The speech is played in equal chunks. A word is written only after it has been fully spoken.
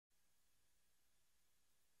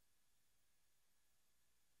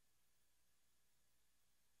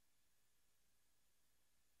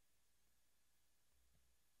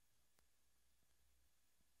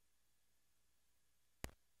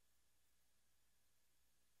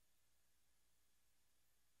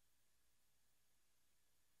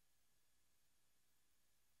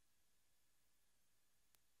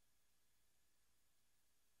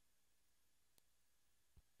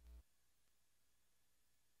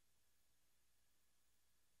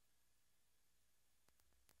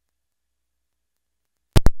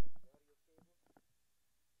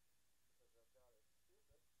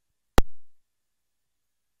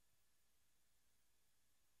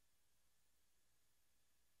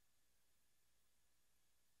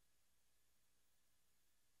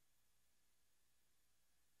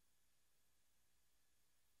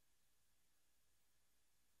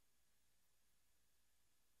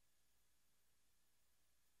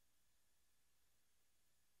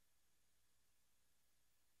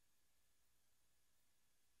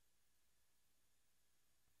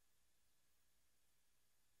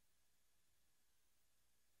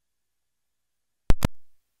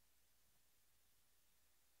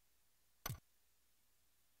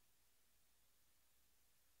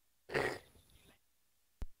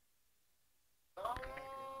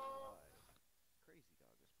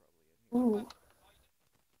Ooh.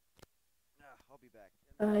 I'll be back.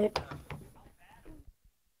 Alright.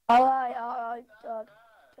 Alright,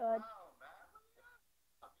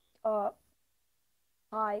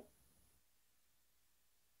 hi.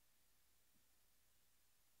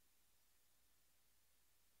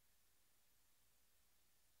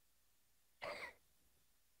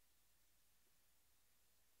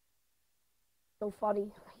 So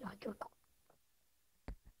funny.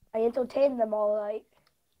 I entertained them all right.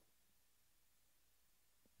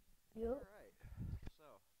 You? Alright. So,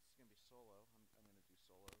 this is going to be solo.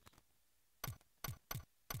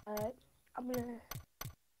 I'm going to do solos. Alright.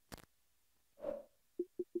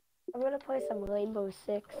 I'm gonna play some Rainbow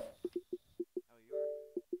Six. Oh, you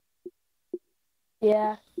are?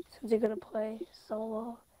 Yeah, since you're gonna play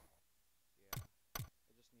solo. Yeah. I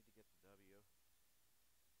just need to get the W.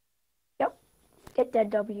 Yep. Get that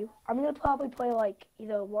W. I'm gonna probably play like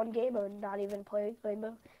either one game or not even play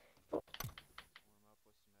Rainbow. Warm up with some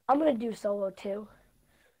I'm gonna do solo too.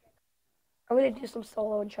 I'm gonna do some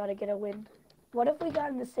solo and try to get a win. What if we got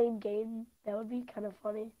in the same game? That would be kind of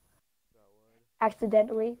funny. That would.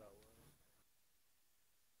 Accidentally.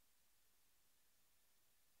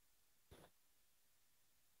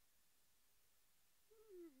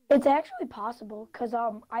 It's actually possible because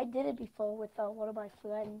I did it before with one of my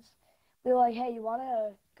friends. We were like, hey, you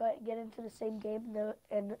wanna get into the same game?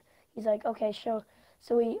 And he's like, okay, sure.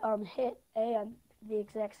 So we hit A on the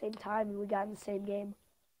exact same time and we got in the same game.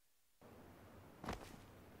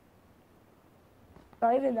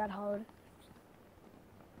 Not even that hard.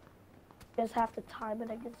 You just have to time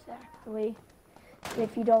it exactly. And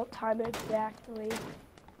if you don't time it exactly,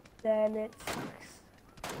 then it sucks.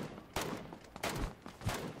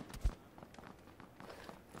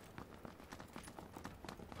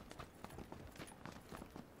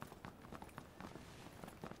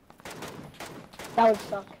 That would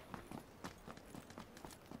suck.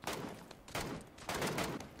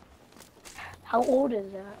 How old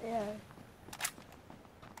is that? Yeah.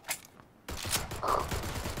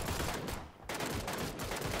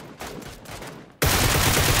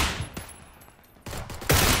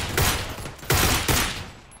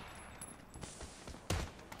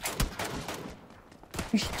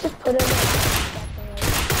 You should just put it in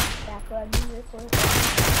background music.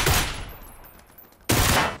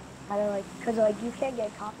 I don't like, cause like you can't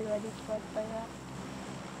get copyrighted for like that.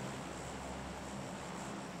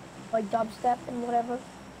 Like dubstep and whatever.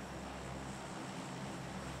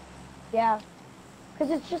 Yeah, cause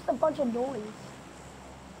it's just a bunch of noise.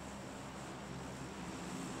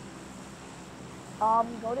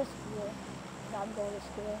 Go to school. I'm going to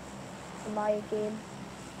school. In my game,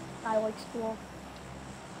 I like school.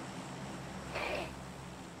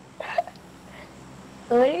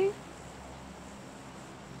 Really?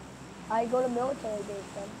 I go to military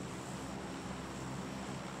base then.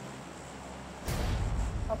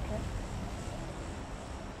 Okay.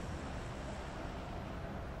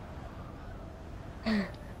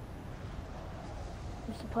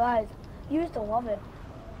 I'm surprised. You used to love it.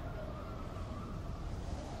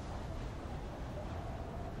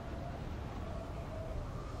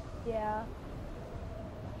 Yeah.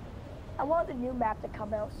 I want the new map to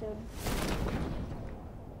come out soon.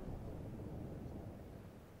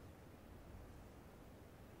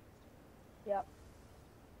 Yep.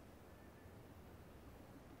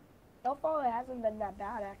 So far it hasn't been that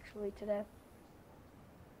bad actually today.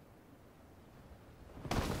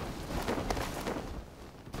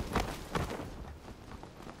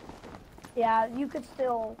 Yeah, you could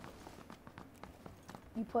still,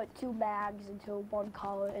 you put 2 mags into one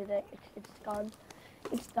collar and it's done.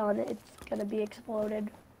 It's done. It's gonna be exploded.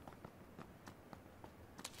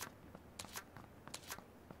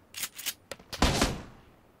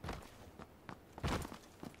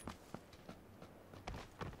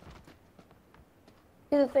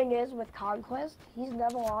 The thing is, with Conquest, he's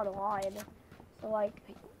never online. So, like,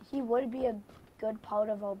 he would be a good part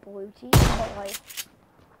of our blue team, but, like,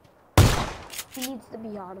 he needs to be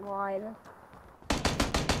online.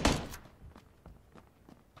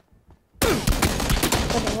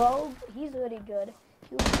 But Rogue, he's really good.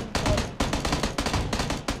 He would be good.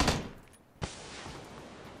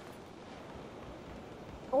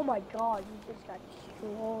 Oh my god, he just got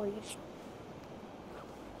destroyed.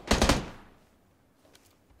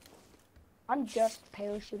 I'm just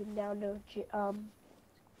parachuting down to,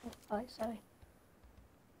 sorry.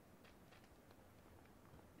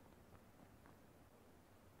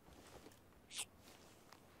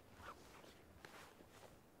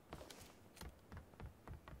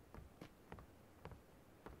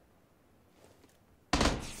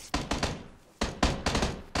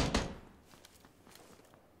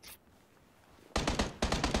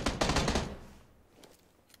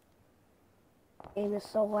 Game is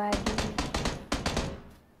so laggy.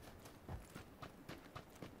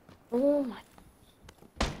 Oh my.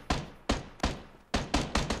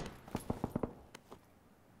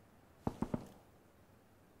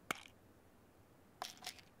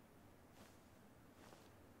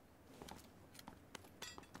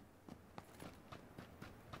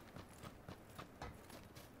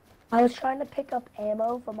 I was trying to pick up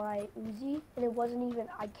ammo for my Uzi, and it wasn't even.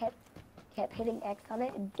 I kept hitting X on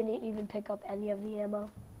it and didn't even pick up any of the ammo.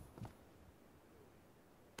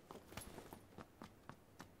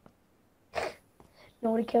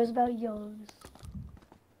 Nobody cares about yours.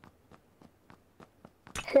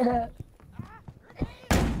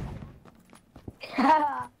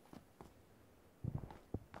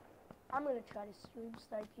 I'm gonna try to stream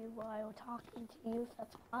snipe you while talking to you, if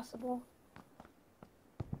that's possible.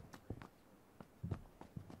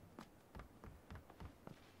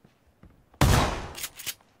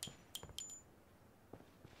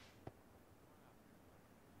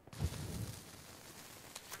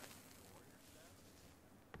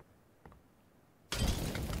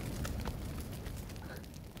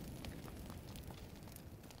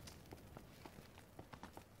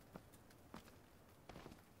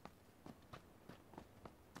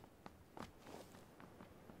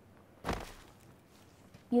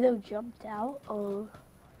 Either jumped out or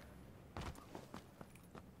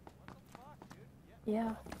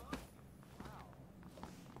yeah.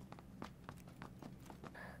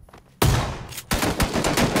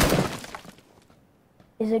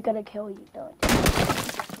 Is it gonna kill you? No.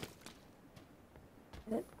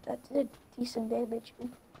 That did decent damage.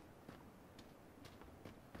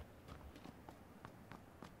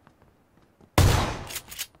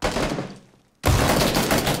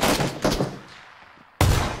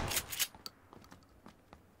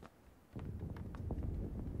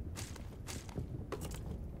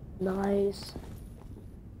 Nice.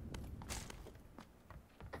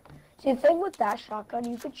 See, the thing with that shotgun,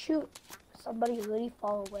 you could shoot somebody really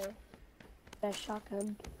far away. That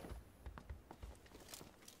shotgun.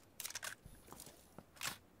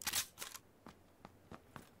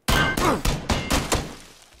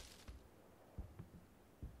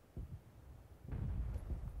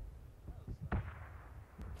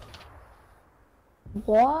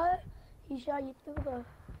 What? He shot you through the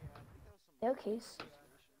staircase.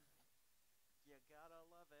 You gotta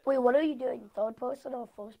love it. Wait, what are you doing? Third person or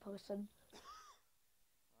first person? I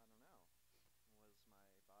don't know. Was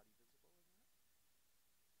my body visible in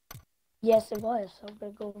that? Yes, it was. So I'm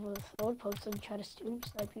gonna go over the third person and try to stream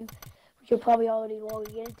snipe you, but you're probably already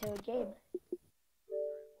logging into a game. Alright, well,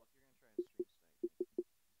 if you're gonna try and stream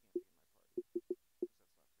snipe me, you can't be in my party. Because that's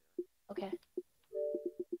not fair. Okay.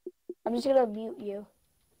 I'm just gonna mute you. Alright,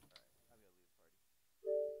 I'm gonna leave the party.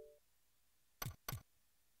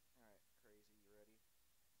 Alright, crazy, you ready?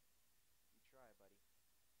 You try, buddy.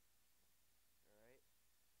 Alright?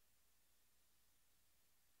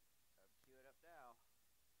 I'll cue it up now.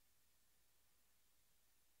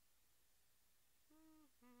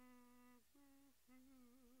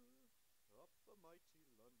 Up the mighty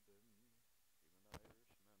London came an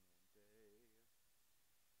Irishman one day,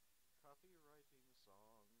 copywriting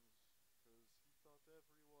songs, 'cause he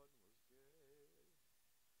thought everyone was gay,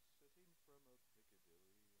 sitting from a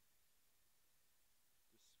Piccadilly,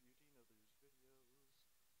 disputing others' videos.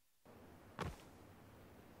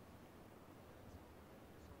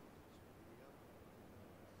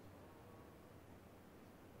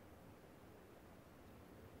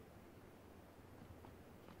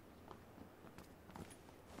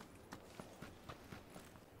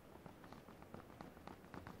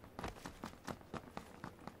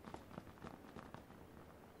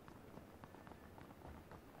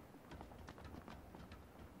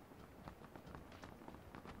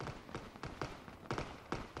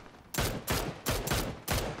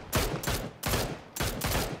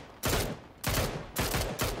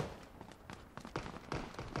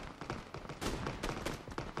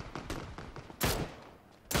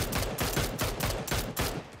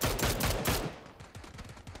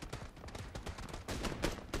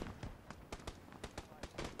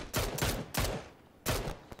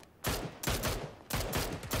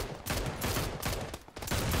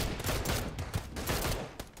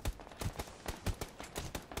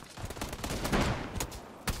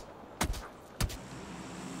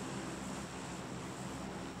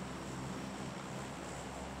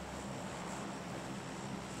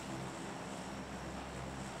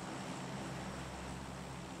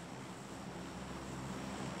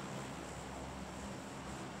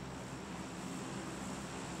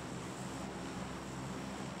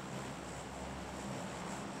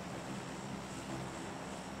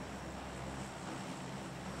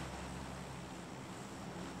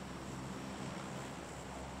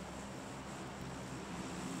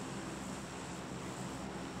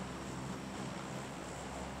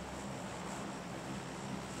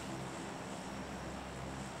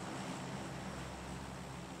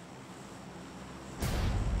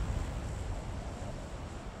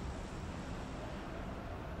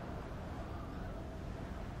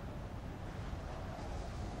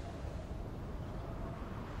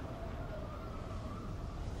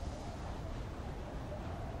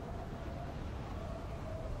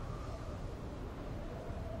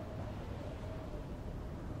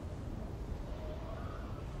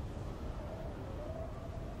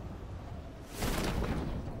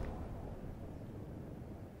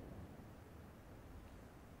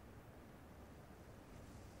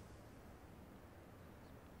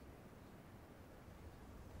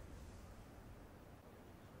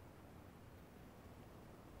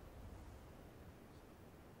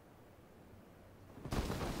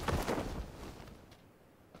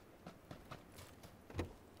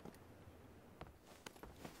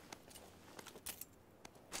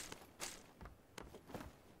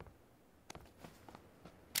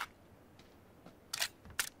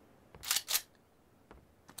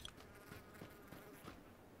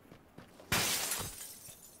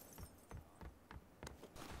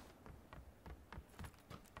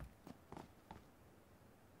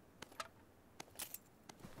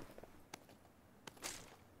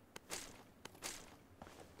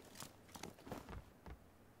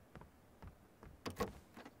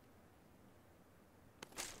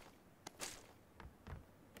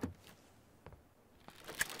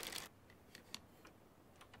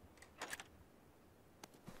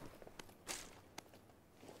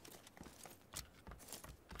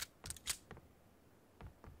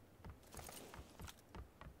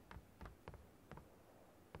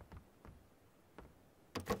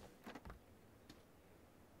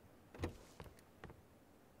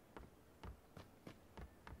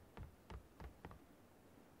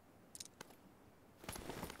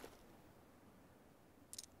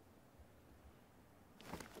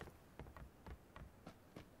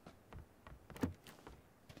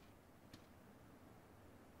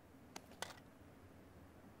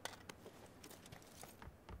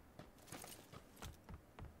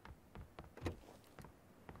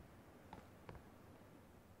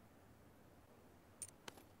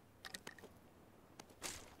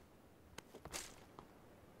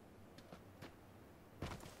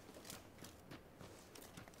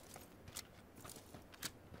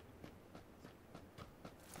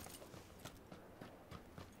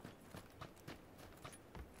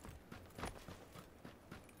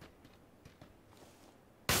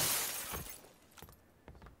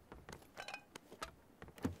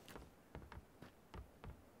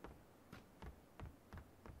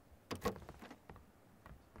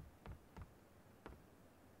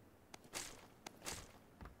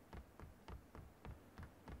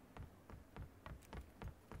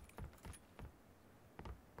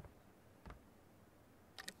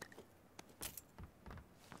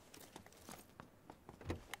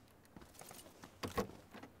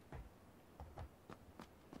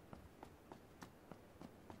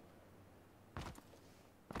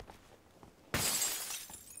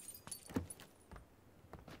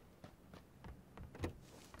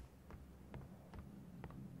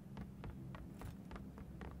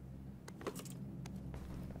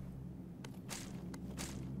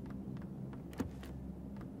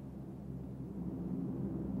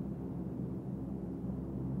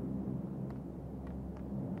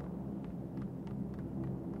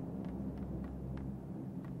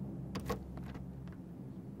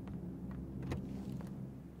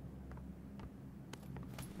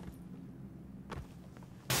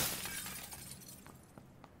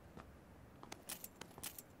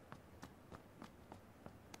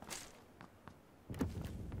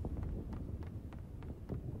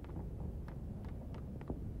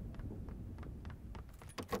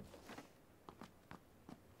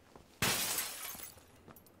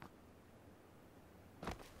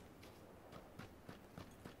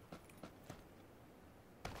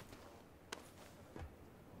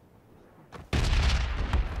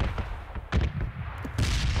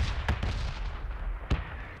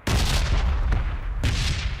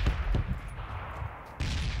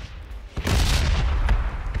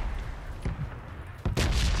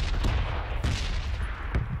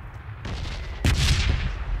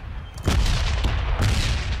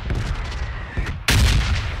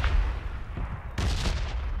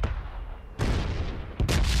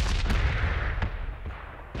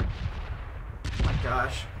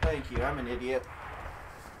 an idiot.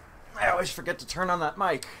 I always forget to turn on that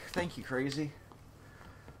mic. Thank you, Crazy.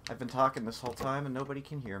 I've been talking this whole time and nobody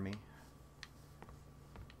can hear me.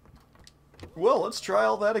 Well, let's try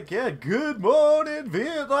all that again. Good morning,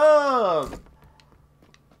 Vietnam!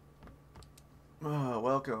 Oh,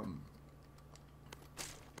 welcome.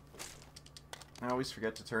 I always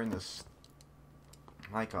forget to turn this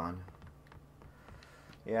mic on.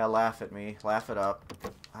 Yeah, laugh at me. Laugh it up.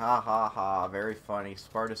 Ha ha ha. Very funny.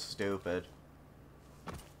 Sparta's stupid.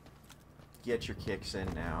 Get your kicks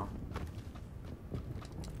in now.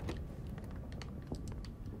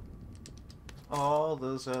 All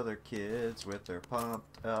those other kids with their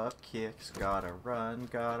pumped up kicks gotta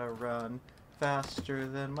run faster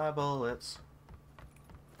than my bullets.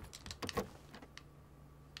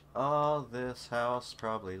 All this house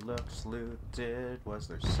probably looks looted. Was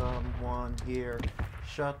there someone here?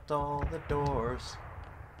 Shut all the doors.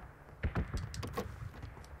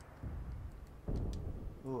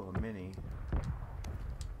 Ooh, a mini.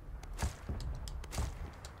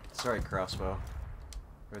 Sorry, crossbow.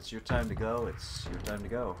 If it's your time to go, it's your time to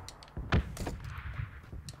go.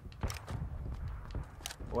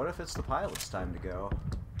 What if it's the pilot's time to go?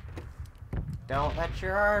 Don't let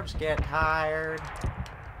your arms get tired.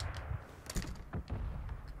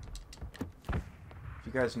 If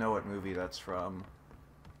you guys know what movie that's from,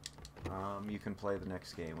 you can play the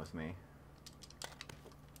next game with me.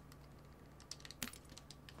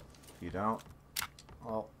 If you don't,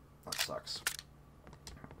 well, that sucks.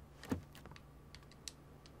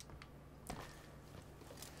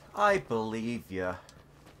 I believe ya,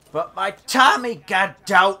 but my Tommy got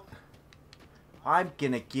doubt. I'm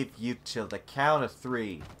gonna give you till the count of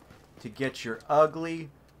 3 to get your ugly,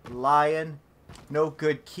 lying, no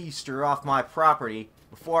good keister off my property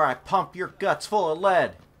before I pump your guts full of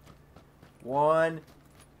lead. 1,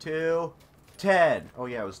 2, 10. Oh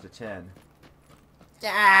yeah, it was the 10.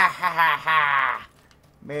 Ah, ha, ha, ha.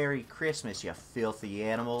 Merry Christmas, you filthy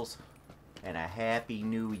animals, and a Happy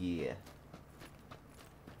New Year.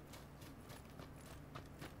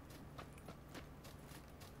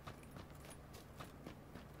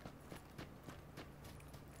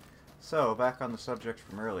 So, back on the subject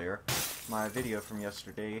from earlier, my video from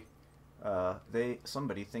yesterday,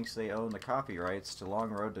 somebody thinks they own the copyrights to Long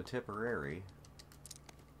Road to Tipperary,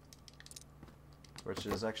 which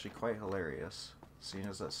is actually quite hilarious, seeing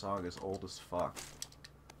as that song is old as fuck.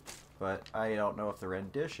 But I don't know if the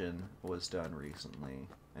rendition was done recently.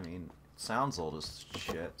 I mean, it sounds old as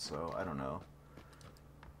shit, so I don't know.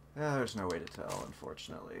 Yeah, there's no way to tell,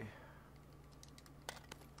 unfortunately.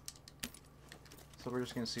 So we're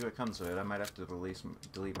just going to see what comes of it. I might have to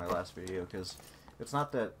delete my last video, because it's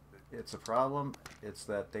not that it's a problem, it's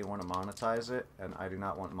that they want to monetize it, and I do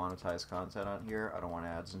not want monetized content on here. I don't want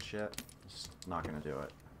ads and shit. Just not going to do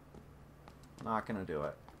it. Not going to do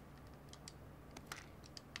it.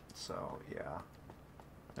 So, yeah.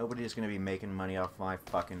 Nobody's going to be making money off my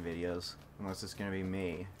fucking videos, unless it's going to be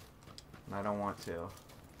me. And I don't want to.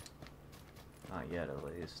 Not yet, at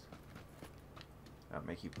least. That'll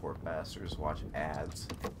make you poor bastards watch ads.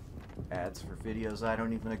 Ads for videos I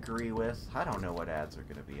don't even agree with. I don't know what ads are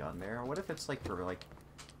gonna be on there. What if it's like for like...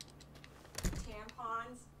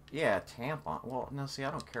 tampons? Yeah, tampon. Well, no, see,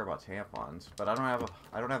 I don't care about tampons, but I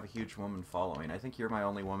don't have a huge woman following. I think you're my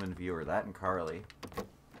only woman viewer. That and Carly.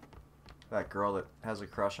 That girl that has a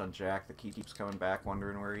crush on Jack that keeps coming back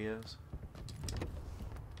wondering where he is.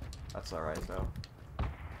 That's alright, though.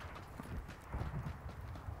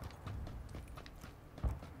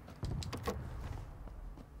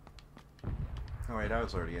 Oh wait, I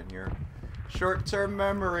was already in here. Short-term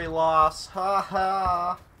memory loss. Ha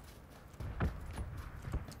ha.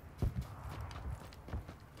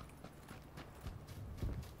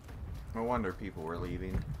 No wonder people were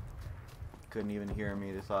leaving. Couldn't even hear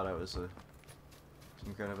me. They thought I was some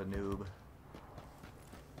kind of a noob.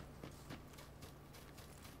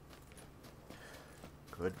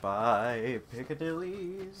 Goodbye,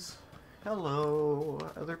 Piccadillys. Hello,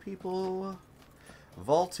 other people.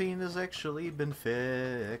 Vaulting has actually been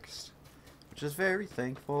fixed, which is very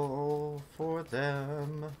thankful for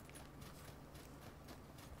them.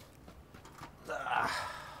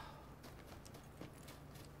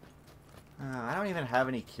 I don't even have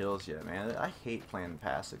any kills yet, man. I hate playing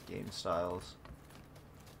passive game styles.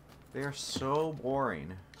 They are so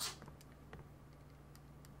boring.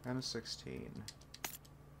 I'm a 16.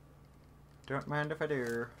 Don't mind if I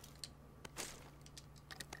do.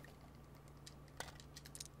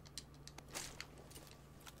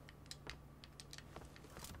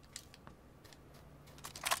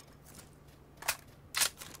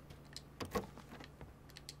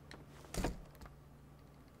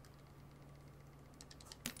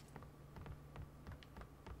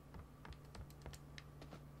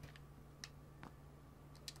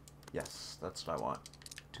 Yes, that's what I want.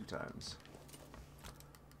 2 times.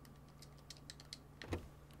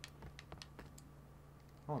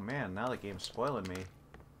 Oh man, now the game's spoiling me.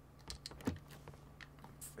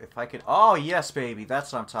 If I could... Oh, yes, baby.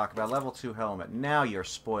 That's what I'm talking about. Level 2 helmet. Now you're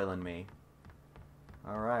spoiling me.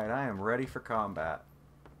 Alright, I am ready for combat.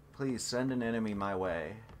 Please send an enemy my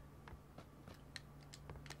way.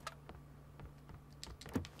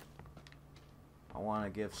 I want to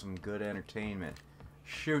give some good entertainment.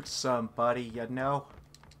 Shoot somebody, you know.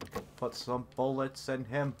 Put some bullets in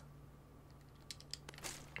him.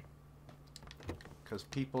 Because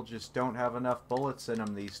people just don't have enough bullets in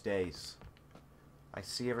them these days. I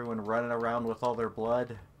see everyone running around with all their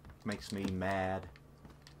blood. Makes me mad.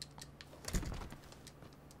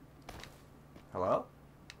 Hello?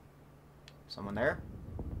 Someone there?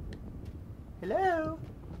 Hello?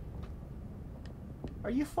 Are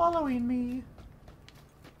you following me?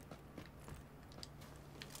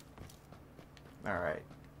 Alright.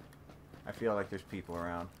 I feel like there's people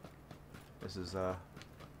around. This is, I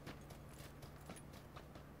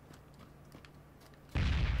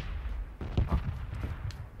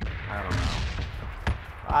don't know.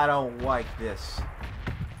 I don't like this.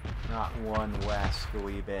 Not one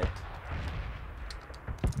wascally bit.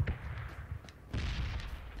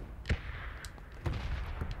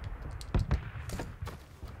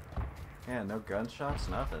 Yeah, no gunshots,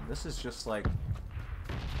 nothing. This is just like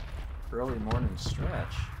early morning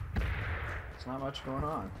stretch. There's not much going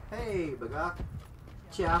on. Hey, BGOK.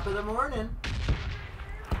 Chop of the morning.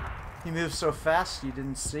 He moves so fast you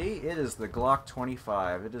didn't see. It is the Glock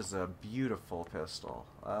 25. It is a beautiful pistol.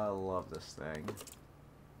 I love this thing.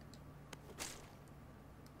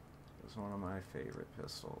 It's one of my favorite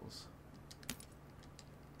pistols.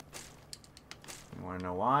 You want to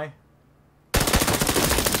know why?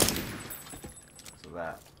 So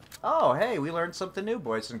that. Oh, hey, we learned something new,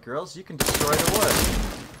 boys and girls. You can destroy the wood.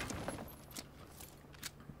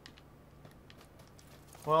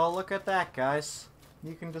 Well, look at that, guys.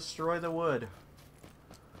 You can destroy the wood.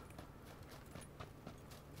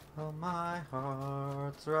 Oh, my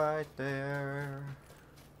heart's right there.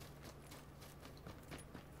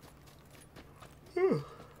 Whew.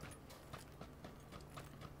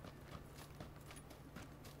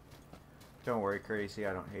 Don't worry, Crazy.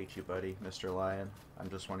 I don't hate you, buddy, Mr. Lion. I'm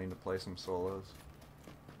just wanting to play some solos.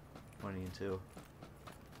 Wanting to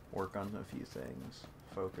work on a few things.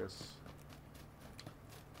 Focus.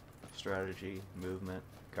 Strategy, movement,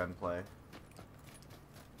 gunplay.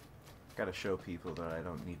 Gotta show people that I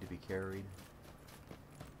don't need to be carried.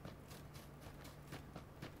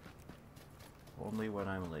 Only when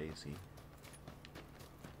I'm lazy.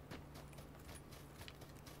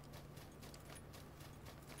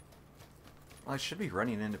 Well, I should be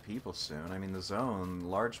running into people soon. I mean, the zone,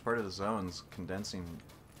 large part of the zone's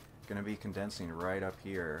gonna be condensing right up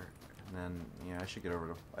here. And then, yeah, I should get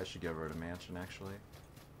over to Mansion, actually.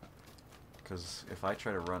 Because if I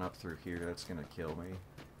try to run up through here, that's gonna kill me.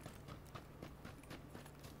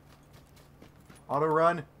 Auto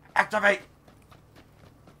run, activate!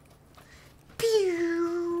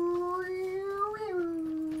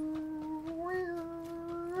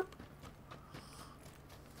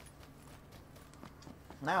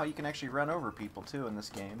 Now you can actually run over people too in this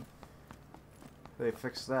game. They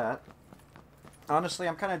fixed that. Honestly,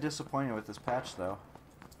 I'm kind of disappointed with this patch though.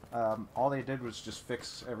 All they did was just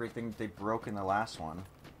fix everything they broke in the last one.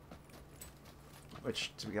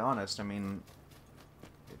 Which, to be honest, I mean,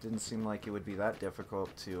 it didn't seem like it would be that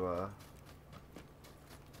difficult to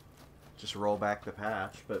just roll back the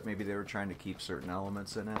patch, but maybe they were trying to keep certain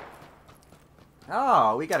elements in it.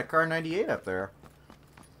 Oh, we got a Car 98 up there.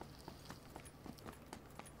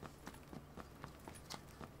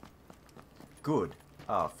 Good.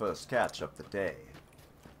 Our first catch of the day.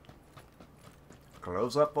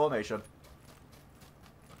 Close up formation.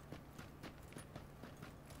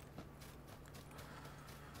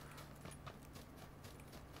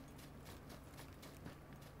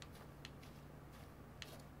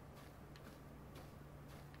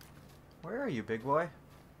 Where are you, big boy?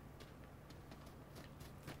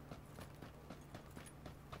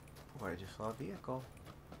 Oh, I just saw a vehicle.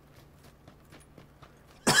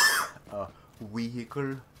 A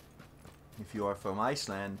vehicle. If you are from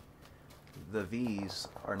Iceland, the V's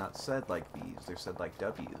are not said like V's, they're said like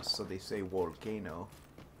W's, so they say volcano,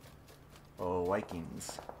 or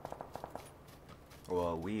Vikings,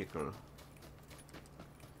 or vehicle.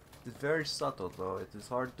 It's very subtle though, it is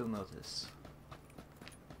hard to notice.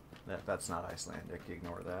 That's not Icelandic,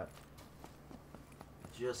 ignore that.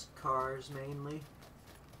 Just cars mainly?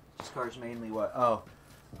 Just cars mainly what? Oh,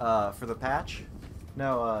 for the patch?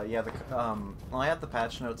 No, yeah, well, I have the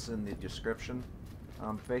patch notes in the description.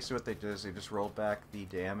 Basically what they did is they just rolled back the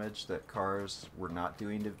damage that cars were not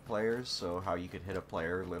doing to players, so how you could hit a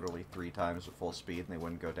player literally 3 times at full speed and they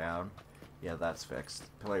wouldn't go down. Yeah, that's fixed.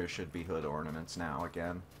 Players should be hood ornaments now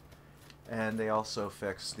again. And they also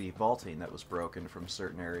fixed the vaulting that was broken from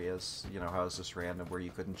certain areas. You know how it's just random where you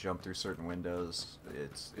couldn't jump through certain windows.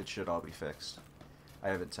 It should all be fixed. I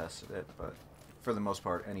haven't tested it, but for the most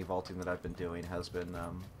part, any vaulting that I've been doing has been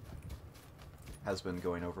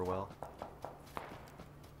going over well.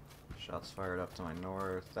 Shots fired up to my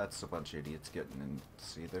north. That's a bunch of idiots getting in.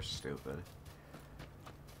 See, they're stupid.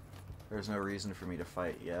 There's no reason for me to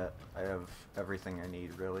fight yet. I have everything I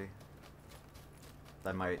need, really.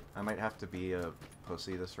 I might have to be a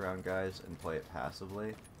pussy this round, guys, and play it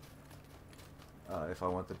passively. If I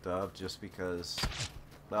want the dub, just because...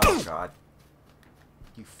 Oh, God.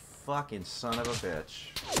 You fucking son of a bitch.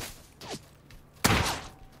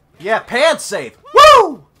 Yeah, pants safe!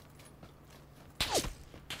 Woo!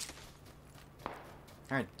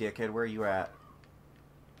 Alright, dickhead, where are you at?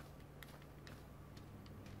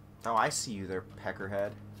 Oh, I see you there,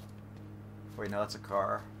 peckerhead. Wait, no, that's a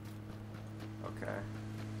car. Okay.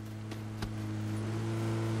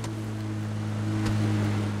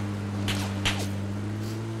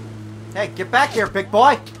 Hey, get back here, big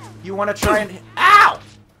boy! You want to try and... Ow!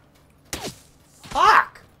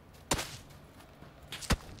 Fuck!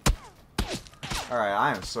 Alright,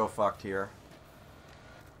 I am so fucked here.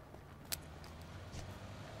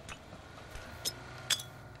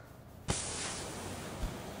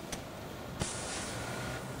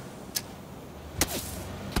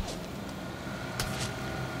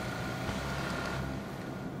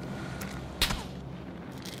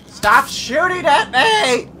 Stop shooting at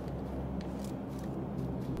me!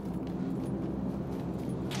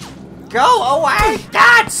 Go away!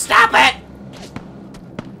 God, stop it!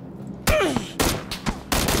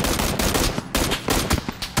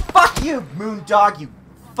 Fuck you, Moondog, you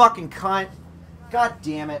fucking cunt. God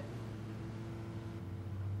damn it.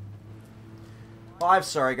 Well, I'm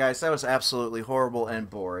sorry, guys. That was absolutely horrible and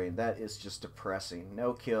boring. That is just depressing.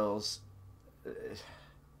 No kills.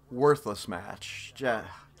 Worthless match.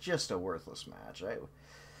 Just a worthless match. Let's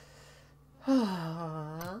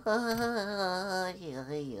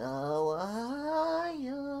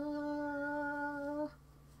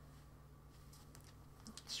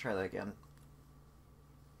try that again.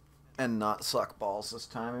 And not suck balls this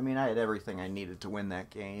time. I mean, I had everything I needed to win that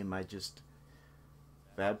game. I just...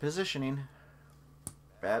 Bad positioning.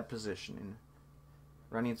 Bad positioning.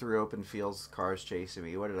 Running through open fields, cars chasing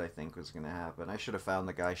me. What did I think was going to happen? I should have found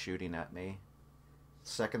the guy shooting at me. The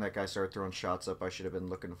second that guy started throwing shots up, I should have been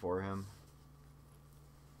looking for him.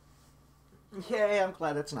 Yay, I'm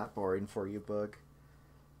glad it's not boring for you, Bug.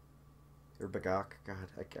 Or BGOK.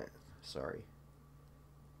 God, sorry.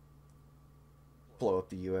 Blow up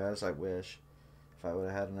the US, I wish. If I would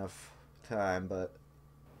have had enough time, but...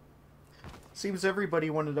 Seems everybody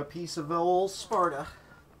wanted a piece of the old Sparta.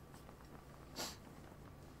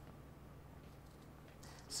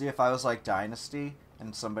 See, if I was like Dynasty,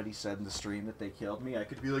 and somebody said in the stream that they killed me, I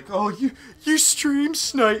could be like, oh, you stream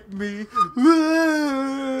sniped me.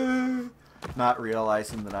 Not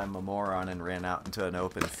realizing that I'm a moron and ran out into an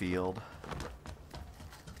open field.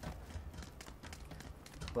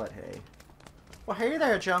 But hey. Well, hey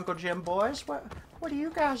there, Jungle Gym boys. What are you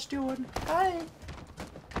guys doing? Hey.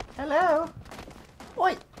 Hello.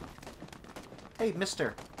 Oi. Hey,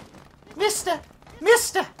 mister. Mister!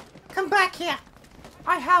 Come back here.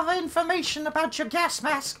 I have information about your gas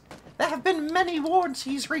mask. There have been many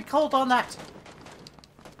warranties recalled on that.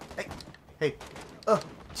 Hey. Do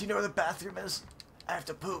you know where the bathroom is? I have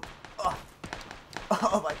to poop. Oh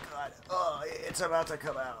my god. Oh, it's about to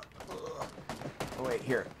come out. Oh, wait,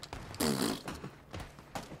 here.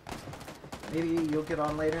 Maybe you'll get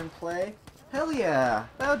on later and play? Hell yeah!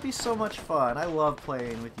 That would be so much fun. I love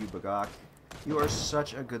playing with you, BGOK. You are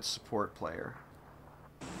such a good support player.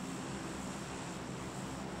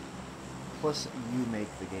 Plus, you make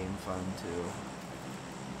the game fun, too.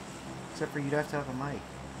 Except for you'd have to have a mic.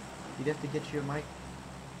 You'd have to get you a mic.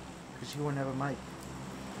 Because you wouldn't have a mic.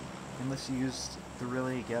 Unless you used the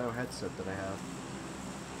really ghetto headset that I have.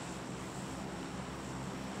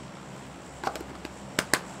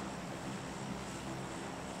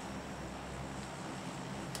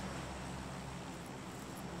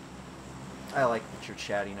 I like that you're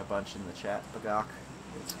chatting a bunch in the chat, BGOK.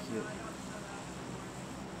 It's cute.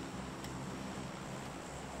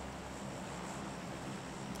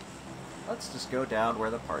 Let's just go down where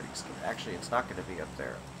the party's going. Actually, it's not going to be up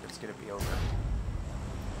there. It's going to be over.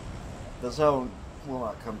 The zone will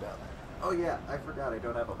not come down there. Oh yeah, I forgot I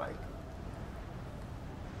don't have a mic.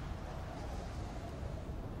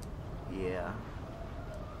 Yeah.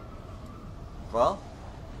 Well,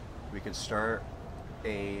 we could start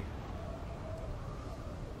a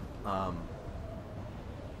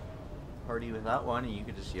party without one, and you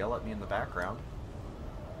could just yell at me in the background.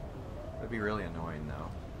 That'd be really annoying, though.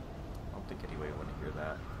 I don't think anybody would want to hear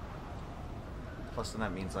that. Plus, then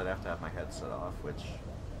that means I'd have to have my headset off, which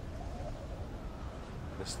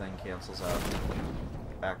this thing cancels out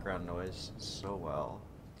background noise so well.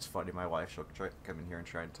 It's funny, my wife, she'll come in here and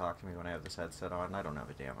try and talk to me when I have this headset on, and I don't have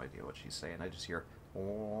a damn idea what she's saying. I just hear...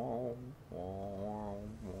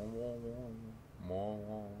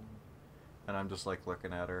 And I'm just like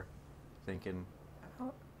looking at her, thinking,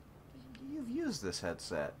 oh, you've used this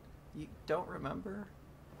headset. You don't remember?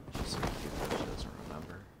 She's so cute that she doesn't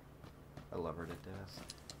remember. I love her to death.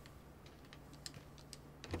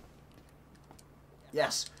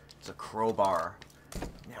 Yes! It's a crowbar.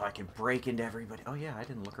 Now I can break into everybody. Oh yeah, I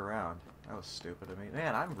didn't look around. That was stupid of me.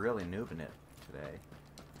 Man, I'm really noobing it today.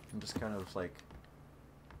 I'm just kind of like,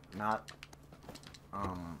 not,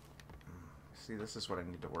 see, this is what I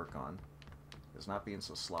need to work on. Is not being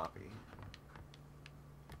so sloppy.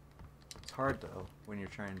 It's hard though, when you're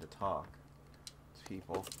trying to talk to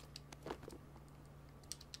people.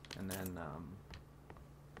 And then,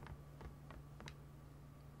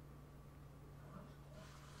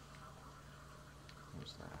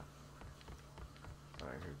 what's that? Thought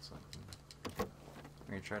I heard something.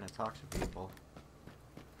 When you're trying to talk to people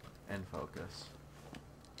and focus.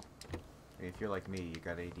 I mean, if you're like me, you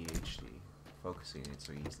got ADHD. Focusing ain't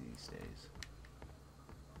so easy these days.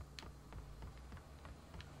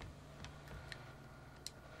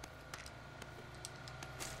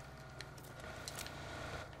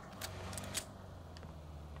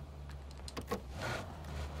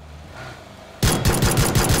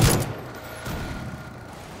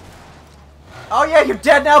 Oh yeah, you're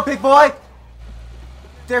dead now, big boy!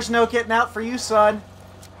 There's no getting out for you, son.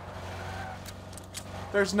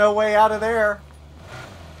 There's no way out of there.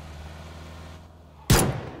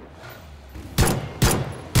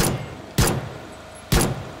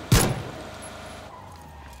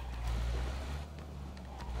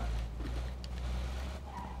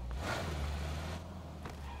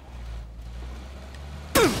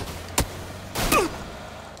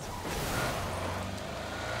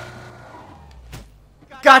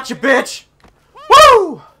 Gotcha, bitch!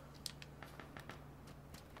 Woo!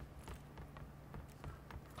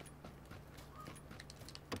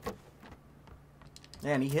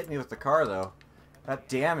 Man, he hit me with the car, though. That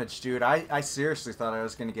damage, dude. I seriously thought I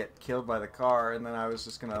was going to get killed by the car, and then I was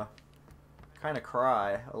just going to kind of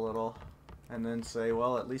cry a little. And then say,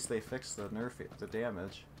 well, at least they fixed the the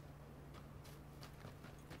damage.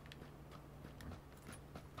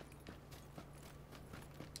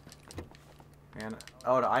 And,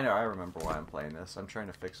 oh, I know, I remember why I'm playing this. I'm trying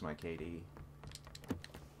to fix my KD.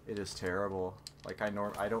 It is terrible. Like, I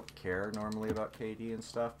don't care normally about KD and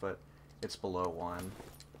stuff, but it's below 1.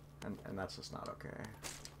 And that's just not okay.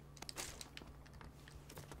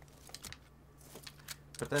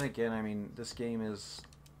 But then again, I mean, this game is...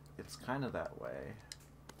 It's kind of that way.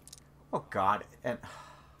 Oh, God. And...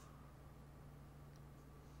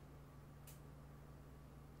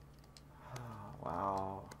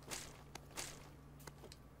 Wow.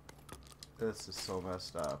 This is so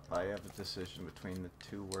messed up. I have a decision between the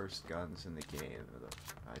 2 worst guns in the game.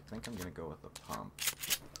 I think I'm gonna go with the pump.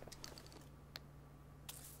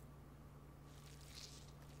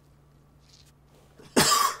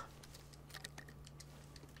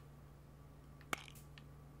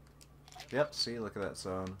 Yep, see, look at that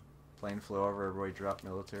zone. Plane flew over, everybody dropped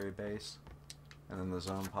military base. And then the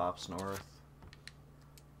zone pops north.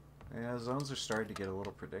 Yeah, zones are starting to get a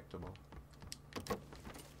little predictable.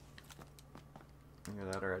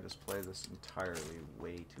 Either that or I just play this entirely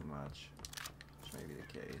way too much. Which may be the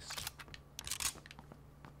case.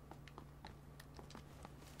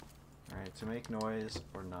 Alright, to make noise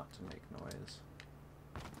or not to make noise.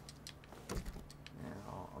 Yeah,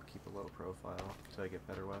 I'll keep a low profile until I get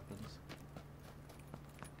better weapons.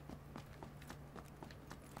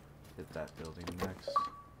 Hit that building next.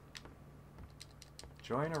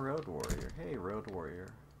 Join a road warrior. Hey, road warrior.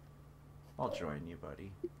 I'll join you,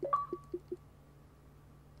 buddy.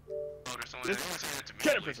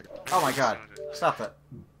 Oh my god. Stop that.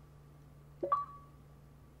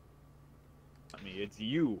 I mean, it's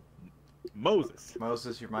you, Moses.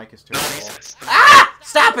 Moses, your mic is too low. Ah!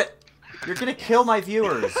 Stop it! You're gonna kill my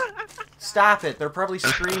viewers. Stop it. They're probably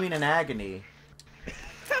screaming in agony.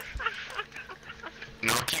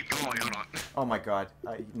 No, keep going. Hold on. Oh my god.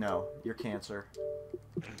 No, you're cancer.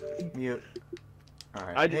 Mute.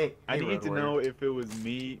 Alright. I Hey, need Road to Warrior. know if it was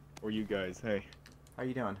me or you guys. Hey. How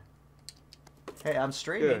you doing? Hey, I'm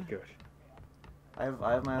streaming. Good. I have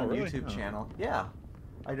my own really? YouTube Oh. channel. Yeah.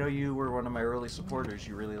 I know you were one of my early supporters.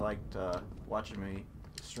 You really liked watching me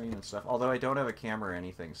stream and stuff. Although I don't have a camera or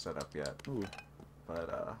anything set up yet. Ooh.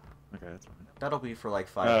 But Okay, that's fine. that'll be for like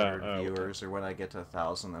 500 okay. viewers, or when I get to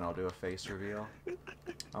 1,000, then I'll do a face reveal.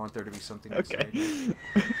 I want there to be something Okay. exciting.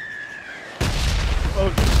 Oh,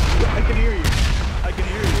 I can hear you. I can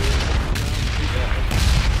hear you.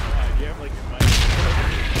 You have like your mic.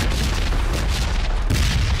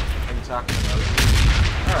 Are you talking to Moses?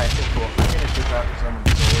 Alright, cool. I'm gonna dip out because I'm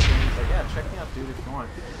in Sullivan. But yeah, check me out, dude, if you want.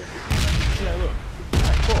 Yeah, look.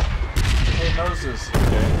 Alright, cool. Hey, Moses.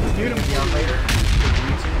 Okay. You gonna be on later? For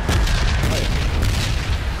YouTube? Oh,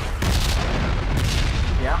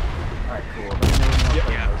 Yeah? Alright, cool. Let me know when you'll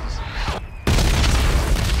play yeah. Moses.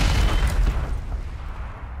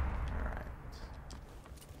 Alright.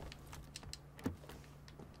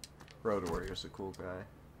 Road Warrior's a cool guy.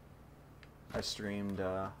 I streamed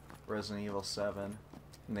Resident Evil 7,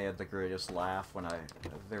 and they had the greatest laugh when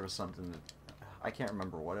there was something that, I can't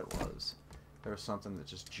remember what it was. There was something that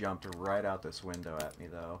just jumped right out this window at me,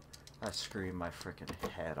 though. I screamed my freaking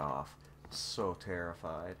head off. So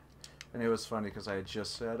terrified. And it was funny because I had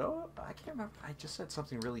just said, oh, I can't remember, I just said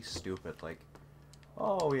something really stupid, like,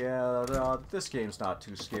 oh yeah, no, this game's not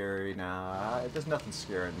too scary, nah, there's nothing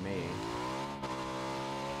scaring me.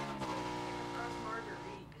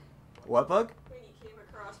 What, Bug? When you came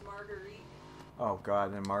across Marguerite. Oh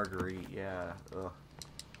god, and Marguerite, yeah, ugh.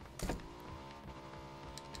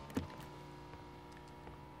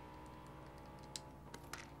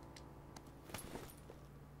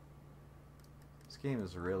 This game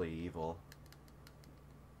is really evil.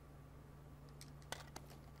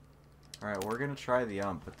 Alright, we're gonna try the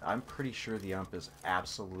ump, but I'm pretty sure the ump is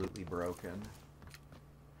absolutely broken.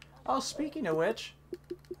 Oh, speaking of which,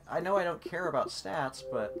 I know I don't care about stats,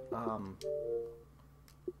 but,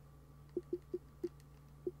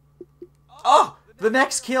 oh! The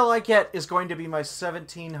next kill I get is going to be my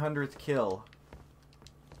 1700th kill.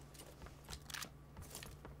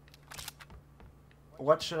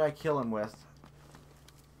 What should I kill him with?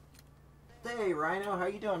 Hey, Rhino, how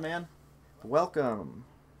you doing, man? Welcome.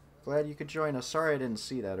 Glad you could join us. Sorry I didn't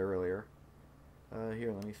see that earlier.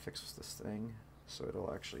 Here, let me fix this thing so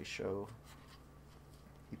it'll actually show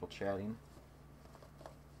people chatting.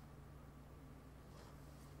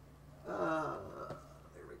 There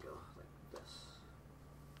we go, like this.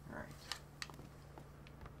 Alright.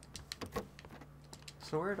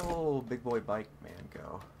 So where'd old Big Boy Bike Man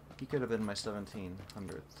go? He could have been my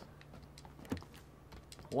 1700th.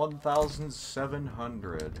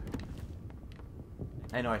 1,700.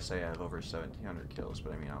 I know I say I have over 1,700 kills,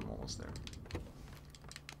 but I mean I'm almost there.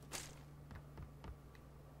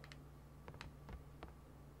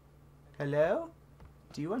 Hello?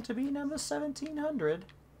 Do you want to be number 1,700?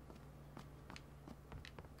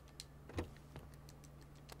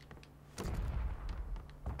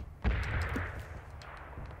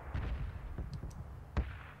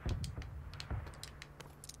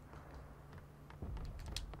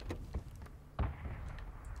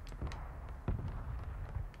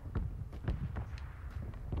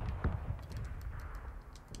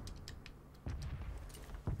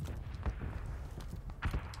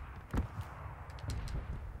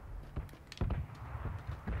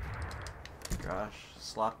 Gosh,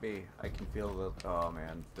 sloppy. I can feel the. Oh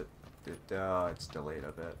man, it's delayed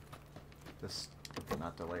a bit. This,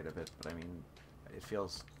 not delayed a bit, but I mean, it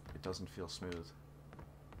doesn't feel smooth.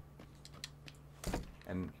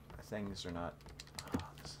 And things are not. Oh,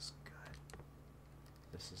 this is good.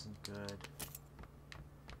 This isn't good.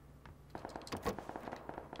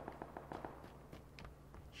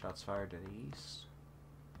 Shots fired to the east.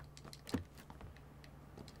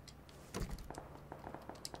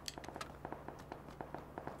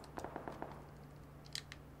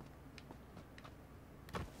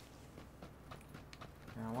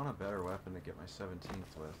 I want a better weapon to get my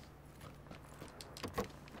 17th with.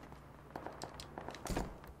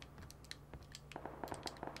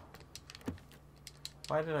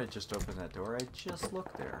 Why did I just open that door? I just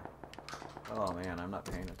looked there. Oh man, I'm not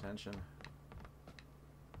paying attention.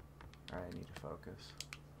 Alright, I need to focus.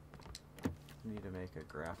 I need to make a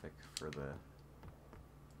graphic for the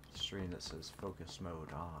stream that says focus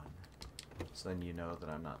mode on. So then you know that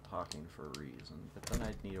I'm not talking for a reason. But then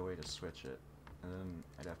I'd need a way to switch it. And then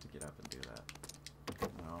I'd have to get up and do that. I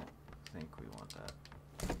don't think we want that.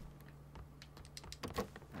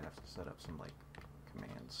 I'd have to set up some, like,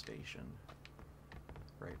 command station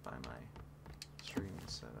right by my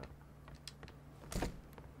setup.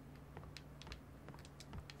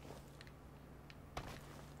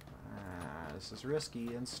 This is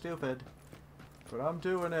risky and stupid, but I'm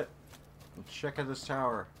doing it. Let's check out this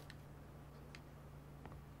tower.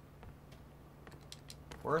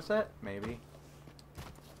 Worth it? Maybe.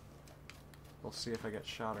 We'll see if I get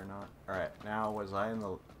shot or not. Alright, now was I in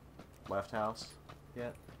the left house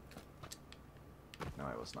yet? No,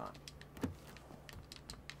 I was not.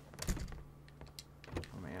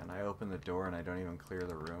 Oh man, I opened the door and I don't even clear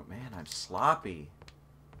the room. Man, I'm sloppy.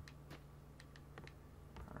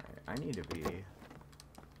 Alright, I need to be...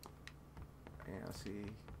 Yeah, see,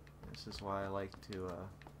 this is why I like to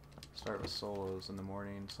start with solos in the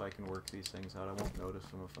morning so I can work these things out. I won't notice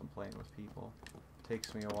them if I'm playing with people.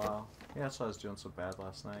 Takes me a while. Yeah, that's why I was doing so bad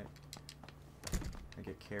last night. I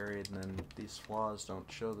get carried and then these flaws don't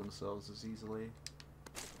show themselves as easily.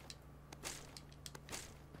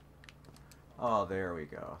 Oh, there we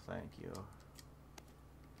go. Thank you.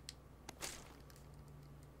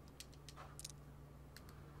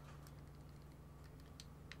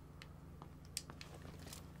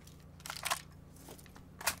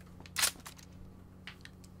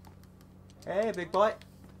 Hey, big boy.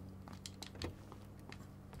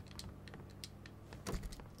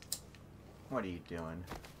 What are you doing?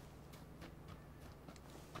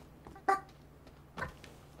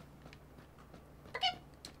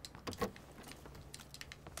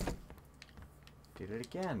 Did it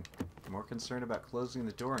again. I'm more concerned about closing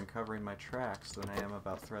the door and covering my tracks than I am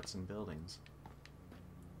about threats in buildings.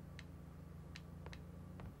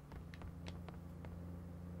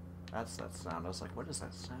 That's that sound. I was like, what is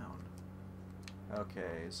that sound?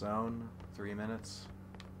 Okay, zone, 3 minutes.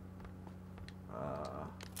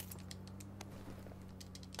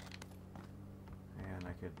 And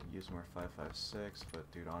I could use more 5.56,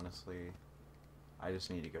 but dude, honestly, I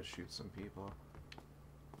just need to go shoot some people.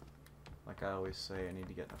 Like I always say, I need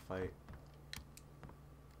to get in a fight.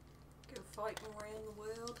 Go fighting around the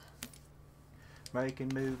world.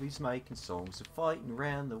 Making movies, making songs, and fighting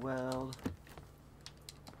around the world.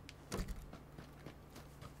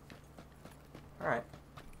 Alright.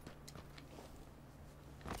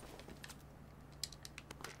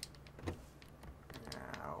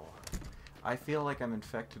 Ow. I feel like I'm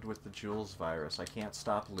infected with the Jules virus. I can't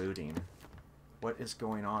stop looting. What is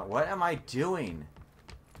going on? What am I doing?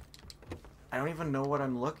 I don't even know what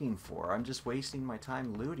I'm looking for. I'm just wasting my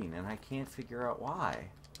time looting and I can't figure out why.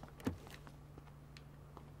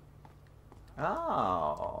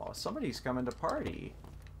 Oh, somebody's coming to party.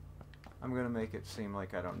 I'm gonna make it seem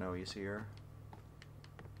like I don't know he's here.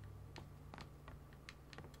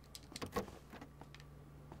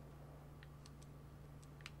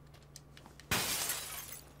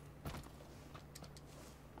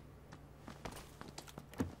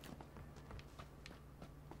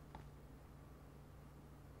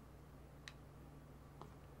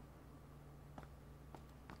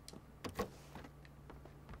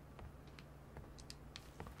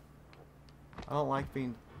 I don't like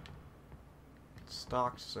being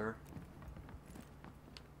stalked, sir.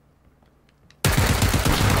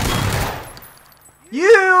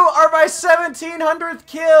 You are my 1700th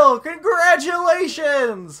kill!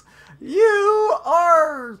 Congratulations! You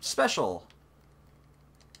are special.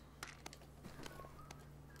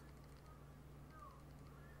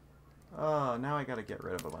 Oh, now I gotta get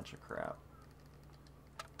rid of a bunch of crap.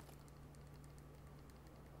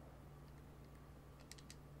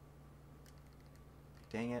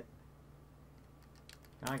 Dang it.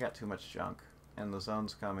 Now I got too much junk. And the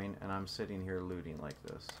zone's coming, and I'm sitting here looting like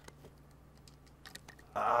this.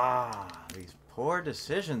 Ah, these poor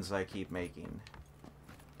decisions I keep making.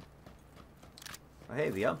 Hey,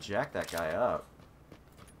 the ump jacked that guy up.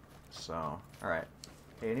 So, alright.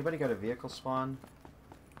 Hey, anybody got a vehicle spawn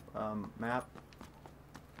map?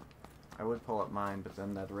 I would pull up mine, but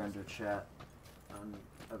then that'd render chat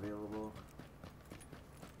unavailable.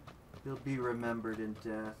 He'll be remembered in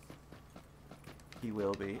death. He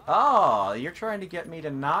will be. Oh, you're trying to get me to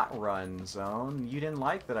not run, Zone. You didn't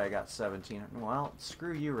like that I got 17. Well,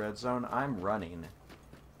 screw you, Red Zone. I'm running.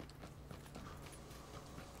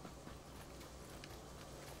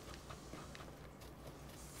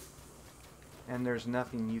 And there's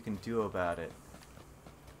nothing you can do about it.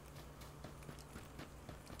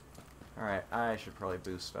 Alright, I should probably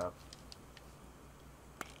boost up.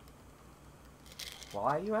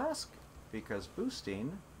 Why, you ask? Because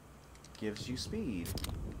boosting gives you speed.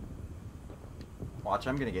 Watch,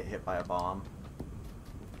 I'm gonna get hit by a bomb.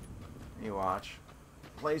 You watch.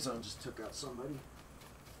 Playzone just took out somebody.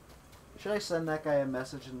 Should I send that guy a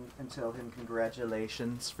message and tell him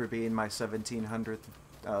congratulations for being my 1700th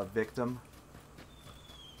victim?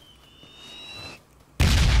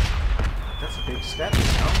 Step.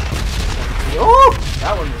 Oh!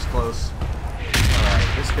 That one was close.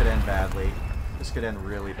 Alright, this could end badly. This could end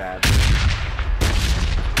really badly.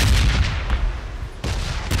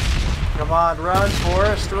 Come on, run,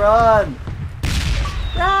 Forrest, run!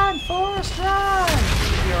 Run, Forrest, run!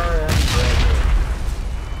 PRM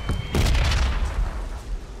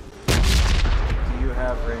Do you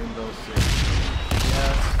have Rainbow Six?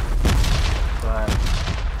 Yes. But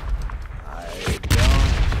I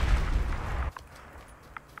don't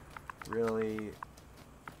really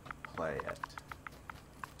play it.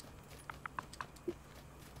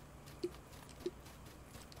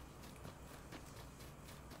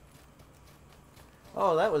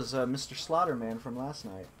 Oh, that was Mr. Slaughterman from last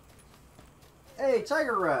night. Hey,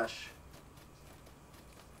 Tiger Rush!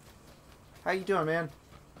 How you doing, man?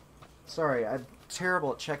 Sorry, I'm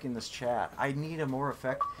terrible at checking this chat. I need a more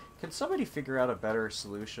effect. Can somebody figure out a better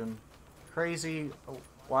solution? Crazy,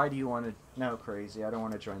 why do you want to... No, Crazy, I don't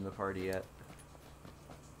want to join the party yet.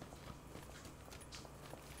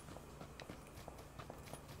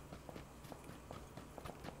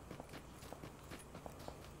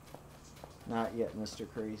 Not yet, Mr.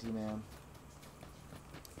 Crazy Man.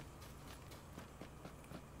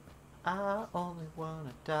 I only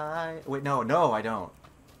wanna die. Wait, no, I don't.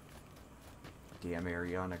 Damn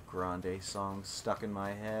Ariana Grande song stuck in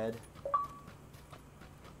my head.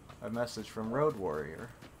 A message from Road Warrior.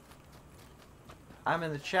 I'm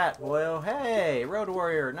in the chat, boyo. Hey, Road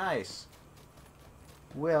Warrior, nice.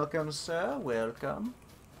 Welcome, sir, welcome.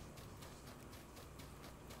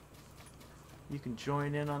 You can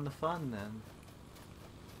join in on the fun then.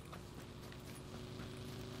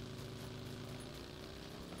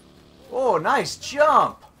 Oh, nice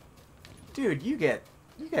jump! Dude, you get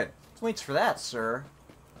points for that, sir.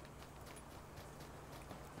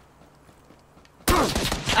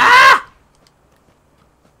 Ah!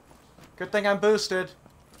 Good thing I'm boosted.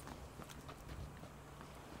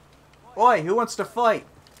 Oi, who wants to fight?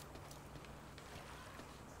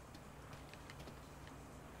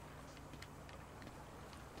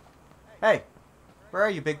 Hey, where are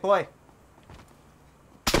you, big boy?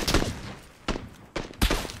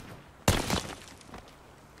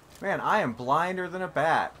 Man, I am blinder than a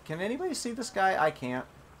bat. Can anybody see this guy? I can't.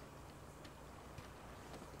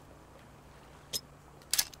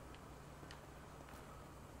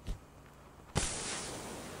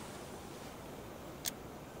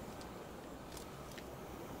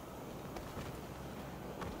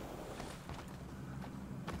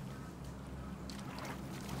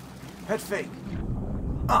 Head fake.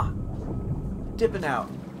 Ah! Dipping out.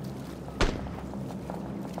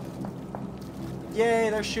 Yay,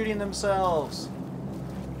 they're shooting themselves!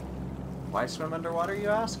 Why swim underwater, you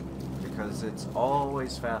ask? Because it's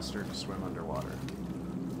always faster to swim underwater.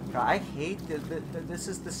 God, I hate that this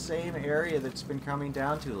is the same area that's been coming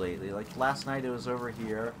down to lately. Like, last night it was over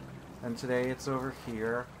here, and today it's over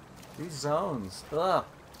here. These zones. Ugh!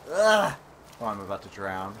 Ugh! Oh, I'm about to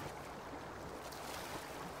drown.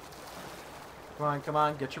 Come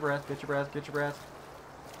on, get your breath, get your breath, get your breath.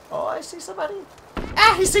 Oh, I see somebody!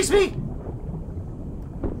 Ah, he sees me!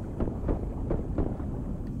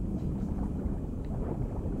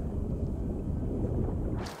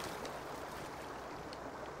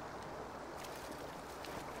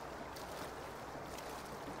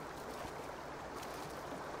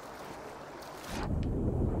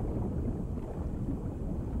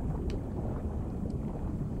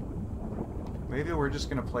 Maybe we're just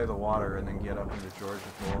gonna play the water and then get up into Georgia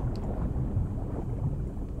Pool.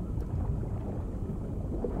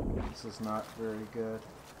 This is not very good.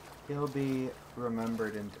 He'll be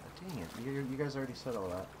remembered in... Dang it, you guys already said all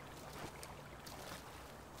that.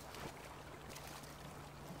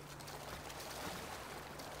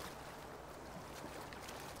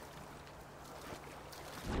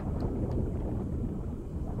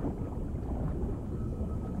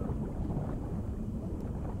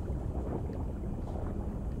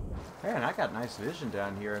 Man, I got nice vision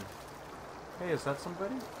down here. Hey, is that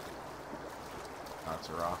somebody? Oh, it's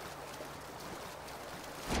a rock.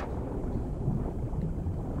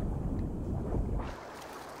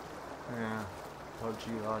 Yeah.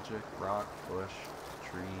 PUBG logic, rock, bush,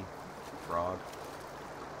 tree, frog.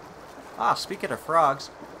 Ah, speaking of frogs,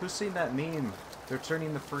 who's seen that meme? They're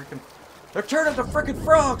turning the frickin'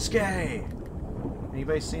 frogs gay!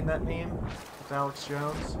 Anybody seen that meme with Alex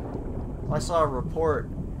Jones? Well, I saw a report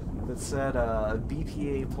that said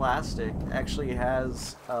BPA plastic actually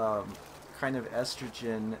has kind of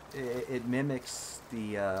estrogen. It mimics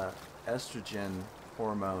the estrogen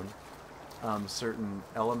hormone, certain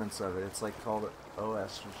elements of it. It's like called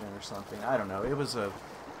oestrogen or something. I don't know. It was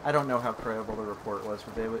I don't know how credible the report was,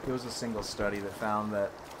 but it was a single study that found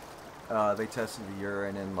that they tested the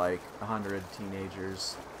urine in like 100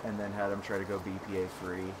 teenagers and then had them try to go BPA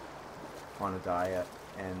free on a diet,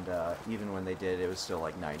 and even when they did, it was still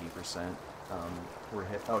like 90% were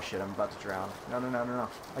hit. Oh shit, I'm about to drown. No, no, no, no, no.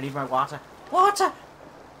 I need my water. Water!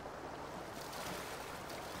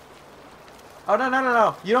 Oh, no, no, no,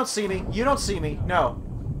 no. You don't see me. You don't see me. No.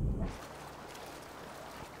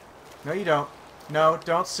 No, you don't. No,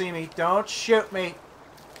 don't see me. Don't shoot me.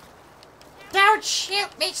 Don't shoot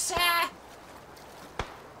me, sir!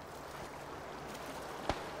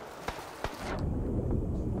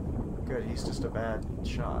 Good, he's just a bad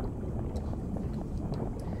shot.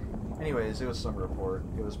 Anyways, it was some report.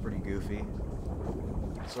 It was pretty goofy.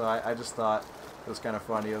 So I just thought it was kind of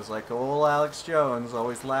funny. It was like, old Alex Jones,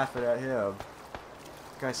 always laughing at him.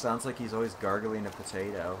 Guy sounds like he's always gargling a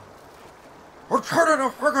potato. We're turning a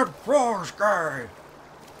friggin' frogs, guy!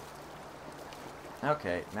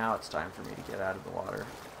 Okay, now it's time for me to get out of the water.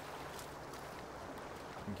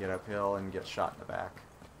 And get uphill and get shot in the back.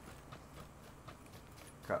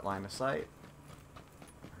 Cut line of sight.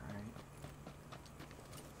 Alright.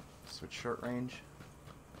 Switch short range.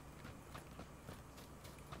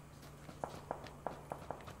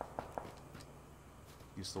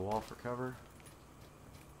 Use the wall for cover.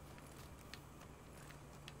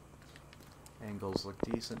 Angles look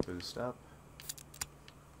decent, boost up.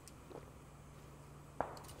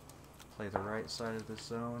 Play the right side of this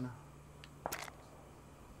zone.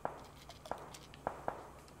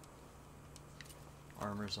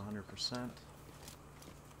 Armor's 100%.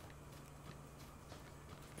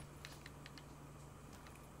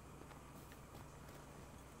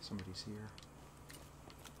 Somebody's here.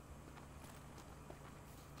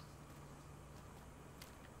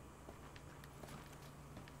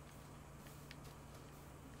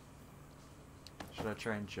 Should I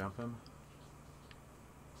try and jump him?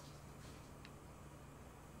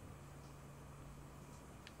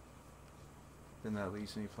 Then that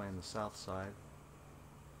leaves me playing the south side,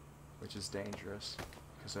 which is dangerous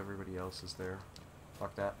because everybody else is there.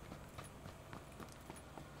 Fuck that.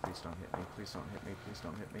 Please don't hit me, please don't hit me, please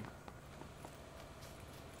don't hit me.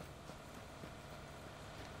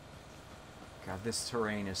 God, this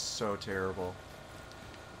terrain is so terrible.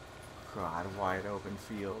 God, wide open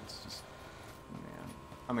fields. Just, man,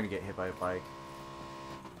 I'm gonna get hit by a bike.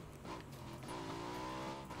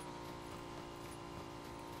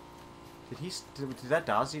 Did that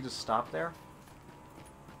Dacia just stop there?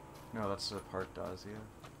 No, that's a part Dacia.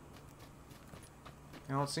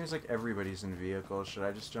 You know, it seems like everybody's in vehicles. Should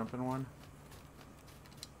I just jump in one?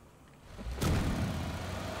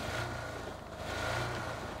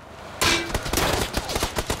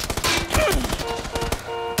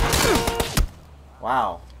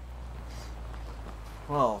 Wow.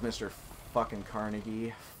 Well, Mr. fucking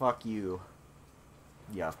Carnegie, fuck you.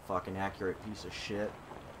 Yeah, fucking accurate piece of shit.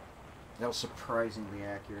 That was surprisingly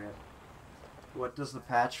accurate. What does the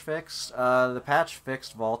patch fix? The patch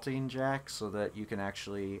fixed vaulting, Jack, so that you can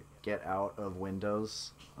actually get out of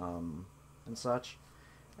windows and such.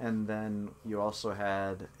 And then you also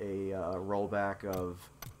had a rollback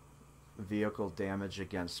of vehicle damage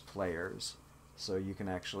against players. So you can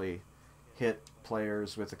actually hit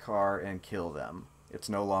players with a car and kill them. It's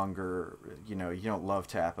no longer, you know, you don't love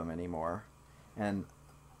tap them anymore. And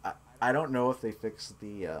I don't know if they fixed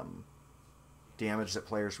the damage that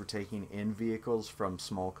players were taking in vehicles from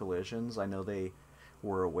small collisions. I know they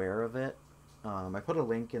were aware of it. I put a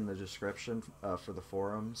link in the description for the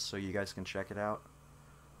forums so you guys can check it out.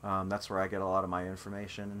 That's where I get a lot of my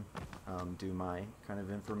information, do my kind of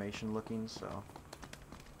information looking, so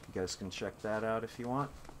you guys can check that out if you want.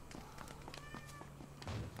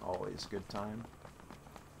 Always a good time.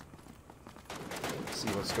 See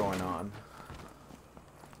what's going on.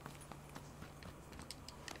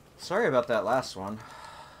 Sorry about that last one.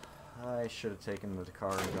 I should have taken the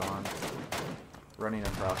car and gone. Running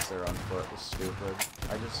across there on foot was stupid.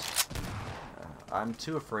 I'm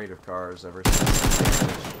too afraid of cars ever since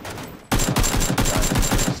got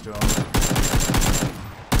to them.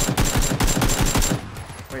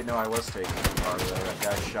 Wait, no, I was taking the car though. That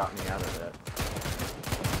guy shot me out of it.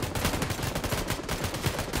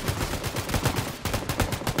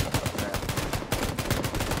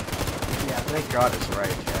 Thank God it's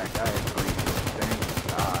right, Jack. I agree. Thank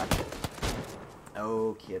God.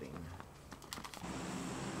 No kidding.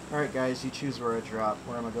 Alright, guys, you choose where I drop.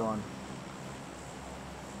 Where am I going?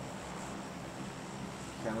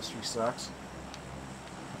 Chemistry sucks.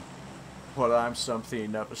 Well, I'm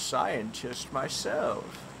something of a scientist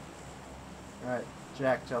myself. Alright.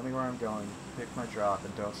 Jack, tell me where I'm going. Pick my drop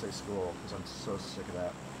and don't say school, because I'm so sick of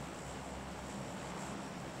that.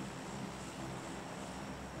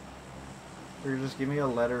 Or just give me a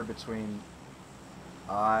letter between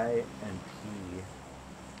I and P.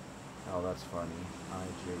 Oh, that's funny.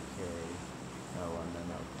 I-J-K. Oh, and then,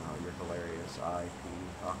 oh, you're hilarious. I-P.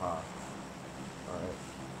 Haha. Alright.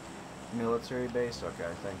 Military base?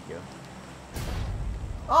 Okay, thank you.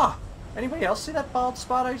 Ah! Anybody else see that bald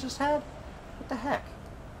spot I just had? What the heck?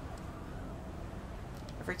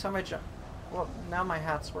 Every time I jump... Well, now my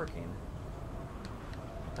hat's working.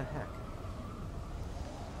 What the heck?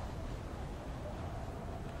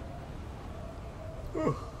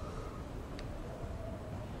 Whew.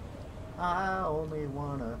 I only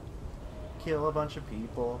wanna kill a bunch of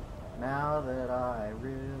people now that I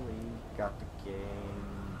really got the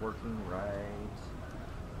game working right.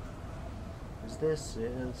 'Cause this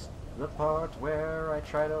is the part where I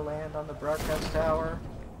try to land on the broadcast tower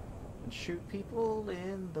and shoot people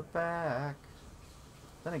in the back.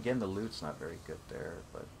 Then again, the loot's not very good there,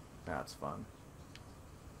 but that's fun.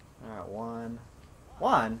 Alright, one.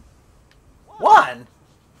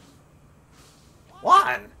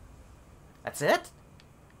 That's it?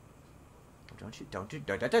 Don't you, don't do,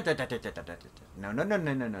 no.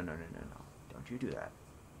 Don't you do that.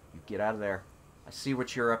 You get out of there. I see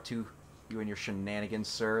what you're up to, you and your shenanigans,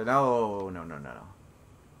 sir. No.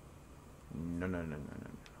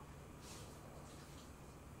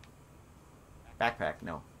 Backpack,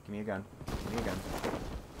 no. Give me a gun. Give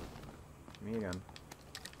me a gun.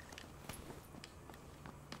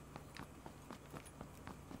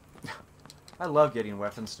 I love getting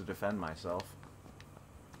weapons to defend myself.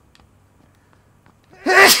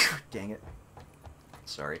 Dang it.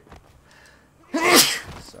 Sorry.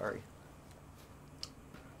 Sorry.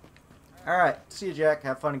 Alright, see you, Jack.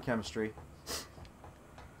 Have fun in chemistry.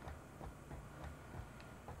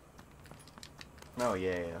 Oh,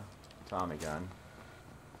 yeah. Tommy gun.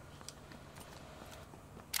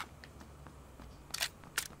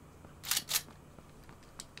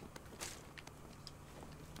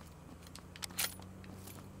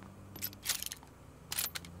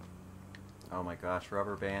 Oh my gosh,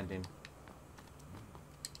 rubber banding.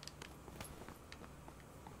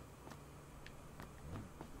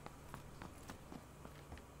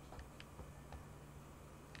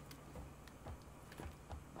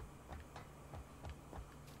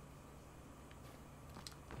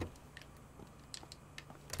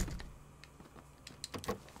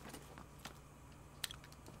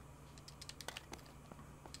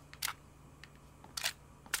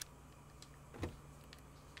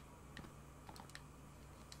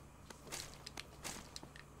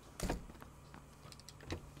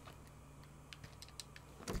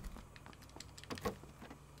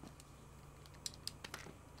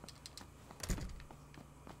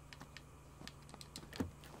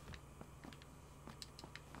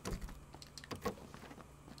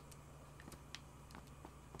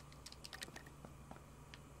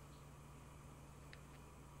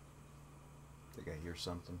 I think I hear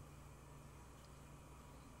something.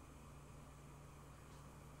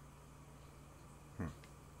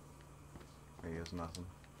 Maybe it's nothing.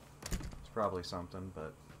 It's probably something,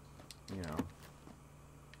 but, you know.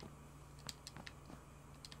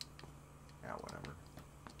 Yeah, whatever.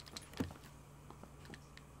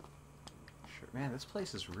 Sure. Man, this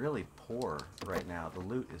place is really poor right now. The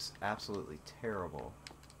loot is absolutely terrible.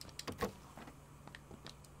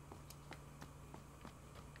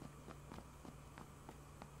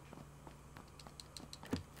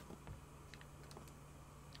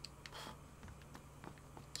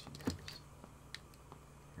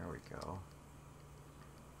 Go.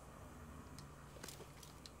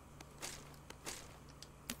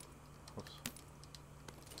 Whoops.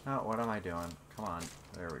 Oh, what am I doing? Come on.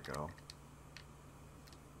 There we go.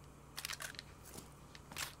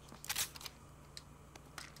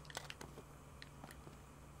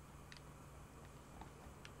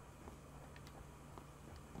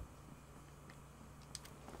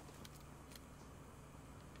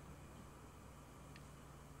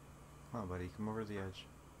 Come on, buddy. Come over the edge.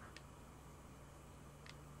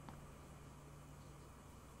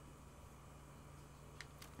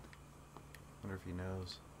 Wonder if he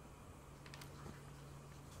knows.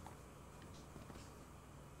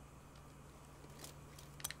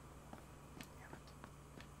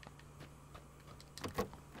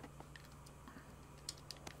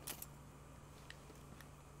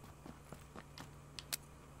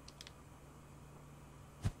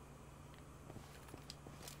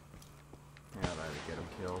 Yeah, that would get him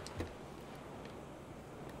killed.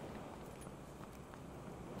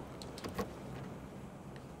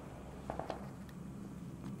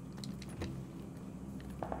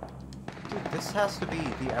 This has to be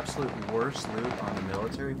the absolute worst loot on the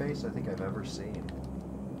military base I think I've ever seen.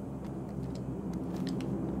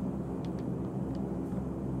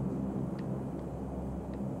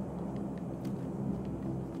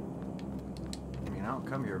 I mean, I don't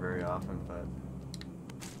come here very often, but...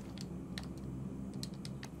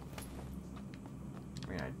 I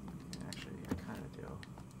mean, I kind of do.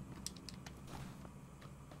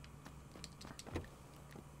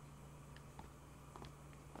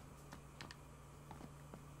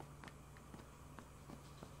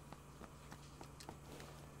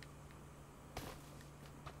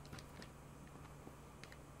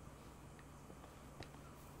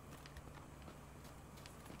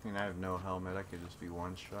 I mean, I have no helmet. I could just be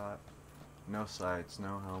one shot. No sights,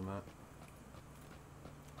 no helmet.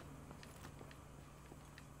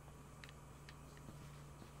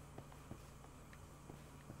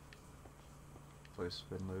 Place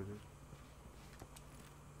has been looted.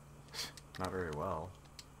 Not very well.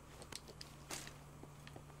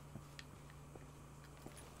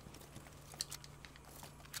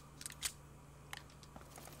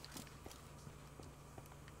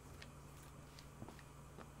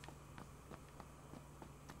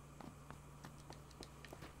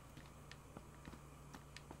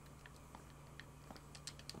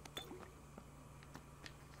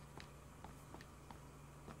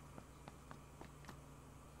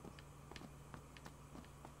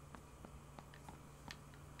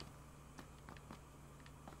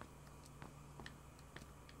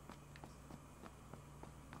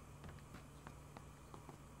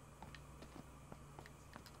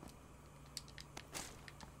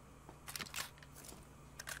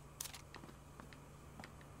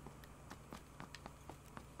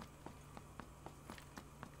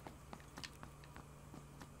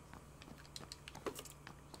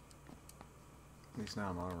 At least now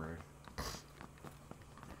I'm armored.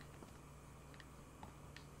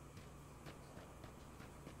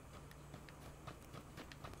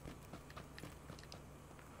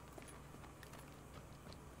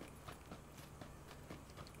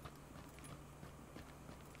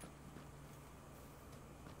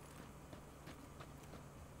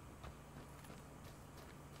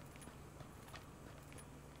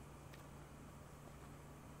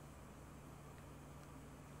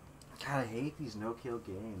 God, I hate these no-kill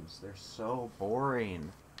games. They're so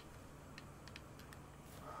boring.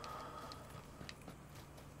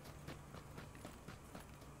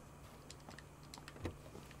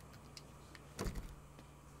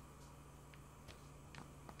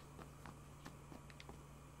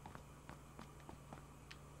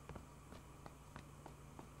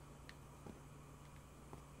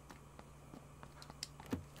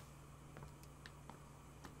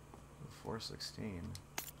 .416.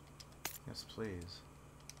 Yes, please.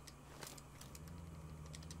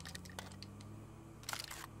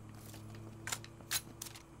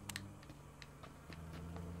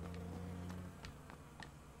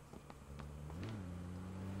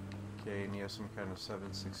 Okay, and you have some kind of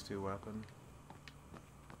 7.62 weapon.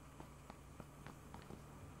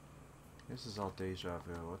 This is all deja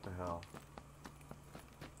vu. What the hell?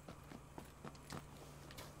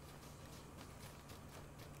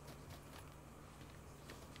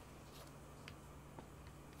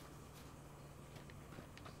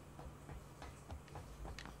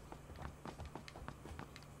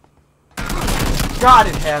 God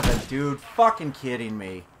in heaven, dude. Fucking kidding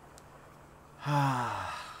me.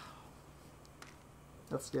 That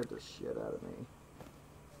scared the shit out of me.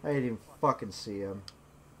 I didn't even fucking see him.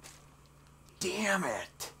 Damn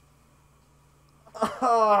it.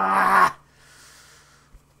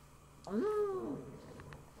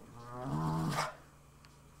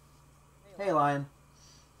 Hey, Lion.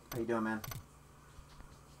 How you doing, man?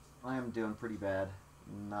 I am doing pretty bad.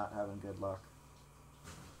 Not having good luck.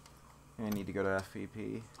 I need to go to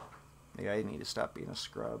FVP. Yeah, I need to stop being a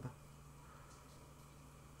scrub.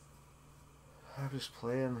 I'm just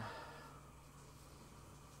playing.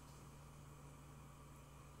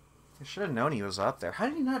 I should have known he was up there. How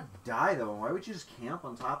did he not die, though? Why would you just camp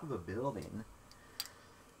on top of a building?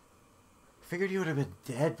 Figured you would have been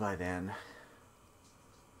dead by then.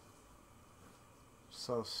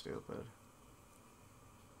 So stupid.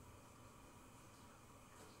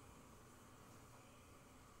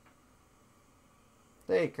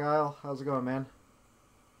 Hey Kyle, how's it going, man?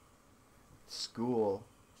 School.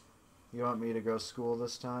 You want me to go school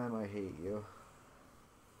this time? I hate you.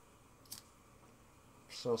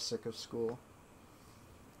 So sick of school.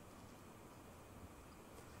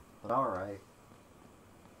 But alright.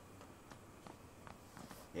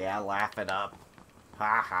 Yeah, laugh it up.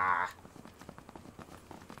 Ha ha.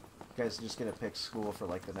 You guys are just gonna pick school for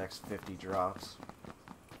like the next 50 drops.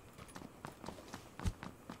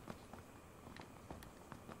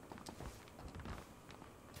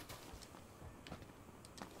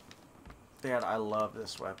 Dad, I love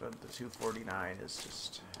this weapon. The 249 is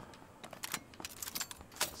just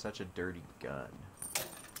such a dirty gun.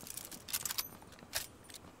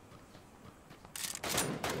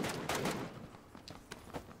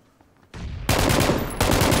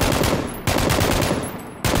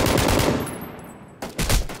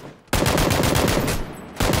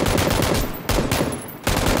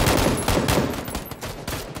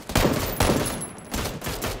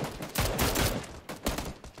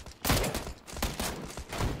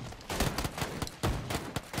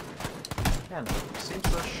 Man, it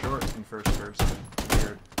seems so short in first person.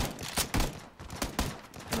 Weird.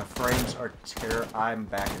 And the frames are I'm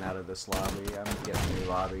backing out of this lobby. I'm getting a new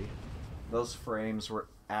lobby. Those frames were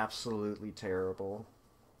absolutely terrible.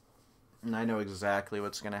 And I know exactly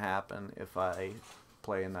what's going to happen if I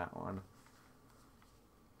play in that one.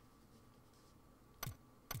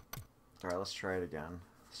 Alright, let's try it again.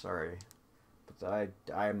 Sorry. But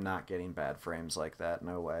I am not getting bad frames like that.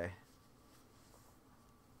 No way.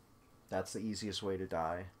 That's the easiest way to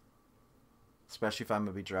die. Especially if I'm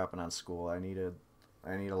gonna be dropping on school. I need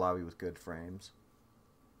a lobby with good frames.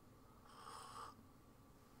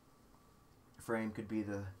 Frame could be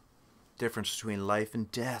the difference between life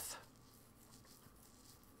and death.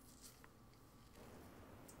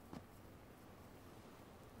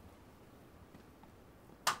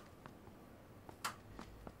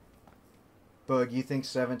 Bug, you think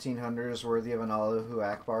 1700 is worthy of an Allahu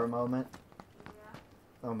Akbar moment?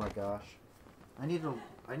 Oh my gosh. I need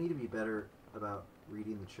to be better about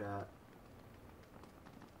reading the chat.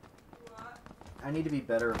 What? I need to be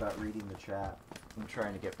better about reading the chat. I'm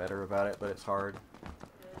trying to get better about it, but it's hard.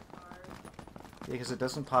 It's hard. Yeah, because it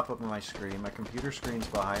doesn't pop up on my screen. My computer screen's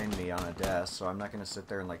behind me on a desk, so I'm not going to sit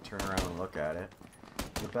there and like turn around and look at it.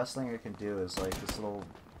 The best thing I can do is like this little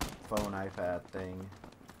phone iPad thing.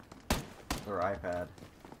 Or iPad.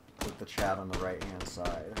 With the chat on the right hand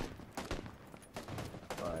side.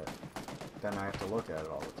 But then I have to look at it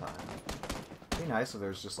all the time. It'd be nice if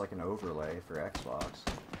there's just like an overlay for Xbox.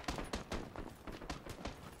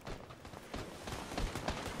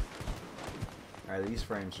 Alright, these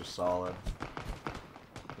frames are solid.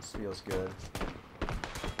 This feels good.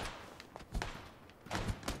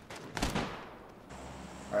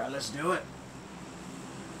 Alright, let's do it!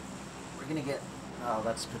 We're gonna get... Oh,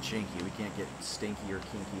 that's Pachinki. We can't get stinky or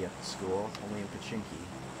kinky at the school. Only in Pachinki.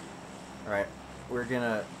 Alright. We're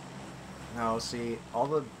gonna... Now, see,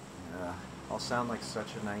 I'll sound like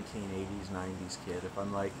such a 1980s, 90s kid if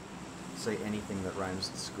I'm like, say anything that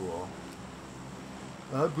rhymes with school.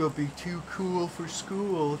 I'm gonna be too cool for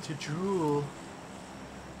school to drool.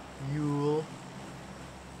 Yule.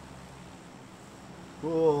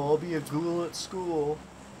 Oh, I'll be a ghoul at school.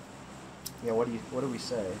 Yeah, what do we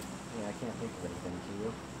say? Yeah, I can't think of anything to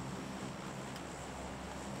you.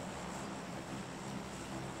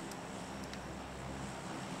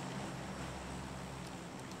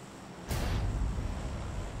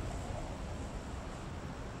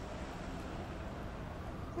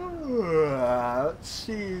 Let's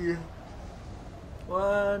see.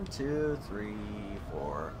 1, 2, 3,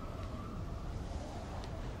 4,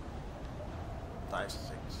 5,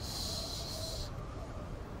 6.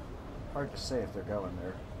 Hard to say if they're going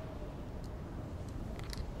there.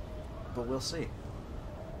 But we'll see.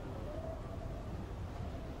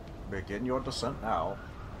 Begin your descent now.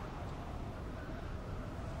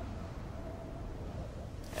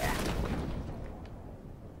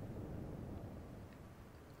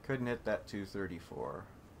 Couldn't hit that 234.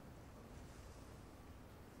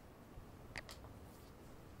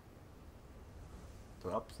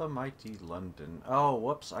 Up the mighty London. Oh,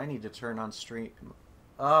 whoops, I need to turn on stream.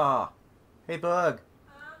 Ah! Hey, Bug.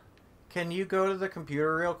 Huh? Can you go to the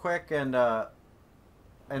computer real quick and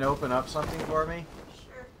open up something for me?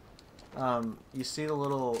 Sure. You see the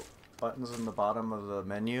little buttons in the bottom of the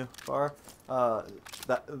menu bar? The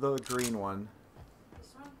green one.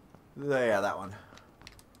 This one? Yeah, that one.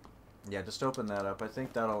 Yeah, just open that up. I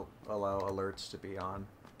think that'll allow alerts to be on.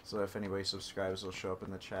 So if anybody subscribes, it'll show up in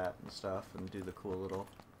the chat and stuff and do the cool little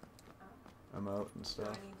emote and So I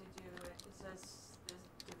stuff. need to do it. It says this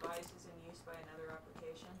device is in use by another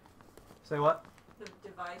application. Say what? The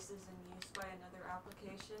device is in use by another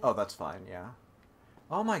application. Oh, that's fine, yeah.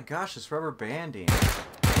 Oh my gosh, it's rubber banding.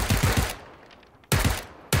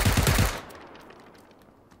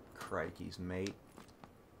 Crikey's mate.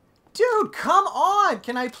 Dude, come on!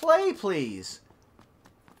 Can I play, please?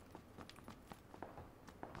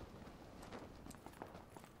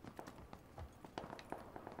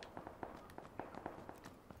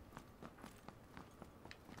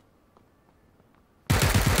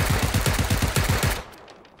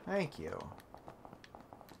 Thank you.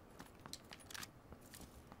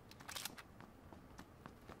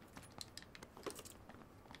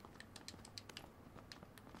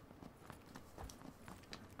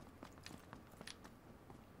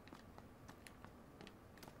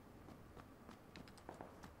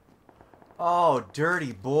 Oh,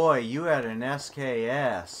 dirty boy, you had an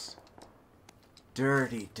SKS.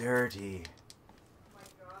 Dirty, dirty. Oh my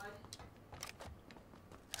god.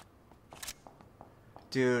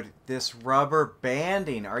 Dude, this rubber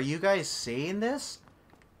banding. Are you guys seeing this?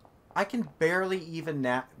 I can barely even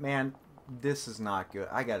man, this is not good.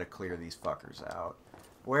 I gotta clear these fuckers out.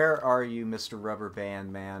 Where are you, Mr. Rubber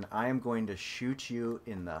Band Man? I am going to shoot you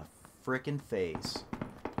in the frickin' face.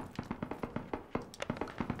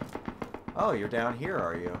 Oh, you're down here,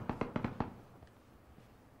 are you?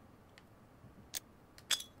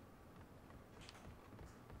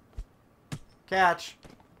 Catch.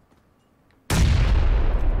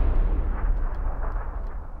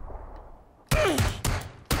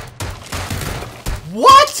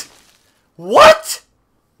 What? What?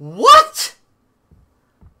 What?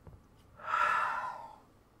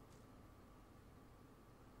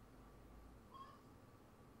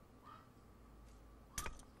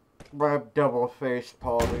 I'm double-faced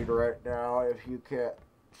palmied right now. If you can't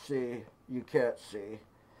see, you can't see.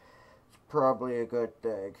 It's probably a good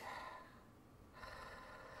thing.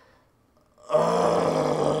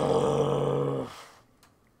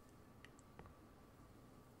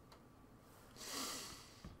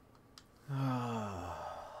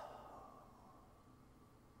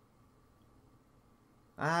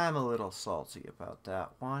 I'm a little salty about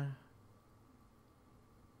that one.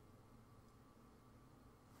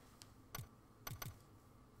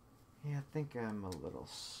 Yeah, I think I'm a little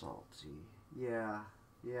salty. Yeah,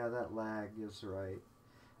 that lag is right.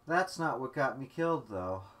 That's not what got me killed,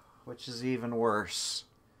 though, which is even worse.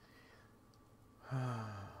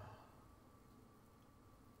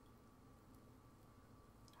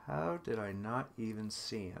 How did I not even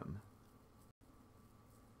see him?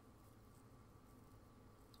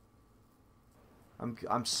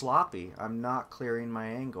 I'm sloppy. I'm not clearing my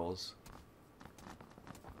angles.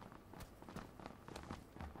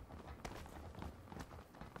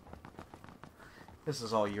 This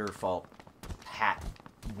is all your fault, hat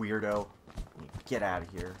weirdo. Get out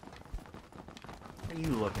of here. What are you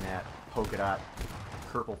looking at? Polka dot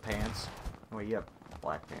purple pants. Oh, wait, you have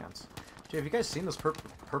black pants. Gee, have you guys seen those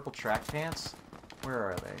purple track pants? Where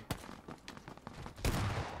are they?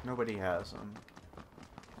 Nobody has them.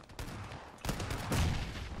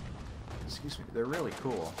 Excuse me, they're really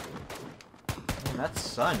cool. Man, that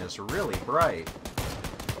sun is really bright.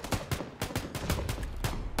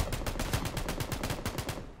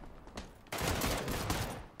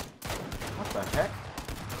 What the heck?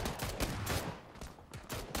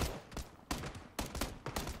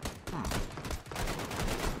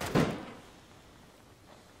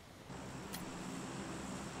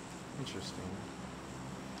 Interesting.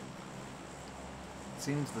 It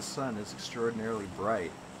seems the sun is extraordinarily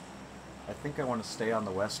bright. I think I want to stay on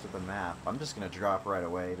the west of the map. I'm just going to drop right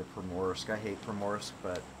away to Primorsk. I hate Primorsk,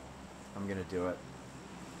 but I'm going to do it.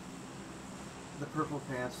 The purple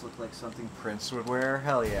pants look like something Prince would wear.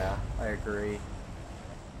 Hell yeah, I agree.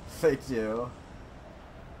 They do.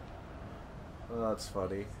 Oh, that's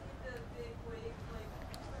funny. The big wig, like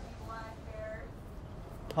pretty black hair.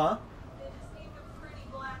 Huh? They just need the pretty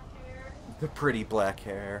black hair. The pretty black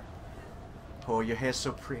hair. Oh, your hair's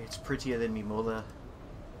so pretty. It's prettier than me mother.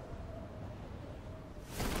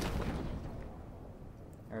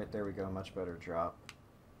 Alright, there we go. Much better drop.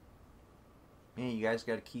 Man, you guys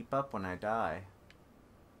gotta keep up when I die.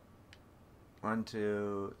 1,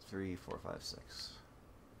 2, 3, 4, 5, 6.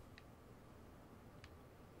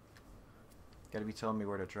 Gotta be telling me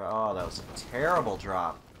where to drop. Oh, that was a terrible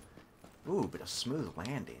drop. Ooh, but a smooth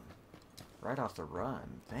landing. Right off the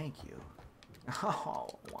run. Thank you. Oh,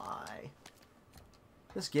 why?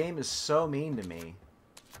 This game is so mean to me.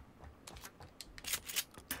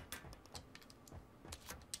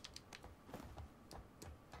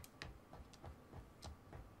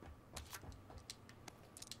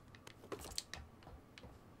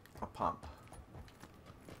 A pump.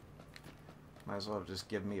 Might as well have just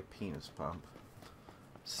given me a penis pump.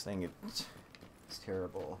 This thing is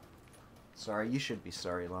terrible. Sorry, you should be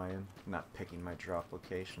sorry, Lion. I'm not picking my drop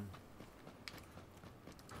location.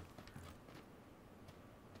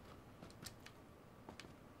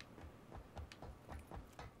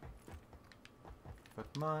 But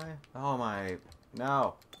oh my,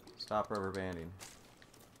 no! Stop rubber banding.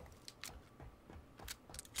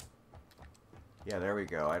 Yeah, there we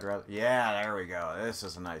go. Yeah, there we go. This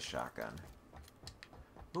is a nice shotgun.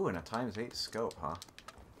 Ooh, and a ×8 scope, huh?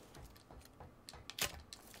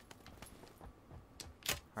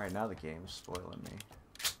 Alright, now the game's spoiling me.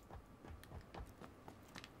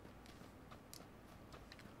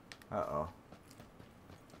 Uh-oh.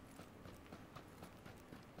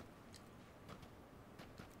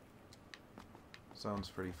 Zone's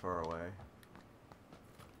pretty far away.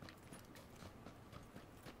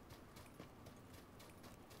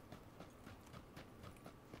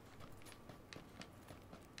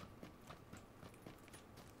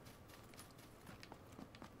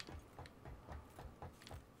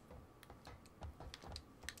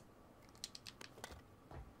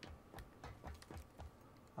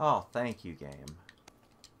 Oh, thank you, game.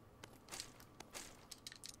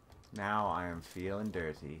 Now I am feeling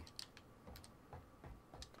dirty.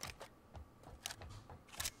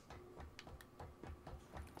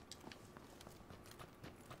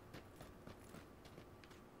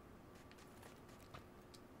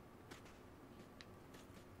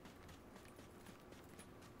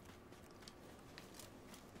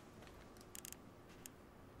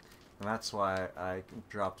 And that's why I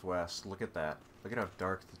dropped west. Look at that. Look at how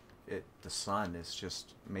dark the sun is,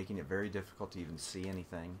 just making it very difficult to even see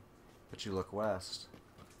anything. But you look west,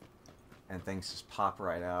 and things just pop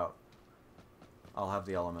right out. I'll have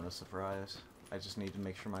the element of surprise. I just need to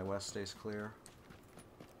make sure my west stays clear.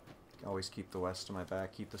 Always keep the west to my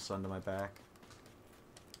back, keep the sun to my back.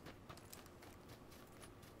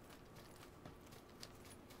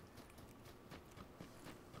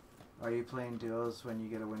 Are you playing duos when you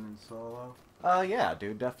get a win in solo? Yeah,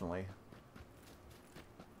 dude, definitely.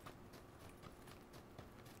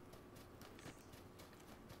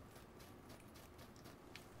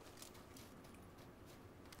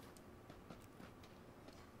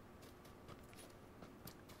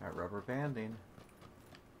 Alright, rubber banding.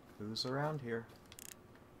 Who's around here?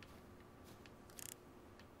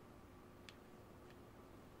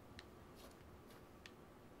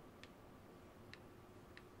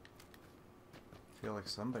 I feel like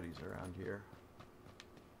somebody's around here.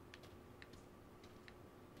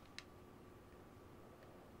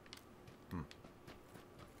 Hmm.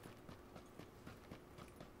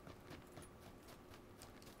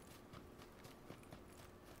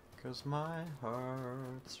 'Cause my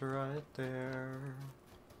heart's right there.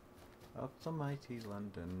 Up the mighty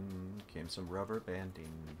London came some rubber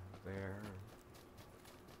banding there.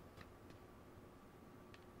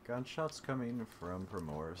 Gunshots coming from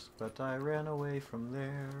Primorsk, but I ran away from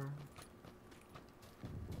there.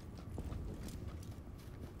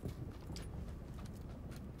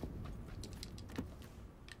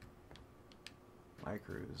 Mike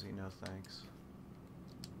Ruzy, no thanks.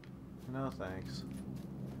 No thanks.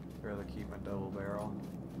 I'd rather keep my double barrel.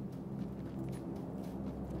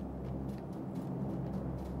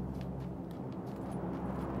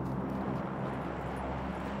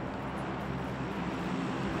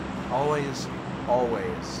 Always,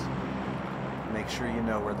 always make sure you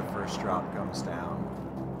know where the first drop comes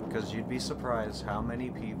down. Because you'd be surprised how many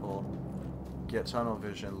people get tunnel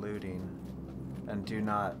vision looting and do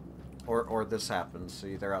not, or this happens,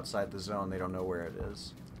 so they're outside the zone, they don't know where it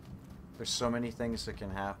is. There's so many things that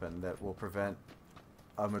can happen that will prevent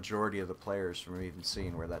a majority of the players from even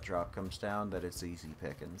seeing where that drop comes down, that it's easy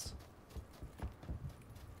pickings.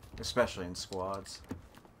 Especially in squads.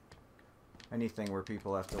 Anything where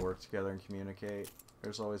people have to work together and communicate,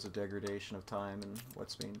 there's always a degradation of time in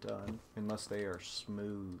what's being done, unless they are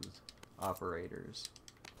smooth operators.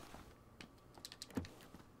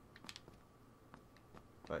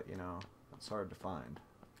 But, you know, it's hard to find.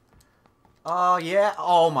 Oh, yeah?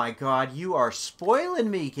 Oh my god, you are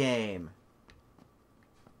spoiling me, game!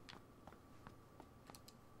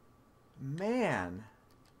 Man.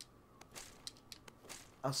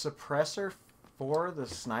 A suppressor for the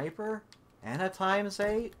sniper? And a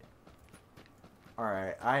 ×8?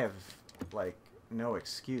 Alright, I have, like, no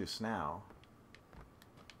excuse now.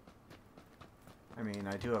 I mean,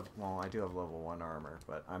 I do have, well, I do have level 1 armor,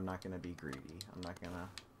 but I'm not gonna be greedy. I'm not gonna...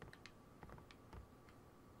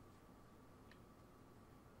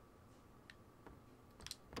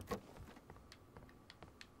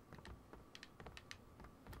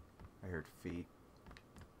 I heard feet.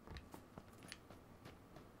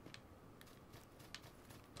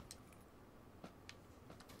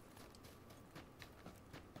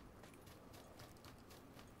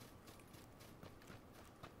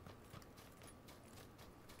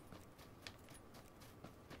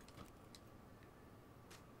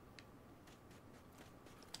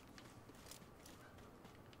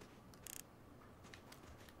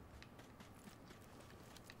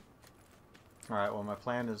 Alright, well my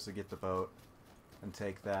plan is to get the boat and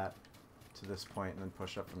take that to this point and then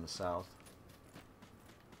push up from the south.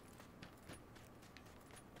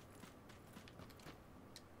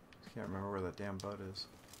 Can't remember where that damn boat is.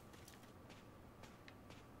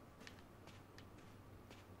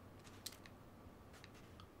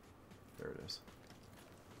 There it is.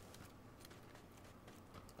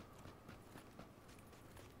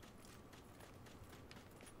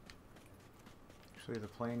 Actually, the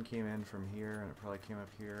plane came in from here, and it probably came up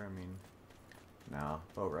here. I mean, no,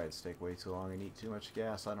 boat rides take way too long and eat too much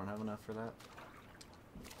gas. I don't have enough for that.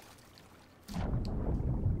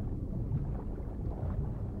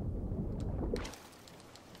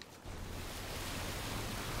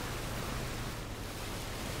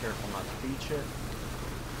 Careful not to beach it.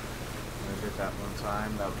 I did that one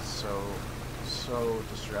time. That was so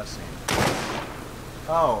distressing.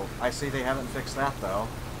 Oh, I see they haven't fixed that though.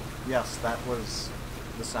 Yes, that was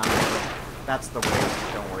the sound of it. That's the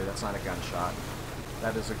wave. Don't worry, that's not a gunshot.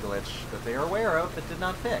 That is a glitch that they are aware of but did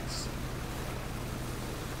not fix.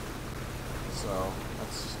 So,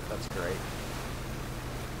 that's great.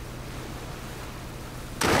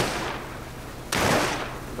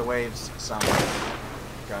 The waves sound like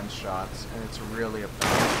gunshots, and it's really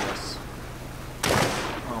obnoxious.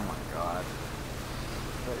 Oh my god.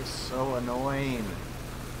 That is so annoying.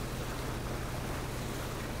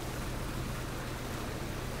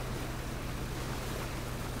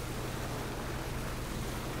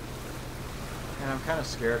 And I'm kind of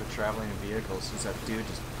scared of traveling in vehicles since that dude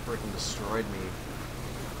just freaking destroyed me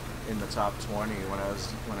in the top 20 when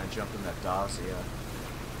I jumped in that Dacia.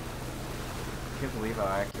 I can't believe how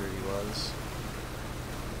accurate he was.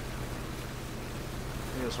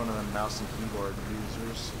 He was one of them mouse and keyboard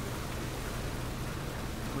users.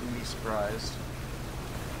 Wouldn't be surprised.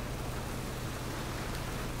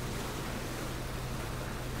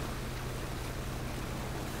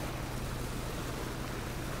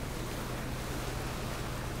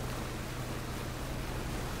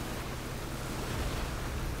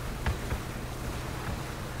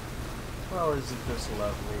 Well, isn't this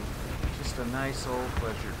lovely? Just a nice old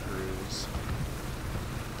pleasure cruise.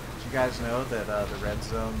 Did you guys know that the red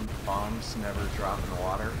zone bombs never drop in the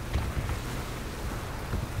water?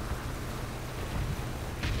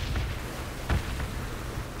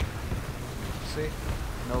 See?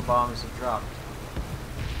 No bombs have dropped.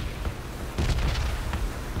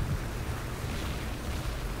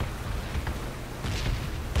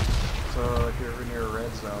 So if you're ever near a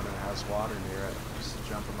red zone and it has water near it, just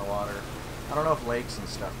jump in the water. I don't know if lakes and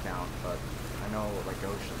stuff count, but I know like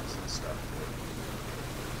oceans and stuff do.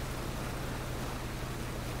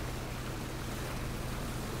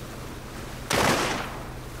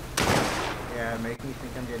 Yeah, make me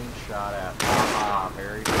think I'm getting shot at. Haha,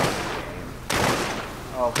 very funny game.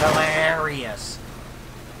 Oh, hilarious!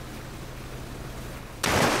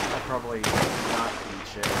 I'll probably not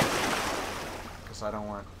beach it, because I don't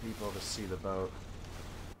want people to see the boat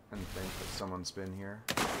and think that someone's been here.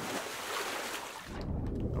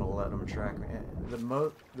 I'll let them track me.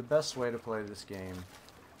 The best way to play this game,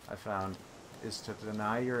 I found, is to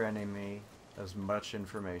deny your enemy as much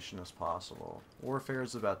information as possible. Warfare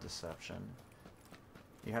is about deception.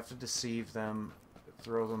 You have to deceive them,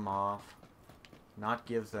 throw them off, not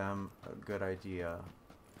give them a good idea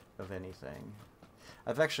of anything.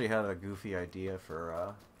 I've actually had a goofy idea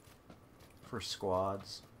for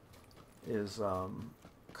squads, is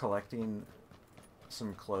collecting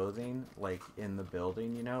some clothing, like in the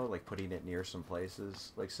building, you know, like putting it near some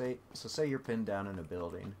places. Like say you're pinned down in a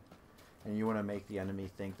building and you want to make the enemy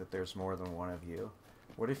think that there's more than one of you.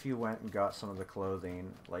 What if you went and got some of the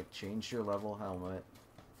clothing, like changed your level helmet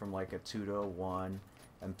from like a 2 to a 1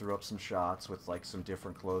 and threw up some shots with like some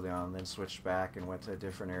different clothing on, and then switched back and went to a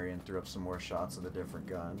different area and threw up some more shots with a different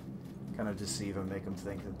gun. Kind of deceive them, make them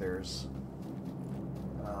think that there's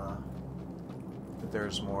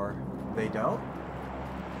more. They don't?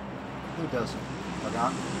 Who doesn't?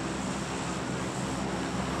 Forgotten?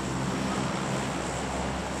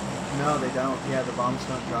 No, they don't. Yeah, the bombs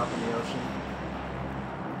don't drop in the ocean.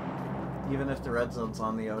 Even if the red zone's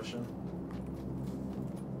on the ocean.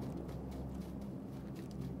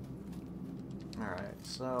 Alright,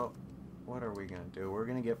 so what are we going to do? We're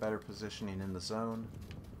going to get better positioning in the zone.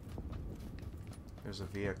 There's a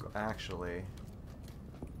vehicle. Actually,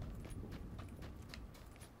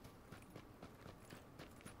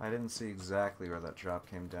 I didn't see exactly where that drop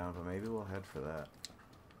came down, but maybe we'll head for that.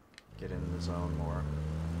 Get in the zone more.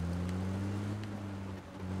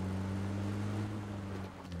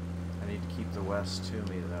 I need to keep the west to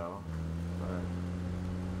me though, but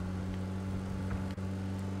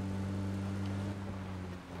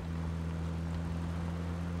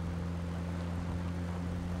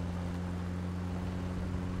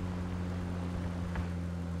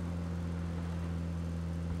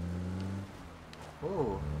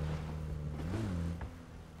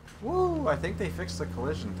Ooh, I think they fixed the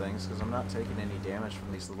collision things because I'm not taking any damage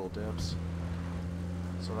from these little dips.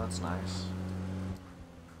 So that's nice.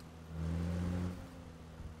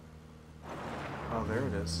 Oh, there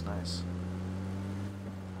it is. Nice.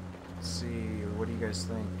 Let's see, what do you guys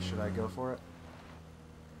think? Should I go for it?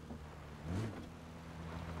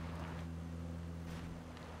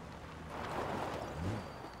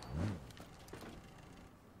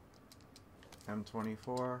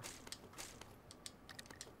 M24.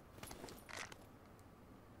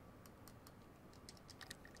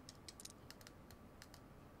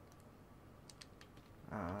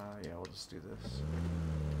 Yeah, we'll just do this.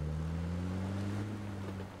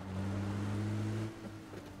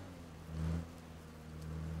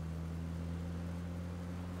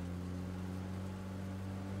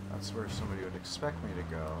 That's where somebody would expect me to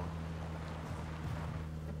go.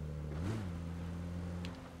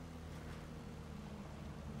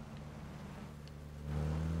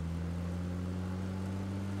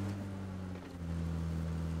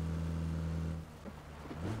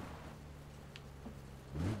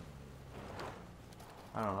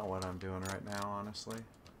 I don't know what I'm doing right now, honestly.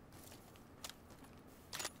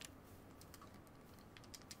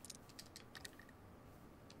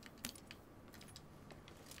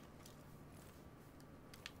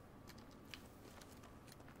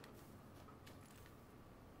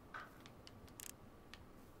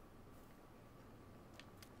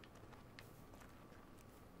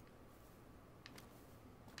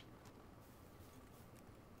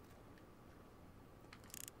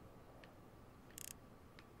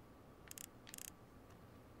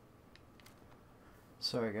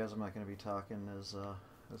 Sorry guys, I'm not going to be talking as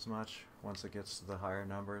much. Once it gets to the higher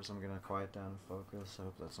numbers, I'm going to quiet down and focus. I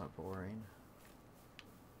hope that's not boring.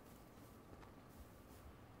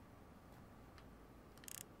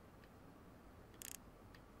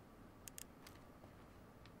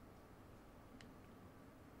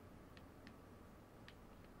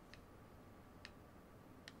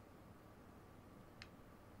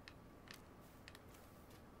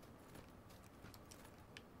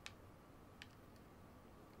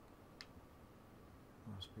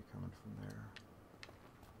 Must be coming from there.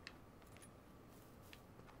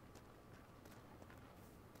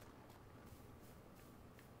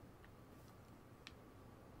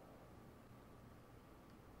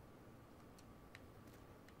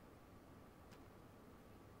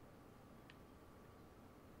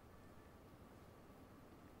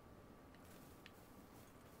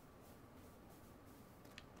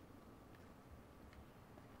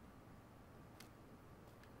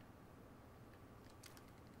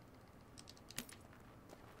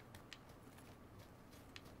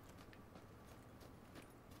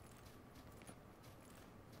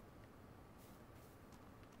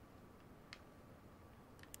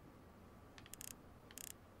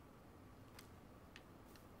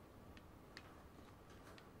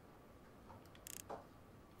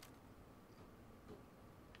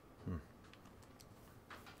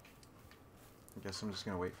 I guess I'm just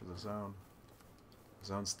going to wait for the zone. The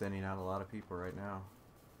zone's thinning out a lot of people right now.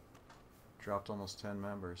 Dropped almost 10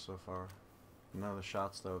 members so far. None of the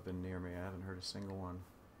shots, though, have been near me. I haven't heard a single one.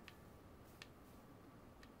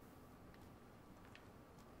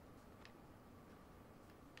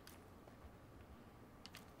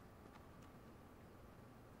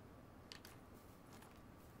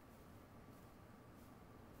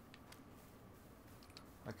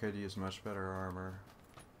 I could use much better armor.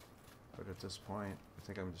 But at this point, I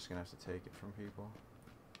think I'm just going to have to take it from people.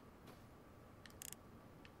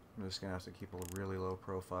 I'm just going to have to keep a really low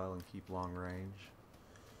profile and keep long range.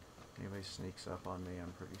 If anybody sneaks up on me,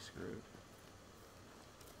 I'm pretty screwed.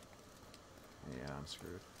 Yeah, I'm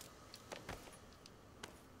screwed.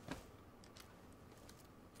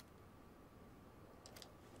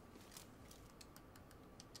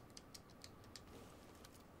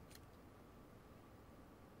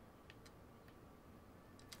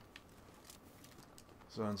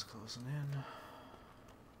 Zone's closing in.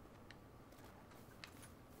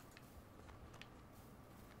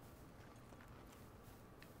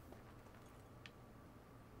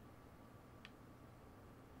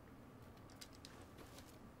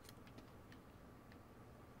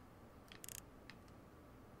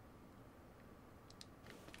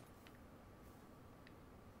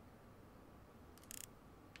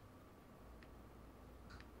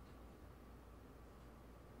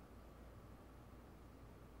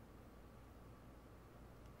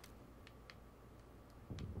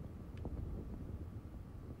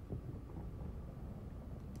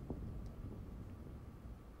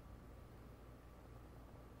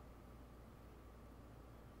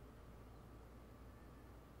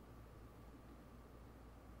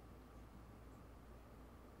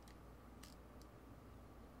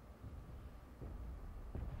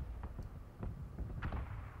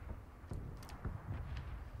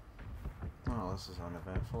 this is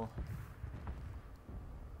uneventful.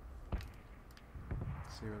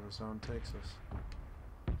 Let's see where the zone takes us.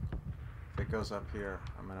 If it goes up here,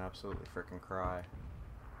 I'm gonna absolutely frickin' cry.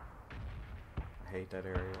 I hate that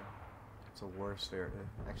area. It's the worst area.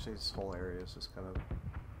 Actually, this whole area is just kind of...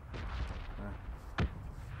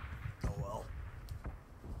 Oh well.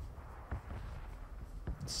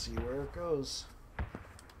 Let's see where it goes.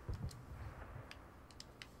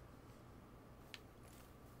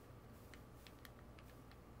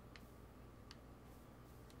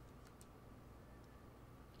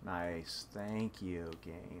 Nice. Thank you,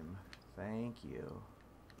 game. Thank you.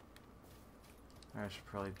 I should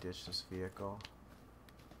probably ditch this vehicle.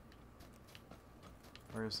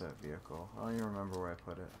 Where is that vehicle? I don't even remember where I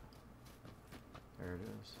put it. There it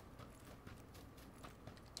is.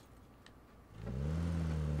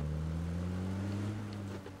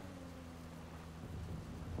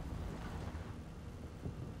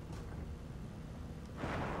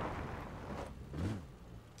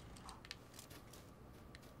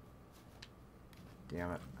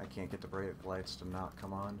 Damn it, I can't get the brake lights to not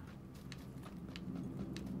come on.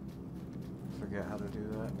 Forget how to do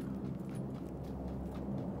that.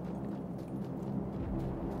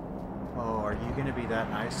 Oh, are you gonna be that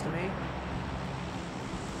nice to me?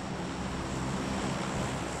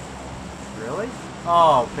 Really?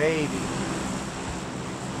 Oh, baby.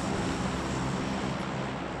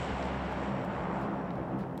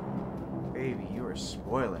 Baby, you are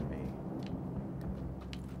spoiling me.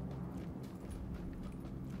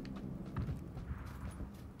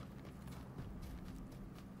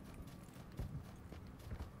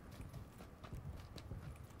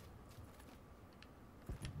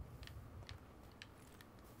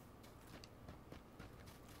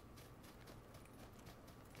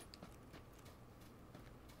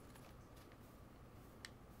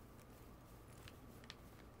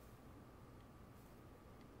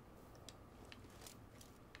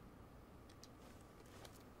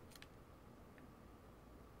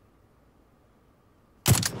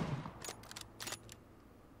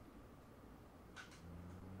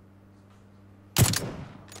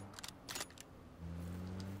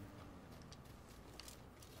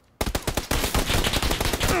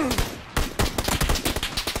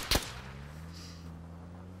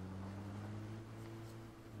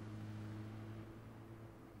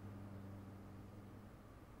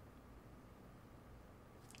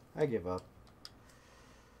 I give up.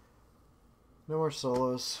 No more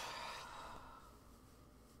solos.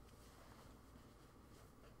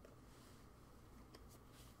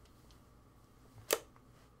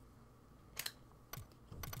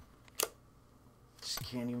 Just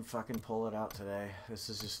can't even fucking pull it out today. This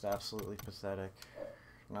is just absolutely pathetic.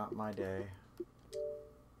 Not my day.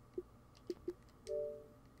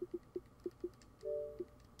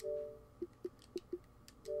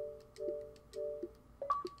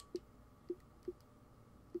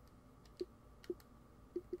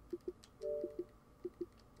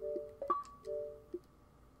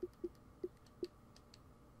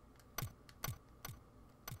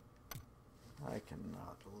 I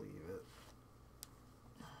cannot believe it.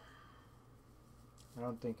 I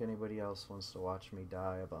don't think anybody else wants to watch me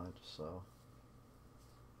die a bunch, so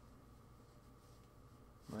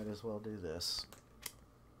might as well do this.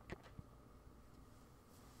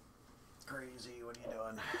 Crazy, what are you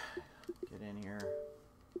doing? Get in here.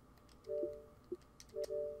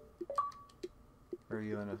 Are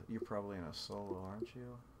you in a, you're probably in a solo, aren't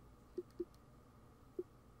you?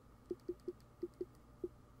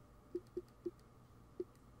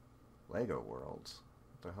 Lego Worlds?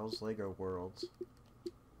 What the hell's Lego Worlds?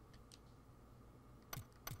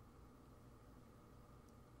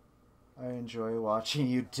 I enjoy watching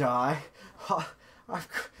you die.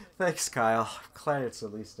 Thanks, Kyle. I'm glad it's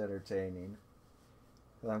at least entertaining.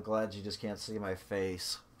 I'm glad you just can't see my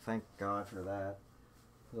face. Thank God for that.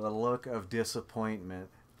 The look of disappointment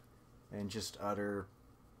and just utter...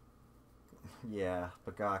 Yeah,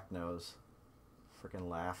 BGOK knows. Freaking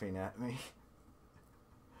laughing at me.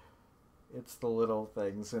 It's the little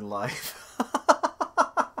things in life.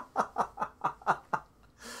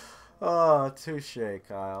 Oh, touche,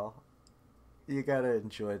 Kyle. You gotta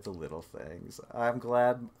enjoy the little things. I'm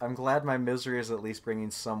glad my misery is at least bringing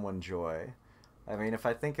someone joy. I mean, if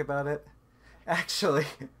I think about it, actually,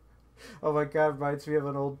 oh my God, reminds me of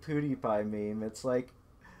an old PewDiePie meme. It's like,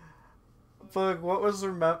 fuck, what was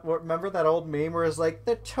remember that old meme where it's like,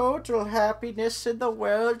 the total happiness in the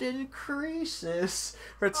world increases?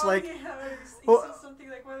 Where it's like, yeah, he well, says something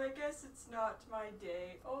like, well, I guess it's not my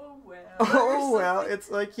day. Oh well. Oh well,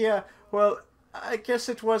 it's like, yeah, well, I guess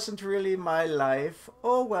it wasn't really my life.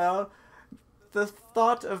 Oh well, the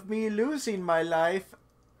thought of me losing my life.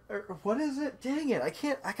 What is it? Dang it! I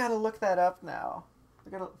can't. I gotta look that up now.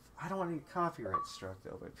 I don't want to get copyright struck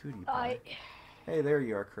though by PewDiePie. Hey, there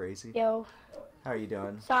you are, crazy. Yo. How you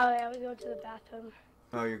doing? Sorry, I was going to the bathroom.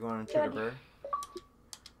 Oh, you're going to the river?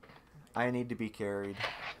 I need to be carried.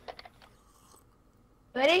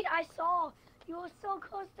 Ready? I saw. You were so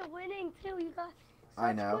close to winning too. You got I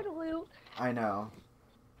such know. good loot. I know.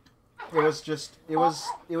 It was just. It was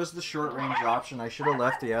the short range option. I should have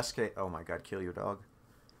left the SK. Oh my God! Kill your dog.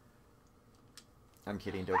 I'm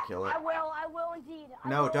kidding. Don't kill it. I will indeed.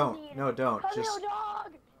 No, don't. Indeed. No, don't. Come Just. here,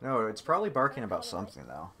 dog. No, it's probably barking about something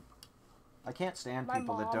though. I can't stand My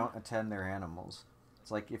people that mom. don't attend their animals.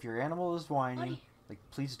 It's like if your animal is whining, Buddy. like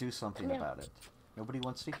please do something Come here. about it. Nobody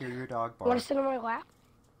wants to hear your dog You want bark. to sit on my lap?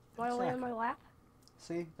 Want to lay on Exactly. my lap?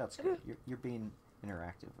 See, that's good. You're being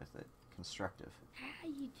interactive with it, constructive. How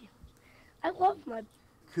you doing? I love my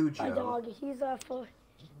Cujo. dog. He's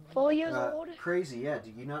 4 years old. Crazy, yeah. Do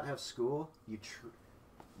you not have school?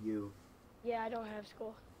 You. Yeah, I don't have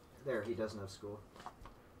school. There, he doesn't have school.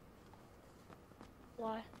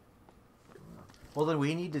 Why? Well, then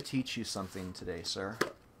we need to teach you something today, sir.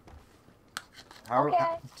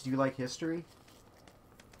 Okay. Do you like history?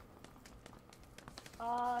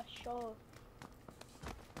 Sure.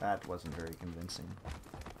 That wasn't very convincing.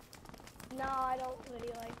 No, I don't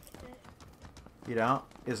really like it. You don't?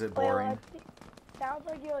 Is it Well, boring? sounds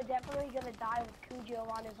like you're definitely gonna die with Cujo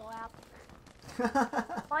on his lap.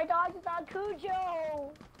 My dog is on Cujo! He's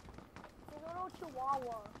a little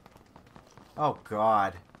chihuahua. Oh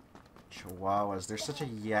God, Chihuahuas. They're such a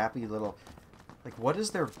yappy little. Like, what is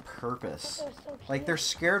their purpose? They're so cute. Like, they're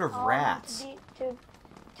scared of rats.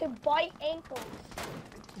 To bite ankles.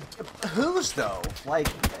 Whose though? Like,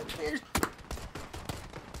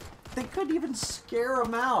 they couldn't even scare a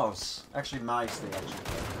mouse. Actually, mice they actually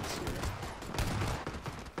can scare.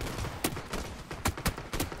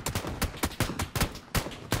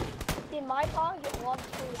 See, my dog it loves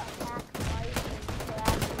to attack mice and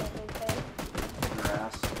grass and everything.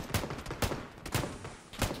 Grass.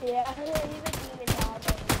 Yeah, he's a demon dog.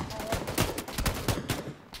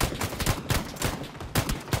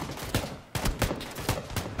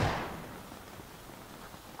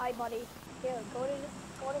 Hi, buddy. Here, go to bed.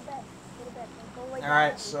 Go to bed. Go lay All down.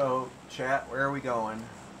 right, so chat, where are we going?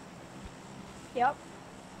 Yep.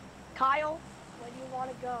 Kyle, where do you want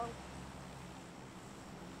to go?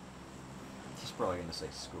 He's probably gonna say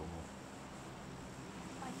school.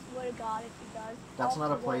 I swear to God, if he does. That's off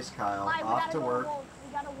not a to place, work. Kyle. Hi, we Off gotta to go work.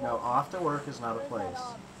 We gotta No, walk. off to work is not a Where's place.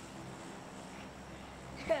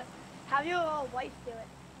 that, Have your wife do it.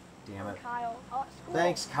 Damn it. Kyle. School.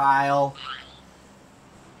 Thanks, Kyle.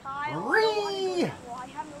 Kyle. I don't Ree! wanna go to school. I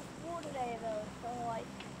have no school today, though. So, like.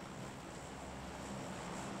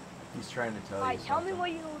 He's trying to tell you Alright, tell me something.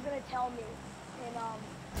 what you were gonna tell me. And,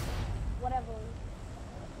 whatever.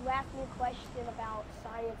 You asked me a question about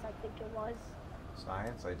science, I think it was.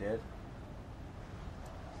 Science, I did.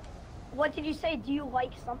 What did you say? Do you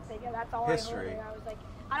like something? And that's all History. I heard. And I was like,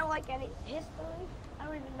 I don't like any history. I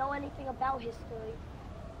don't even know anything about history.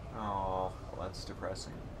 Oh, well, that's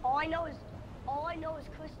depressing. All I know is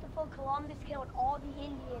Christopher Columbus killed all the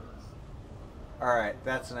Indians. Alright,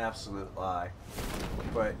 that's an absolute lie.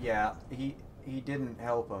 But yeah, he didn't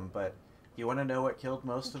help them, but you want to know what killed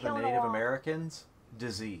most of the Killed a Native lot. Americans?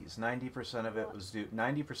 Disease. 90% of it was due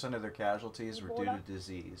 90% of their casualties were due to Ebola?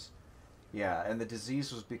 disease. Yeah, and the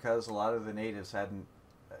disease was because a lot of the natives hadn't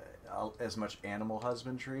as much animal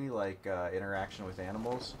husbandry, like interaction with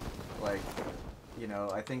animals. Like, you know,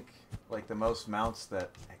 I think like the most mounts that.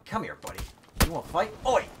 Hey, come here, buddy. You want to fight?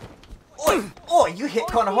 Oi! Oi! Oi! You hit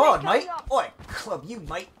kind of hard, mate. Oi! Club you,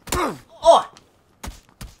 mate. Oi!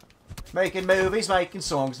 Making movies, making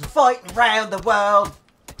songs, and fighting around the world.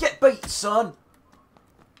 Get beat, son.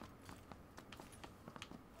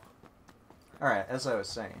 All right, as I was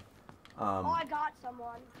saying. Oh, I got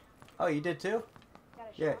someone. Oh, you did too? Got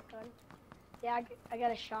a Yeah. shotgun. Yeah, I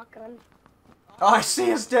got a shotgun. Oh, I see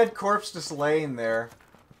his dead corpse just laying there.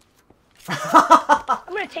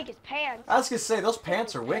 I'm gonna take his pants. I was gonna say, those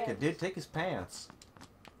pants his are wicked, pants. dude. Take his pants.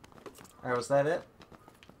 Alright, was that it?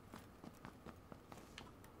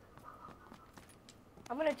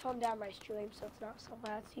 I'm gonna tone down my stream so it's not so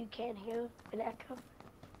loud so you can't hear an echo.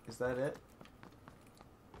 Is that it?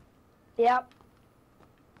 Yep.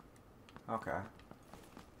 Okay.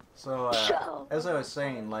 So, So- as I was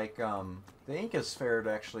saying, like, the Incas fared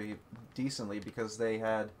actually decently because they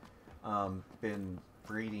had, been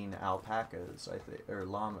breeding alpacas, I think, or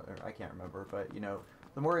llama, or I can't remember, but, you know,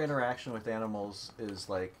 the more interaction with animals is,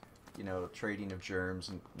 like, you know, trading of germs,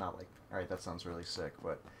 and not like, alright, that sounds really sick,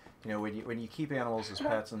 but, You know, when you keep animals as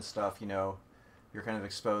pets and stuff, you know, you're kind of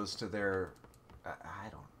exposed to their,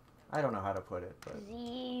 I don't know how to put it, but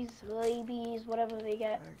disease, rabies, whatever they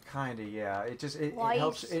get. kind of, yeah. It Lice,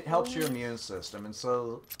 helps your fleas. immune system, and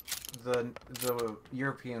so the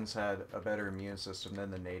Europeans had a better immune system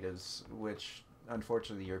than the natives, which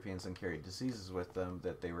unfortunately the Europeans then carried diseases with them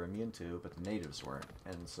that they were immune to, but the natives weren't,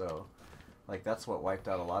 and so like that's what wiped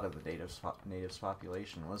out a lot of the natives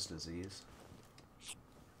population was disease.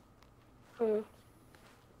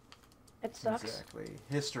 It sucks. Exactly.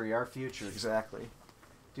 History, our future, exactly.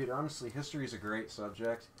 Dude, honestly, history is a great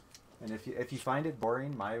subject, and if you find it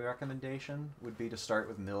boring, my recommendation would be to start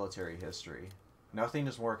with military history. Nothing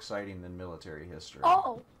is more exciting than military history.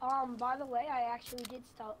 Oh, by the way, I actually did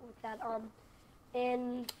start with that.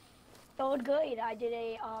 In 3rd grade, I did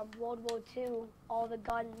a World War II, all the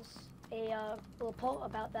guns, a report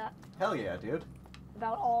about that. Hell yeah, dude.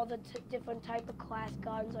 About all the different type of class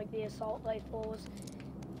guns, like the assault rifles,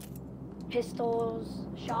 pistols,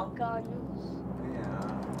 shotguns.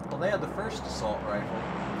 Yeah. Well, they had the first assault rifle,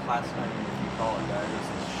 class 9, if you call it that. It was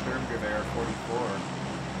the Sturmgewehr 44.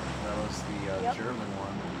 That was the Yep. German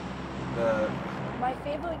one. My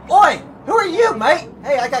favorite. Oi! Who are you, mate?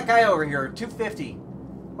 Hey, I got guy over here, 250.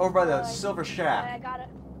 Over by the Uh, Silver I Shack. got it.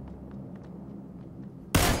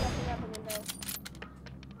 Nothing out the window.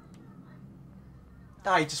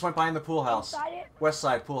 Ah, he just went behind the pool house. Inside it, West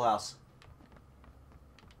side pool house.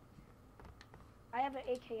 I have an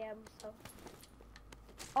AKM, so.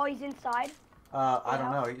 Oh, he's inside? I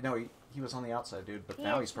don't Yeah. know. No, he was on the outside, dude, but He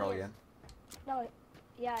now is, he's he probably is. in. No,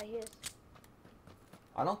 yeah, he is.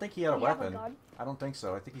 I don't think he had a Does he have weapon. gun? I don't think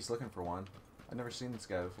so. I think he's looking for one. I've never seen this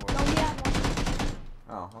guy before. No, he has one.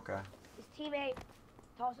 Oh, okay. His teammate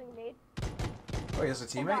tossing a nade. Oh, he has a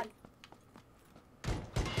teammate?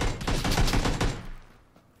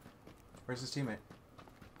 Where's his teammate?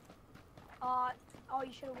 Oh,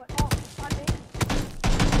 you should have went. Oh, on me.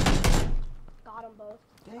 Got them both.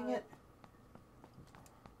 Dang it.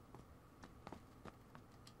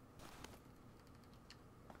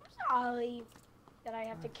 Sorry that I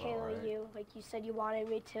have to That's carry alright. you, like you said you wanted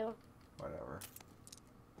me to. Whatever.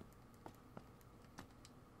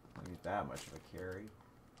 I need that much of a carry.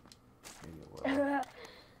 Maybe a little.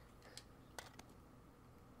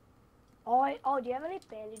 Oh, do you have any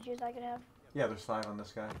bandages I could have? Yeah, there's 5 on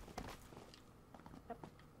this guy.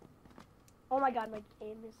 Oh my god, my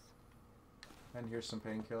game is... And here's some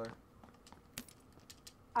painkiller.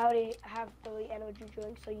 I already have 3 energy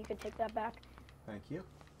drinks, so you can take that back. Thank you.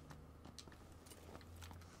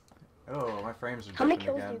 Oh, my frames are How many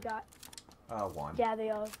dipping kills do again. you got? 1. Yeah, they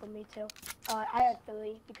are for me too. I had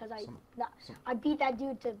 3 because Some- I beat that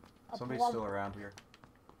dude to a Somebody's plug. still around here.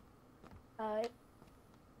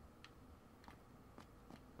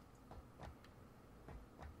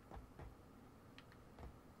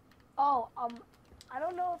 Oh, I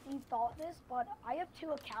don't know if you thought this, but I have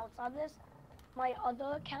 2 accounts on this. My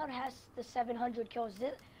other account has the 700 kills.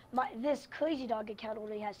 This Crazy Dog account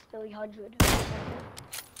only has 300.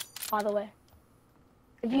 By the way,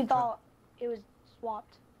 if you Okay. thought it was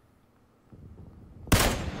swapped.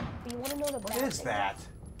 But you want to know the What bad is thing? that?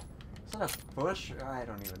 Is that a bush? I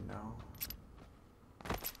don't even know.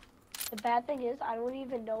 The bad thing is I don't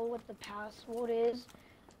even know what the password is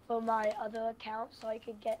for my other account, so I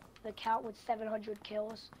could get the account with 700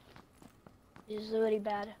 kills. It's really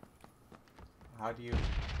bad. How do you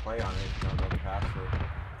play on it if you don't know the password?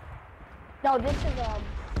 No, this is no, I don't.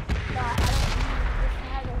 This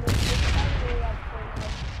has only. This has only like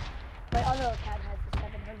 400. My other account has the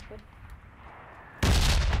 700.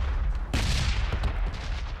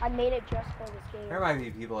 I made it just for this game. There might be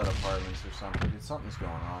people at apartments or something. Dude, something's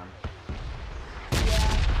going on.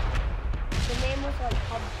 Yeah. The name was like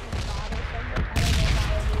PUBG God or something. I don't know why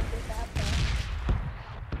I named it that, but.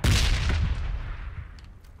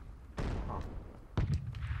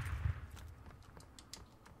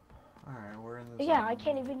 Alright, we're in the But yeah, I zone.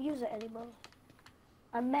 can't even use it anymore.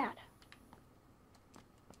 I'm mad.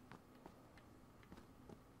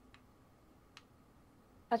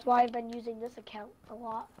 That's why I've been using this account a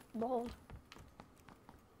lot more.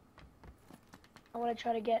 I want to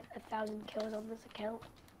try to get 1,000 kills on this account.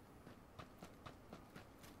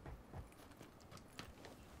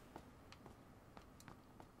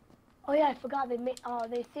 Oh yeah, I forgot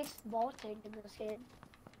they fixed vaulting in this game.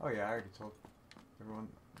 Oh yeah, I already told everyone.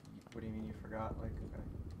 What do you mean you forgot? Like,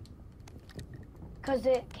 okay. Cause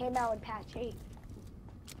it came out in patch 8.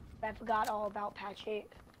 I forgot all about patch 8.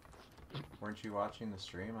 Weren't you watching the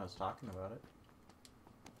stream? I was talking about it.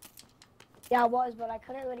 Yeah, I was, but I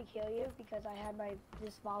couldn't really hear you because I had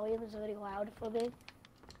this volume is really loud for me.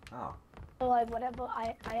 Oh. So like whenever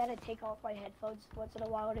I had to take off my headphones once in a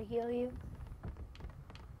while to hear you.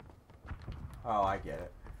 Oh, I get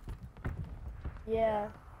it. Yeah.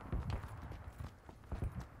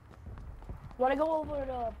 Wanna go over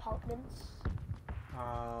to apartments?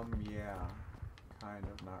 Yeah. Kind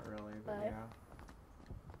of, not really, but Right. yeah.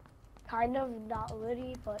 Kind of, not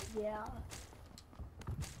really, but yeah.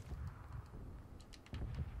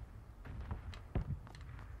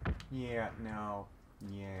 Yeah, no.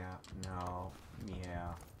 Yeah, no.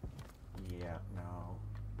 Yeah. Yeah, no.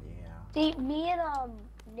 Yeah. See, me and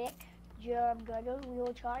Nick, Gregor, we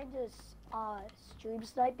were trying to stream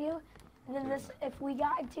snipe you, and then if we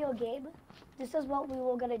got into your game, this is what we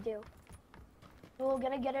were gonna do. We were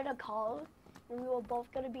gonna get in a car, and we were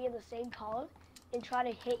both gonna be in the same car, and try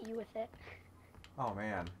to hit you with it. Oh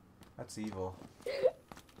man, that's evil. So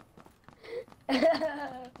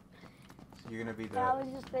You're gonna be I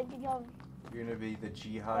was just thinking of, you're gonna be the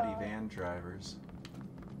jihadi van drivers.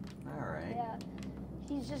 All right. yeah,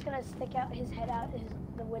 he's just gonna stick out his head out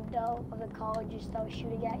the window of the car and just start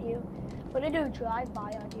shooting at you. We're gonna do a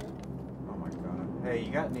drive-by on you. Oh my god. Hey,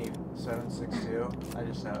 you got any 7.62? I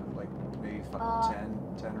just have like maybe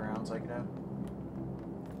 10 rounds I could have.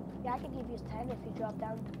 Yeah, I can give you 10 if you drop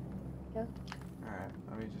down. Yeah. All right.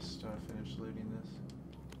 Let me just finish looting this.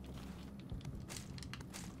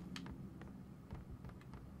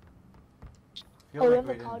 Feel Oh, we like have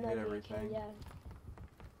we the car didn't hit on everything. yeah.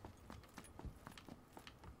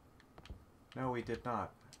 No, we did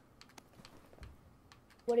not.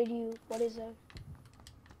 What is it?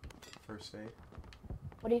 First aid.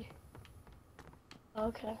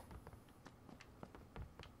 Okay.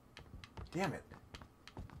 Damn it.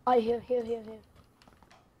 Oh, here.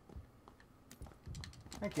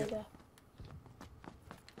 Thank you. Okay.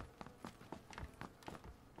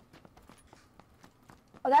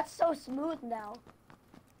 Oh, that's so smooth now.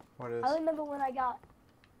 What is? I remember when I got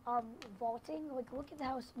vaulting. Like, look at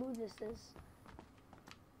how smooth this is.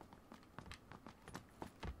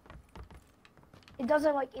 It does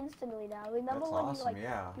it like instantly now. Remember That's when awesome, you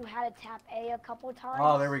yeah. you had to tap A a couple times?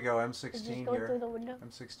 Oh, there we go. to just M16 go here. through the window.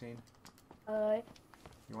 M16.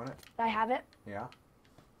 You want it? I have it. Yeah.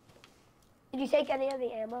 Did you take any of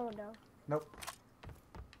the ammo or no? Nope.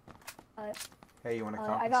 Hey, you want a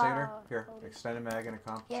I compensator? got, Here, extended mag and a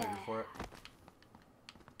compensator Yeah. for it.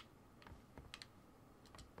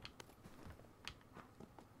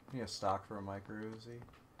 Need a stock for a micro Uzi.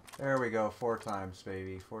 There we go. 4 times,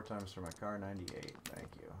 baby. 4 times for my car 98. Thank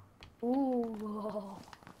you. Ooh.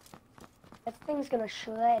 That thing's gonna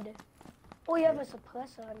shred. Oh, you have a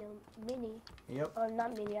suppressor on your mini. Yep. Oh,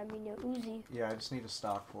 not mini, I mean your Uzi. Yeah, I just need a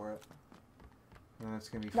stock for it. And it's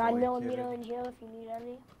gonna be 9mm kitted. in here if you need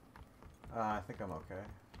any. I think I'm okay.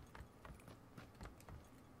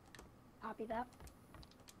 Copy that.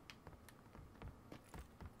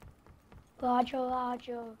 Roger.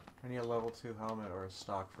 I need a level 2 helmet or a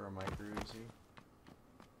stock for a micro Uzi.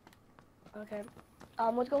 Okay.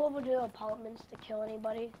 Let's go over to the apartments to kill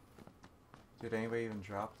anybody. Did anybody even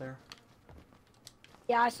drop there?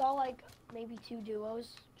 Yeah, I saw like maybe 2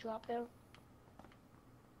 duos drop there.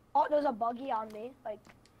 Oh, there's a buggy on me. Like,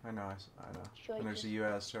 I know. Should I And there's just- a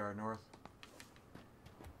US to our north.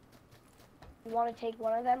 you want to take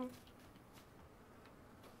one of them?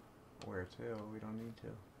 Where to? We don't need to.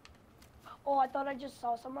 Oh, I thought I just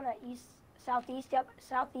saw someone at southeast. Yep,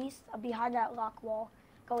 southeast behind that lock wall,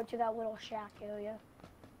 going to that little shack area.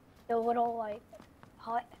 The little like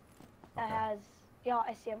hut that Okay. has. Yeah,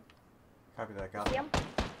 I see him. Copy that, got See it. him?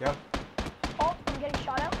 Yep. Oh, I'm getting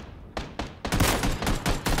shot at.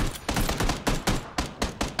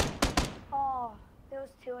 Oh, there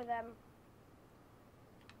was 2 of them.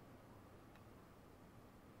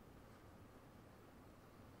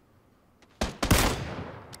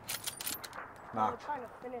 Knocked. They're trying to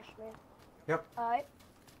finish me. Yep. Alright.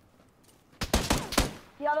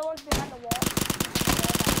 The other one's behind the wall.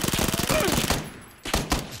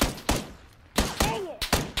 Dang it!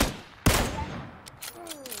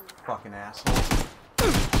 Fucking asshole.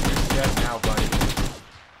 You're dead now, buddy.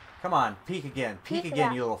 Come on, peek again. Peek Peek again,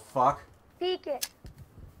 that. you little fuck. Peek it.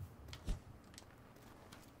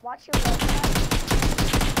 Watch your road.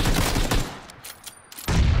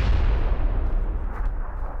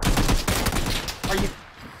 Are you?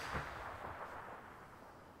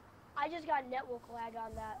 I just got network lag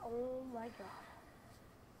on that. Oh my god.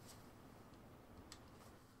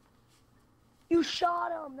 You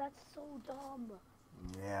shot him. That's so dumb.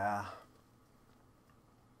 Yeah.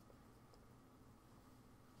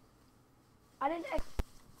 I didn't.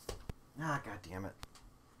 Ah, god damn it.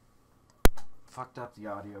 Fucked up the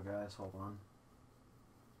audio, guys. Hold on.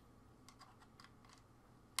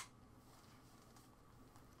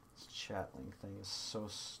 chat link thing is so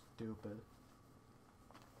stupid.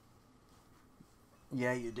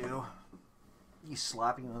 Yeah, you do. You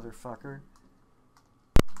sloppy motherfucker.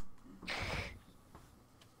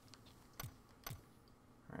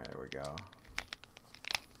 Alright, there we go.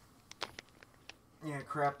 Yeah,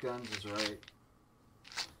 crap guns is right.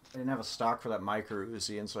 I didn't have a stock for that micro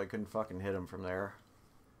Uzi, and so I couldn't fucking hit him from there.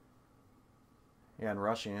 Yeah, and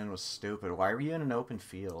rushing in was stupid. Why were you in an open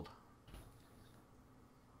field?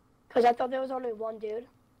 Because I thought there was only one dude,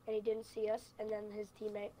 and he didn't see us, and then his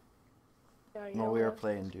teammate. Well, we are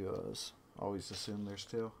playing duos. Always assume there's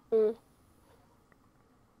two. Mm.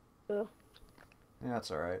 Yeah,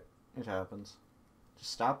 that's alright. It happens.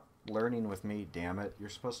 Just stop learning with me, damn it. You're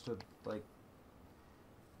supposed to, like,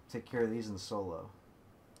 take care of these in solo.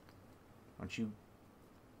 Don't you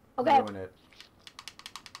ruin it.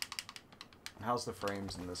 How's the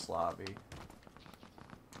frames in this lobby?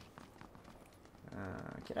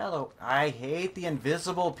 Get out of the... I hate the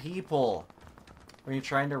invisible people. When you're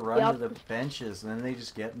trying to run to the benches and then they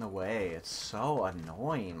just get in the way. It's so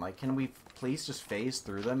annoying. Like, can we please just phase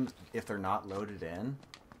through them if they're not loaded in?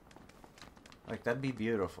 Like, that'd be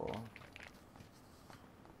beautiful.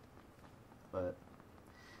 But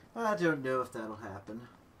I don't know if that'll happen.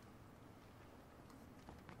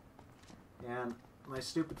 And my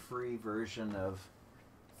stupid free version of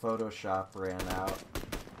Photoshop ran out.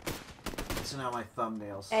 So now my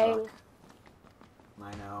thumbnails suck.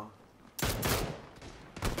 I know.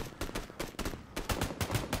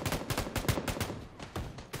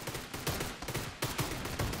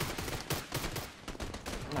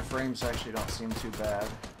 My frames actually don't seem too bad.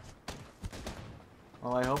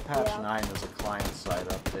 Well, I hope patch 9 is a client-side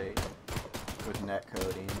update with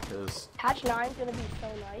netcoding, because... Patch 9 is going to be so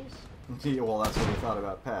nice. Yeah, well, that's what we thought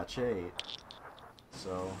about patch 8.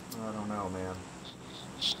 So, I don't know, man.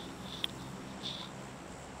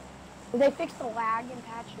 If they fix the lag in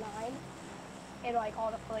patch 9, and like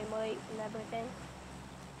all the frame rate and everything,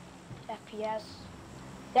 FPS,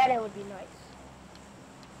 then it would be nice.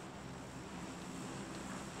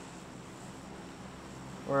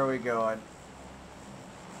 Where are we going?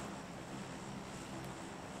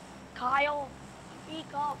 Kyle, speak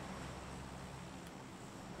up.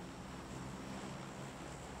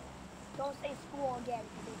 Don't say school again,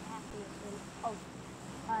 because it's happy soon. Oh,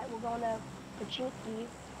 alright, we're going to Pachinki.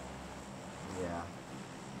 Yeah.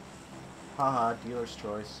 Haha, dealer's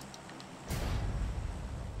choice.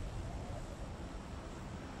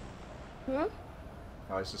 Hmm?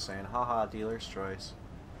 I was just saying, haha, dealer's choice.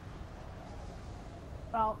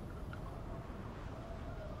 Well.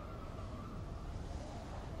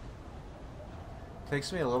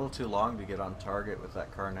 Takes me a little too long to get on target with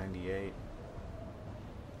that car 98.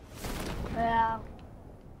 Yeah.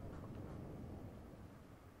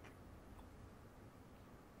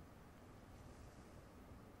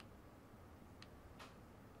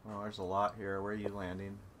 Oh, there's a lot here. Where are you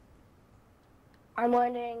landing? I'm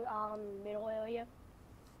landing middle area.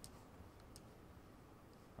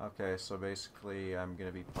 Okay, so basically I'm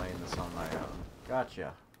gonna be playing this on my own.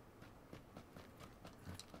 Gotcha.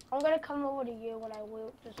 I'm gonna come over to you when I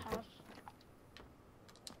loot this house.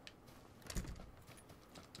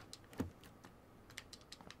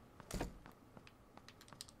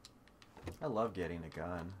 I love getting a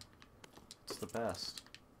gun. It's the best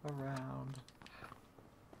around.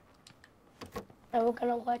 And we're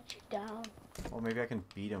gonna let you down. Well, maybe I can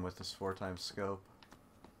beat him with this 4x scope.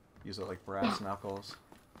 Use it like brass knuckles.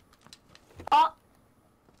 Oh!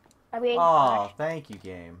 I mean, Oh, thank you,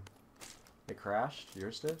 game. It crashed?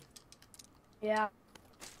 Yours did? yeah.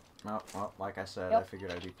 No, well, like I said, Yep. I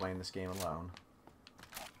figured I'd be playing this game alone.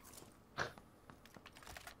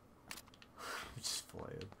 Just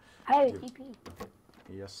play it. Hey, Dude. TP.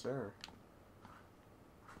 Yes, sir.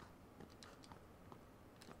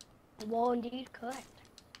 Well, indeed, correct.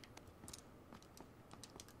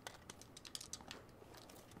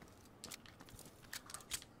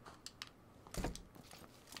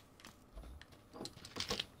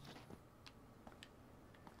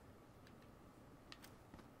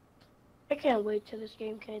 I can't wait till this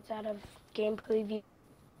game gets out of game preview.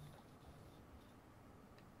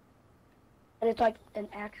 And it's like an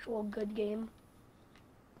actual good game.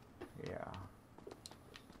 Yeah.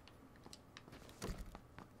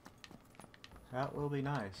 That will be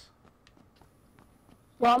nice.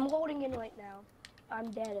 Well, I'm loading in right now. I'm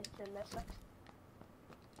dead, and that sucks.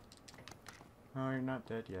 Oh, you're not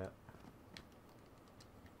dead yet.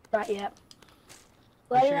 Not yet.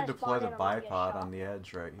 We Later should I deploy spawn the in, I'm gonna get bipod shot. on the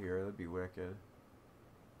edge right here. That'd be wicked.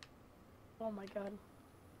 Oh my god.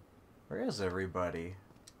 Where is everybody?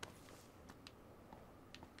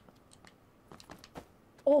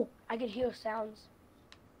 Oh, I could hear sounds.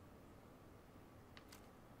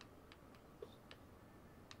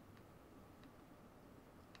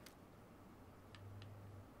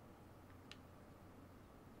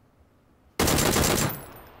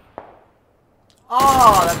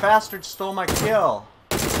 Oh, that bastard stole my kill.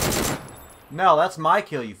 No, that's my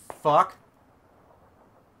kill, you fuck.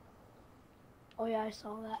 Oh yeah, I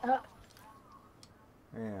saw that.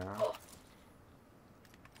 Yeah.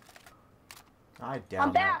 I down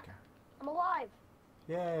I'm back. that guy. I'm alive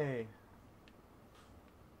Yay.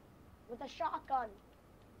 with a shotgun.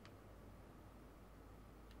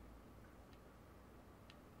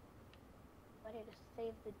 Ready to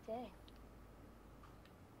save the day.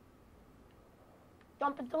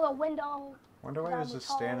 Jumping through a window. Wonder why I'm he was just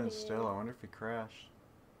standing retarded. still. I wonder if he crashed.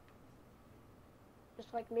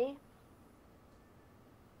 Just like me.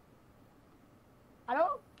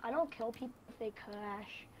 I don't kill people if they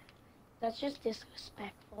crash. That's just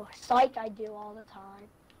disrespectful. Psych, I do all the time.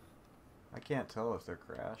 I can't tell if they're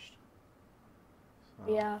crashed.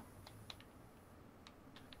 So, Yeah.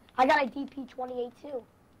 I got a DP-28 too.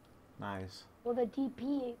 Nice. Well, the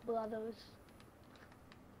DP brothers.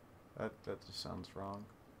 That just sounds wrong.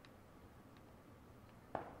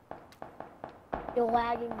 You're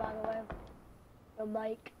lagging, by the way. Your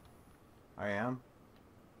mic. I am?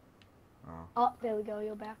 Oh. Oh, there we go.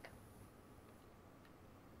 You're back.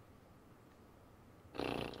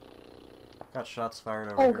 Got shots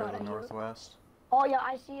fired over Oh, here God, to I the hear it. northwest. Oh yeah,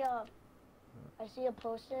 I see a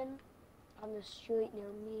person on the street near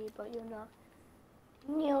me, but you're not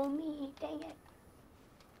near me. Dang it.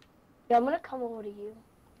 Yeah, I'm gonna come over to you.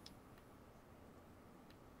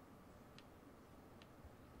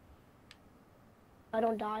 I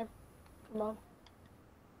don't die. Come on.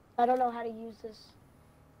 I don't know how to use this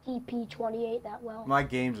DP-28 that well. My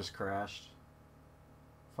game just crashed.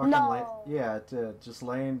 Fucking No. yeah, it did. Just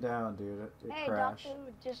laying down, dude. It Hey, crashed. Dr.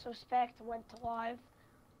 Disrespect went to live.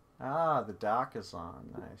 Ah, the dock is on.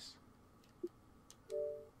 Nice. I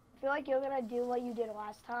feel like you're gonna do what you did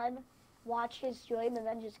last time. Watch his stream and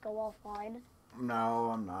then just go offline.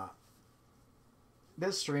 No, I'm not.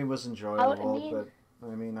 This stream was enjoyable, mean- but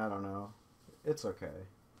I mean, I don't know. It's okay.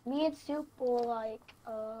 Me and Soup were like,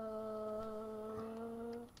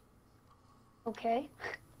 okay.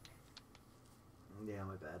 Yeah,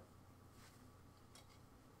 my bad.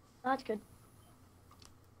 That's good.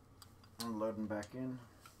 I'm loading back in.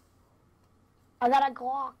 I got a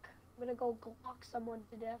Glock. I'm gonna go Glock someone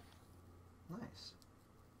to death. Nice.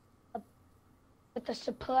 With the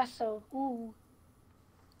suppressor. Ooh.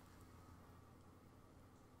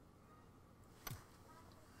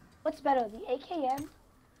 What's better, the AKM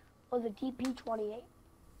or the DP-28?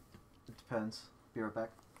 It depends. Be right back.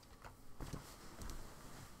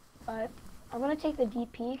 But I'm gonna take the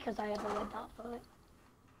DP because I have a red dot for it.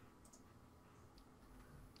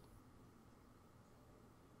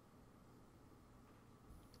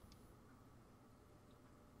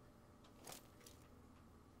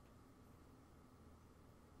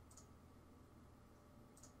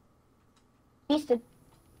 Easted.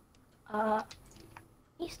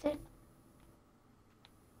 Easted.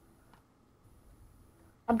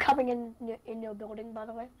 I'm coming in your building, by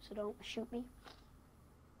the way, so don't shoot me.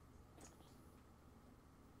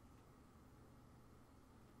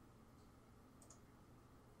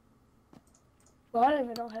 Well, I don't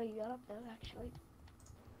even know how you got up there, actually.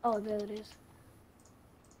 Oh, there it is.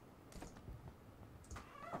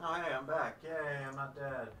 Oh, hey, I'm back. Yay, I'm not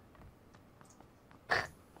dead.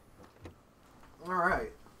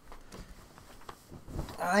 Alright.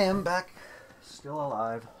 I am back. Still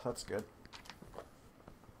alive. That's good.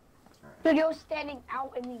 Dude, you're standing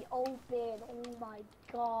out in the open. Oh my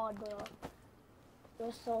god, bro.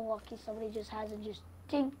 You're so lucky somebody just hasn't just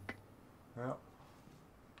dink. Yep.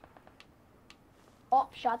 Oh,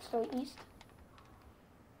 shots to the east.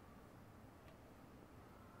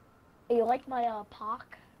 Hey, you like my POC,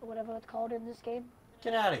 or whatever it's called in this game?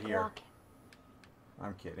 Get out of here. Glock.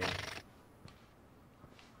 I'm kidding.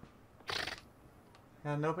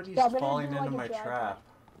 Yeah, nobody's Yeah, I'm gonna falling do, like, into a my drive-by. trap.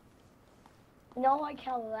 You know, like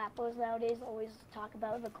how rappers nowadays always talk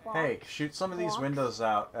about the clock. Hey, shoot some of these Clocks. windows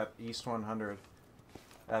out at East 100.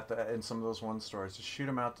 In some of those one stores. Just shoot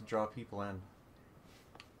them out to draw people in.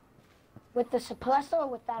 With the suppressor or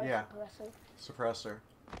without Yeah. a suppressor? Suppressor.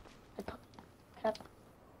 Okay.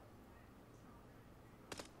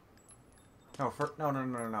 No,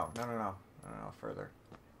 no, further.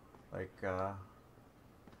 Like,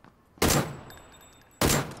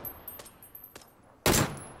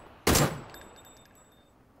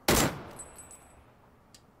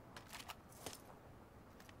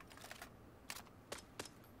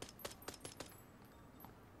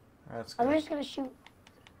 That's I'm good. just gonna shoot.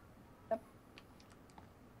 Yep.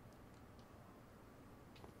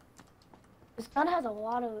 This gun has a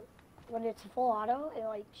lot of. When it's full auto, it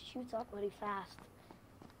like shoots up really fast.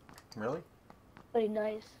 Really? Pretty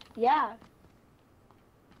nice. Yeah.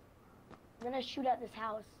 I'm gonna shoot at this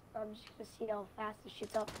house. I'm just gonna see how fast it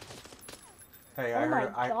shoots up. Hey, Oh I my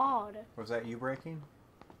heard. god. Was that you breaking?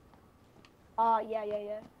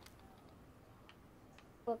 Yeah.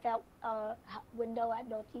 Look that window at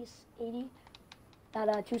Northeast 80.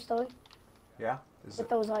 That two-story Yeah. Is with it?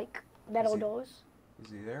 those like metal he- doors.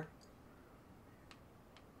 Is he there?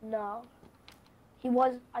 No. He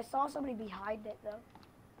was. I saw somebody behind it though.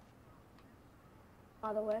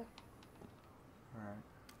 By the way. All right.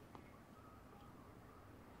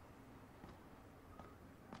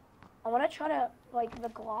 I want to try to, like, the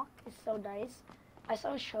Glock is so nice. I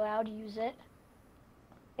saw Shroud use it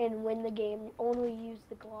and win the game. Only use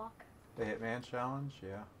the Glock. The Hitman challenge?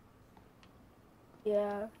 Yeah.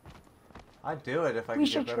 Yeah. I'd do it if I We could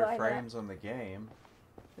get should better try that. frames on the game.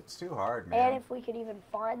 It's too hard, man. And if we could even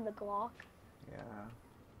find the Glock. Yeah.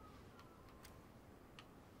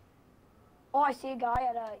 Oh, I see a guy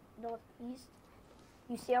at Northeast.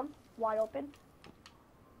 You see him? Wide open.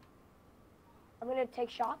 I'm going to take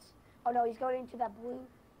shots. Oh, no, he's going into that blue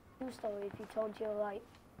story if you turn to your right.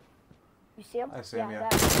 You see him? I see him, yeah.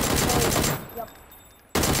 Yep.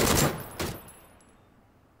 I'm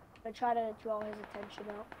going to try to draw his attention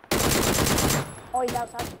out. Oh, he's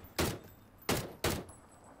outside.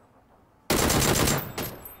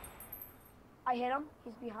 I hit him.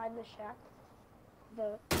 He's behind the shack.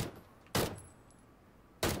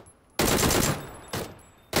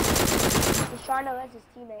 He's trying to res his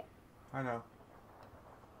teammate. I know.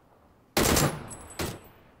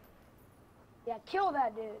 Yeah, kill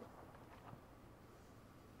that dude.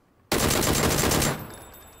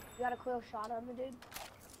 You got a clear shot on the dude?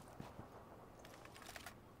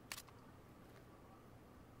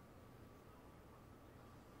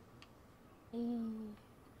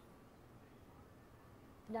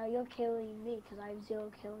 Now you're killing me because I have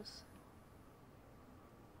 0 kills.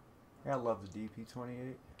 Yeah, I love the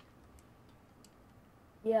DP28.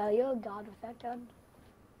 Yeah, you're a god with that gun.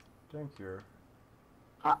 Thank you.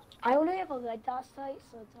 I only have a red dot sight,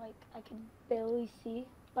 so it's like I can barely see.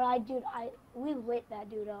 But we lit that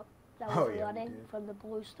dude up that was Oh, yeah, we running did. from the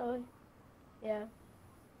blue story. Yeah.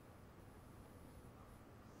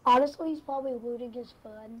 Honestly, he's probably looting his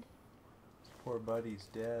friend. Poor buddy's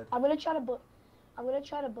dead. I'm gonna try to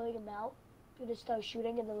bring him out. I'm gonna start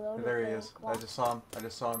shooting in the road. There with he the is. Glock. I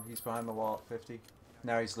just saw him. He's behind the wall at 50.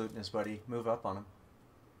 Now he's looting his buddy. Move up on him.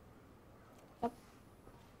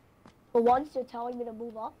 But once they're telling me to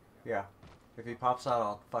move up. Yeah. If he pops out,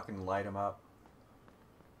 I'll fucking light him up.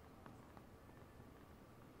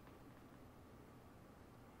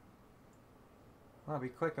 Well, be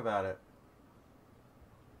quick about it.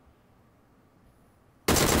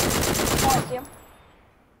 Oh, I see him.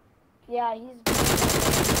 Yeah,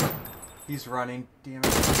 He's running. Damn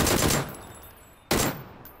it.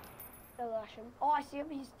 They'll rush him. Oh, I see him.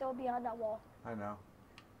 He's still behind that wall. I know.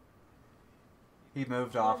 He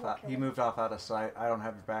moved Yeah, off. we'll kill He him. moved off out of sight. I don't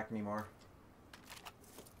have your back anymore.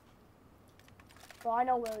 Well, I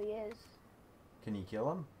know where he is. Can you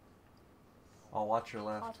kill him? I'll watch your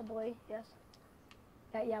left. Possibly, yes.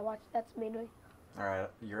 Yeah, watch. That's mainly. All right,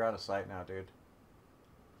 you're out of sight now, dude.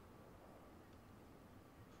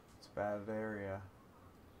 It's a bad area.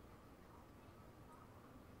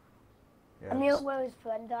 Yeah, I'm near where his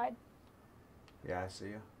friend died. yeah, I see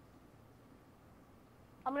you.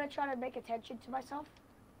 I'm gonna try to make attention to myself.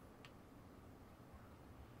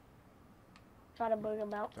 Try to bring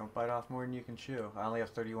him out. Don't bite off more than you can chew. I only have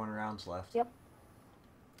 31 rounds left. Yep.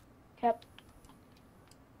 Yep.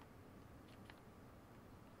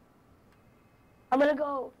 I'm gonna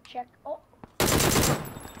go check. Oh.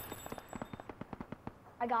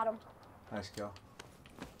 I got him. Nice kill.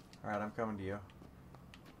 All right, I'm coming to you.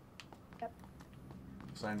 Yep.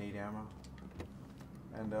 Cause I need ammo.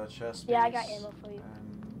 And chest. Yeah, I got piece ammo for you.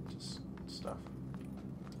 And just stuff.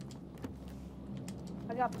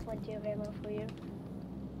 I got plenty of ammo for you.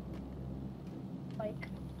 Like.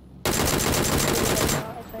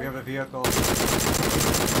 We have a vehicle.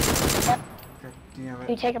 Yep. God damn Can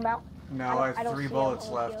you it. take him out? No, I have don't 3 see bullets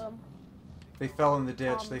him. I don't left. feel him. They fell in the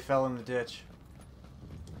ditch. They fell in the ditch.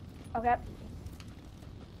 Okay.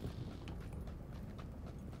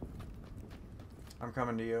 I'm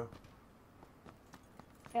coming to you.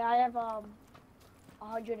 Yeah, I have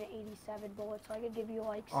 187 bullets, so I could give you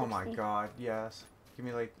like 60. Oh my god, yes. Give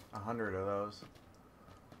me like 100 of those.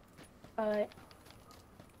 Alright.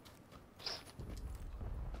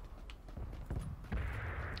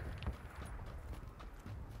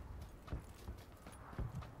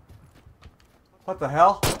 What the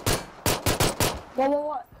hell?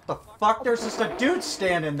 What? The fuck? There's just a dude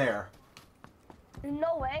standing there.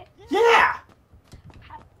 No way. Yeah!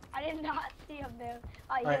 I did not see him there.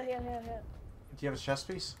 Alright. Here. Do you have a chest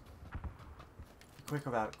piece? Quick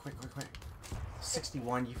about it. Quick.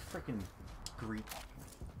 61, you freaking Greek.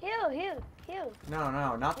 Here. No,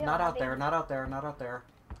 not out there. Not out there.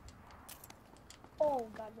 Oh,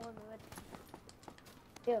 God, one minute.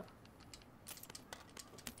 Here.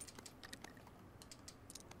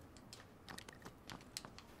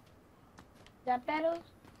 Is that better?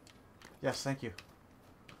 Yes, thank you.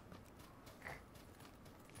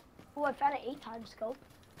 Oh, I found an 8x scope.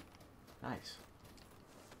 Nice.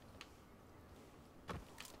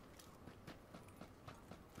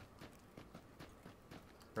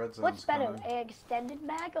 Red zone's What's better, coming. an extended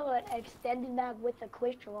mag or an extended mag with a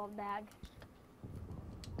quick draw mag?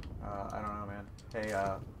 I don't know, man. Hey,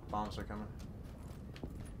 bombs are coming.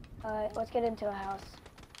 Alright, let's get into a house.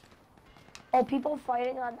 Oh, people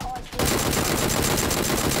fighting on... Oh, I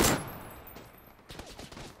see.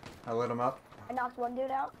 I lit him up. I knocked one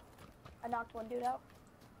dude out.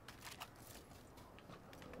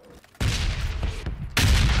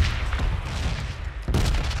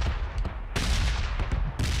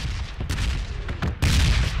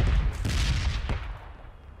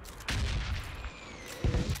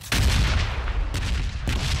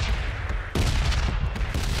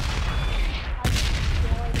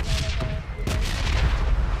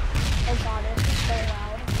 Oh god, this is so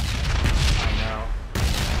loud. I know.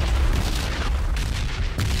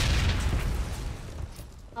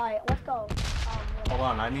 Alright, let's go. Hold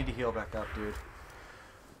on, I need to heal back up, dude.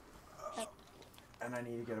 And I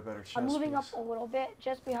need to get a better chest I'm moving up piece. a little bit,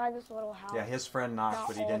 just behind this little house. Yeah, his friend knocked, Not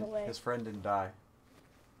but he all the didn't. way. His friend didn't die.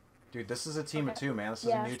 Dude, this is a team of Okay. two, man. This is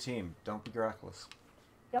Yeah. a new team. Don't be reckless.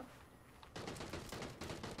 Yep.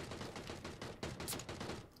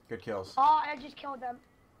 Good kills. Oh, I just killed them.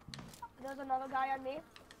 There's another guy on me.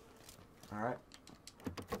 All right.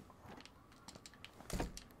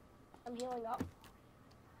 I'm healing up.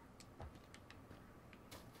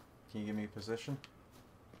 Can you give me a position?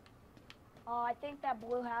 I think that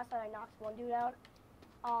blue house that I knocked one dude out.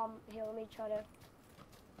 Here, let me try to...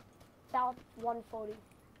 South 140.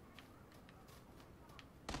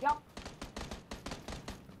 Yep.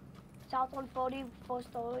 South 140, full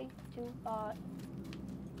story,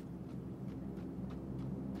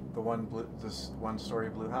 The one blue, this one-story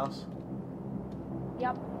blue house.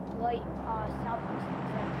 yep, right, southeast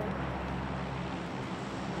exactly.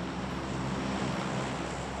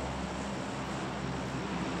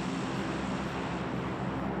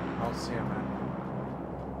 I don't see him, man.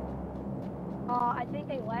 I think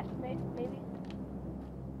they left, maybe.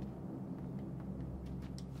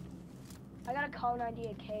 I got a call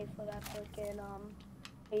 90K for that freaking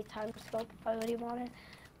 8x scope if I really want it,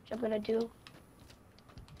 which I'm gonna do.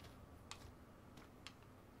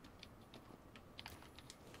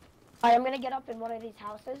 Alright, I'm gonna get up in one of these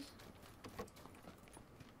houses.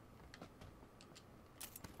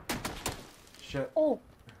 Shit. Oh,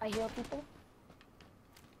 I hear people.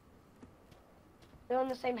 They're in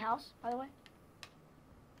the same house, by the way.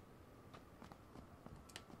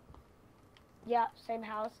 Yeah, same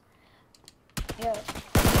house. Here.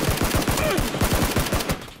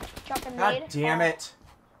 Chucking God nade. damn it!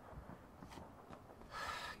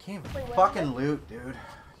 Can't Wait, where fucking is it? loot, dude.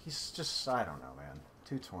 He's just, I don't know, man.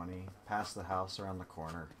 220, past the house, around the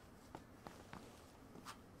corner.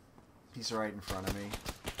 He's right in front of me.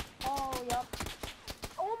 Oh, yep.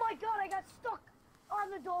 Oh my god, I got stuck on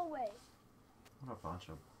the doorway. What a bunch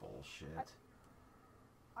of bullshit.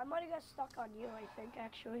 I might have got stuck on you, I think,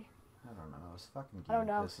 actually. I don't know, this fucking I don't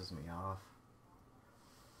game know. pisses me off.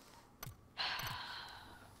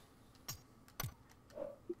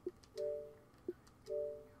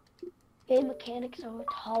 Game mechanics are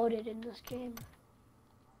retarded in this game.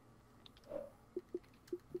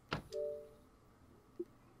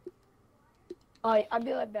 Alright, I'll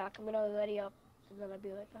be right back. I'm gonna ready up, and then I'll be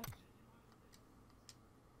right back.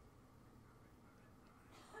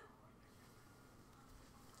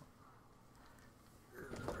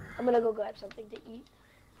 I'm gonna go grab something to eat.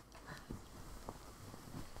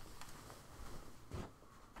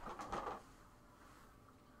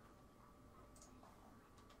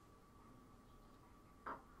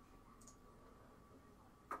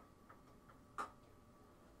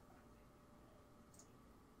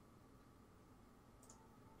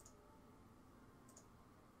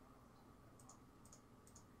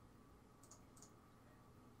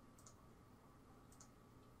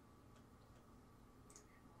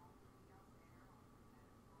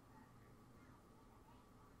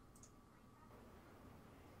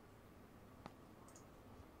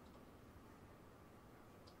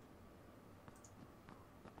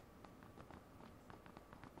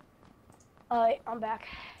 Alright, I'm back.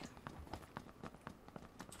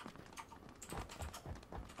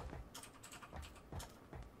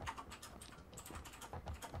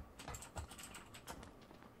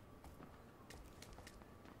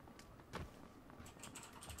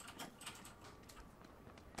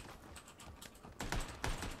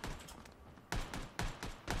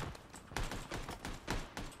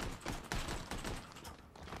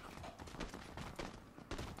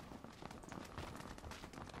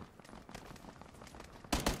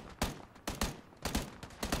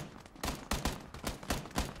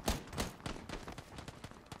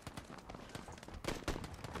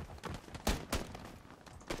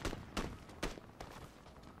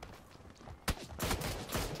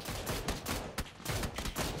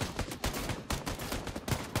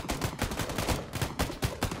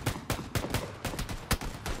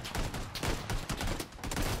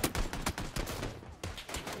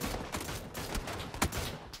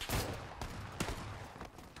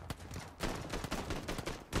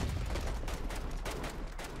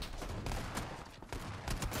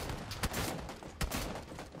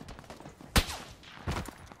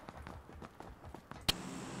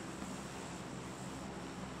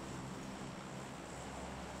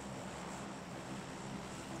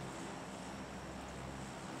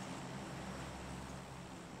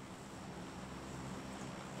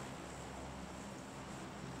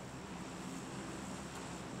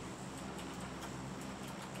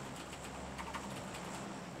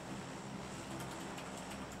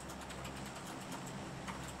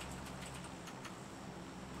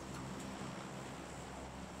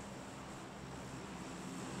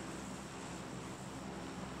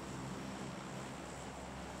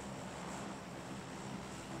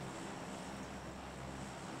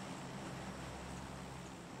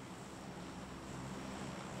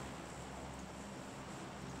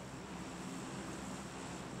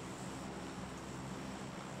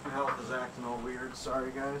 Health is acting all weird.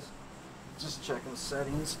 Sorry, guys. Just checking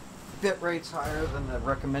settings. Bit rate's higher than the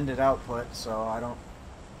recommended output, so I don't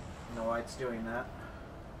know why it's doing that.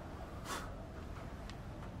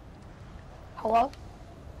 Hello?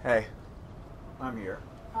 Hey, I'm here.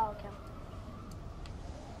 Oh, okay.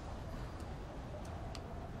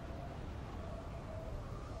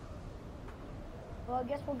 Well, I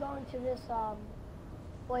guess we're going to this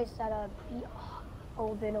place that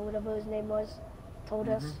Olvin or whatever his name was told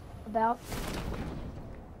us about.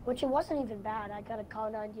 Which it wasn't even bad. I got a call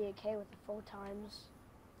 98K with the 4 times.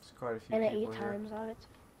 There's quite a few And people 8 here. times on it.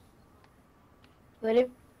 Ready?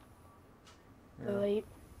 Yeah. Wait.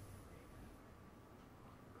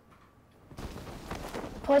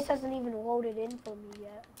 The place hasn't even loaded in for me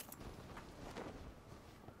yet.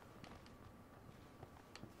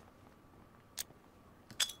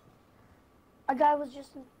 A guy was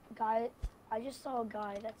just a guy. I just saw a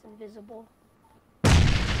guy that's invisible.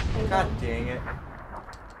 God dang it.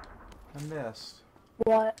 I missed.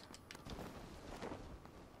 What?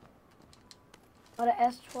 Got a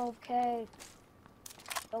S12K.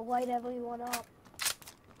 Don't light everyone up.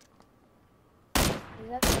 Is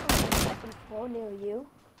that on the second floor near you?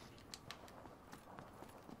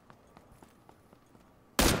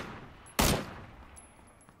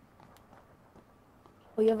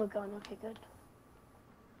 Oh, you have a gun. Okay, good.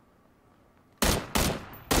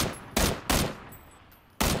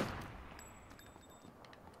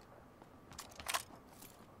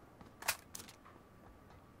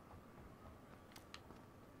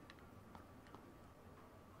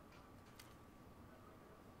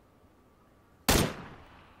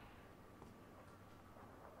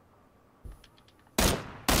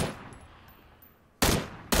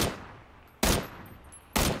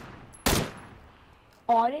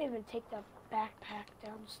 Oh, I didn't even take the backpack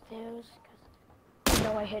downstairs because I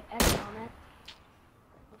know I hit X on it.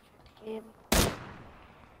 Perfect game.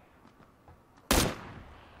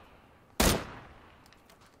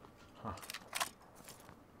 Huh.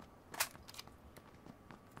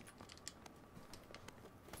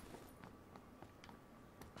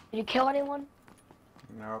 Did you kill anyone?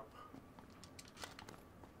 Nope.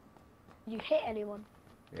 Did you hit anyone?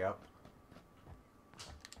 Yep.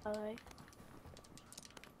 Alright.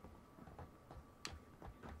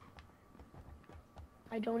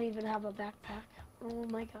 I don't even have a backpack. Oh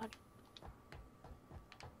my god.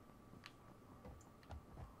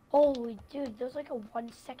 Holy dude, there's like a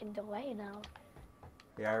 1-second delay now.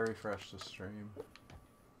 Yeah, I refreshed the stream.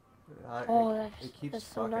 Oh, it that's keeps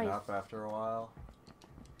so fucking nice. up after a while.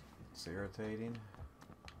 It's irritating.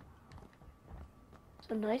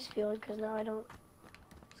 It's a nice feeling because now I don't.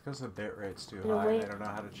 It's because the bit rate's too No, high wait. and I don't know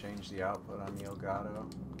how to change the output on the Elgato.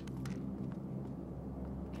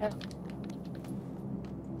 Okay.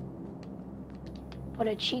 Put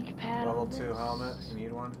a cheek pad Level on 2 this. helmet. You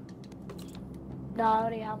need one? No, I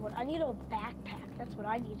already have one. I need a backpack. That's what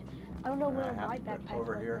I need. I don't know I where have my it backpack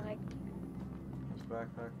over went. here. Like, This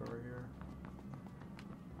backpack over here.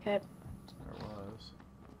 okay. There was.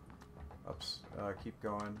 Ups. Keep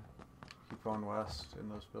going. Keep going west in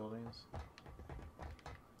those buildings.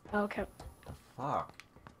 Okay. The fuck?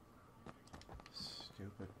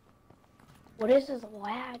 Stupid. What is this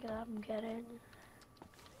lag that I'm getting?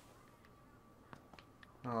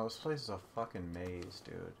 No, this place is a fucking maze,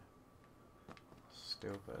 dude.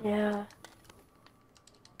 Stupid. Yeah.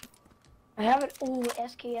 I have an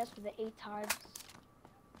SKS with the 8 times.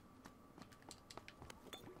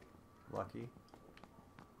 Lucky.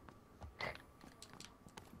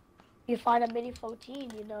 You find a mini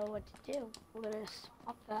 14, you know what to do. We're gonna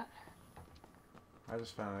swap that. I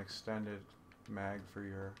just found an extended mag for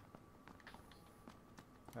your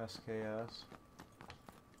SKS.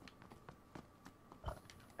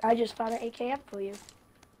 I just found an AKM for you.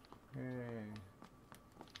 Hey.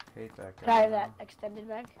 Hate that guy. Can I have now. that extended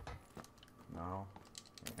mag? No.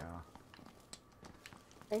 Yeah.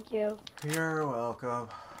 Thank you. You're welcome.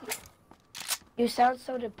 You sound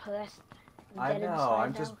so depressed. and I dead know,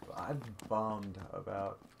 inside now. I'm bummed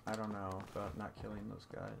about, I don't know, about not killing those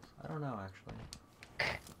guys. I don't know,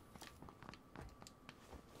 actually.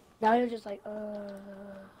 Now you're just like, Yeah.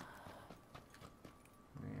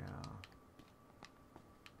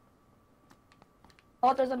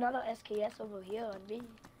 Oh, there's another SKS over here on me.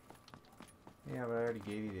 Yeah, but I already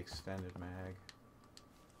gave you the extended mag.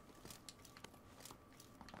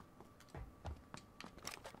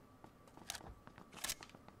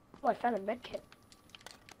 Oh, I found a med kit.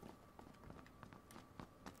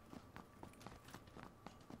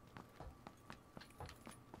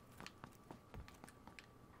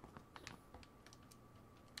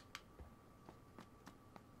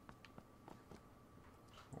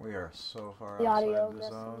 We are so far The outside audio the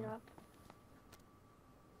messing zone. up.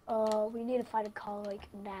 We need to find a call like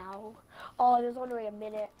now. Oh, there's only a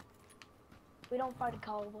minute. If we don't find a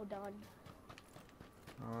call, we're done.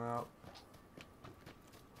 Well,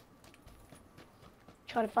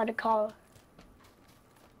 Try to find a call.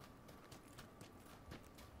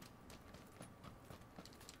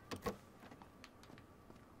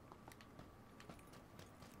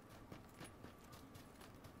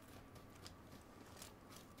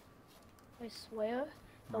 I swear,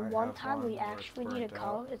 the I one have time we one where it's actually need a burnt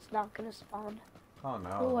call, out. it's not gonna spawn. oh no.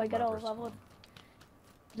 Oh, I got a never level. spawn.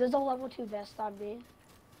 There's a level 2 vest on me.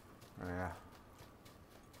 Yeah.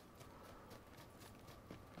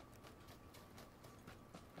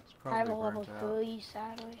 It's I have a probably level burnt out. 3,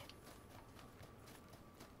 sadly.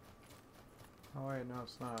 Oh wait, no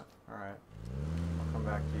it's not. Alright. I'll come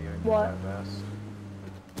back to you and get What? that vest.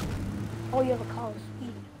 Oh, you have a call, sweet.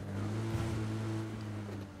 Yeah.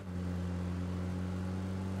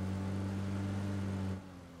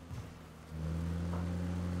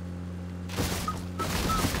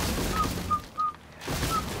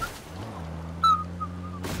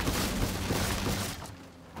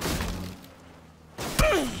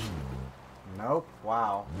 Nope.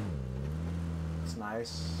 Wow. It's nice.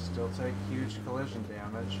 Still take huge collision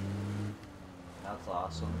damage. That's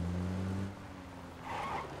awesome.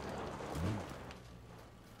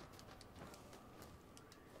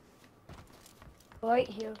 Right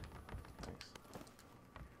here. Thanks.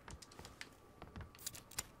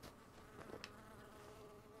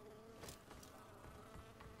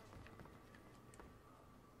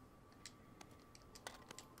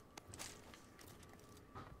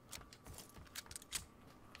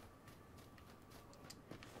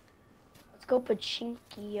 Let's go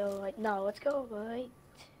Pachinki, or like, no, let's go right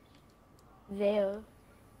there.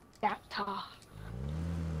 That top.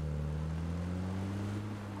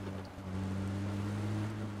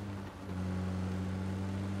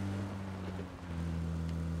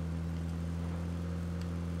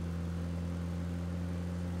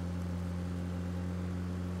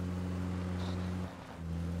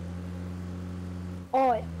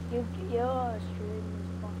 Oh, your stream is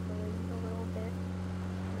buffering a little bit.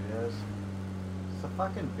 It is. It's a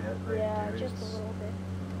fucking bit rate, Yeah, dude. just a It's- little bit.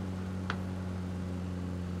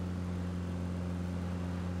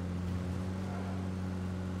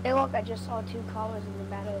 Hey, look, I just saw 2 callers in a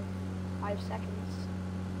matter of 5 seconds.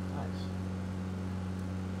 Nice.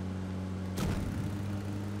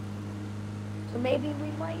 So maybe we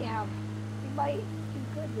might do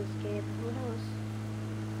good this game. Who knows?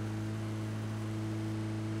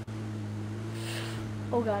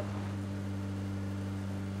 Oh god.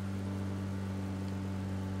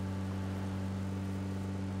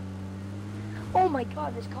 Oh my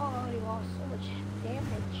god, this car already lost so much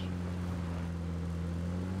damage.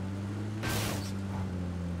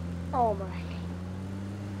 Oh my.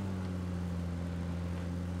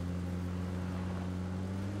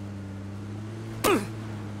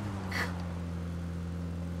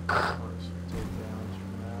 Of course, you take damage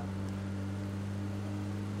from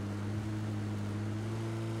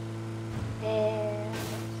that. And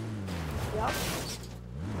yep.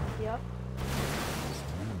 Yep.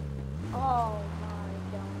 Oh my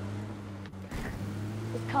god.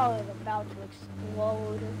 This car is about to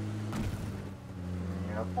explode.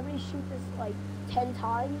 Yep. Let me shoot this like 10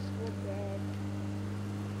 times. We're dead.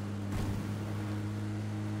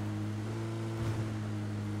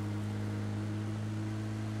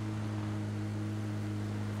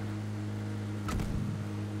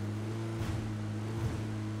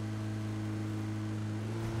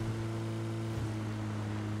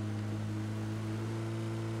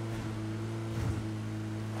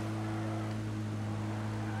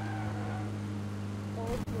 Oh,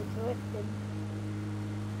 we're drifting.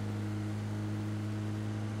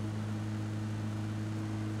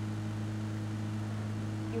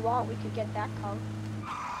 If you want, we could get that car.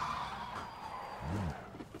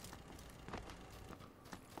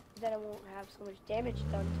 Then it won't have so much damage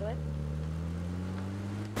done to it.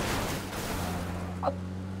 Oh.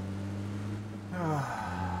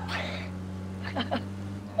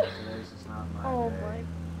 Today's is not my Oh day. my.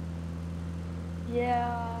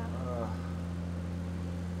 Yeah. Ugh.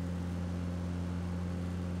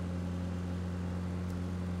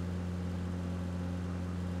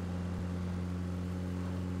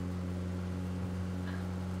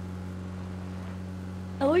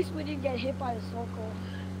 At least we didn't get hit by the circle.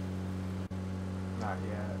 Not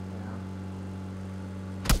yet, yeah.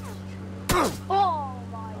 That's true. Oh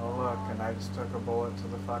my Oh god. look, and I just took a bullet to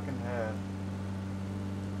the fucking head.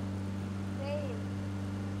 Same.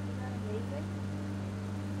 Isn't that amazing?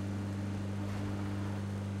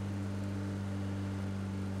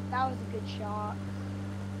 That was a good shot.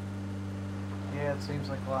 Yeah, it seems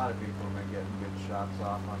like a lot of people have been getting good shots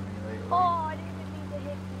off on me lately. Oh, I didn't even mean to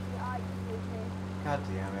hit you. I just hit it. God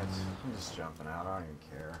damn it. I'm just jumping out. I don't even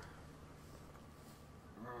care.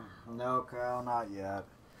 No, Kyle, not yet.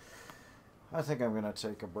 I think I'm gonna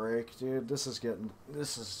take a break, dude. This is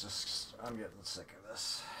just, I'm getting sick of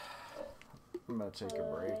this. I'm gonna take a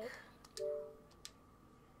break.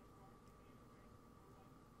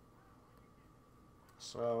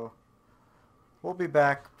 So, we'll be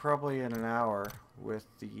back probably in an hour with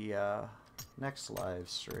the next live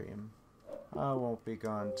stream. I won't be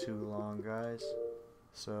gone too long, guys.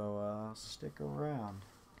 So, stick around.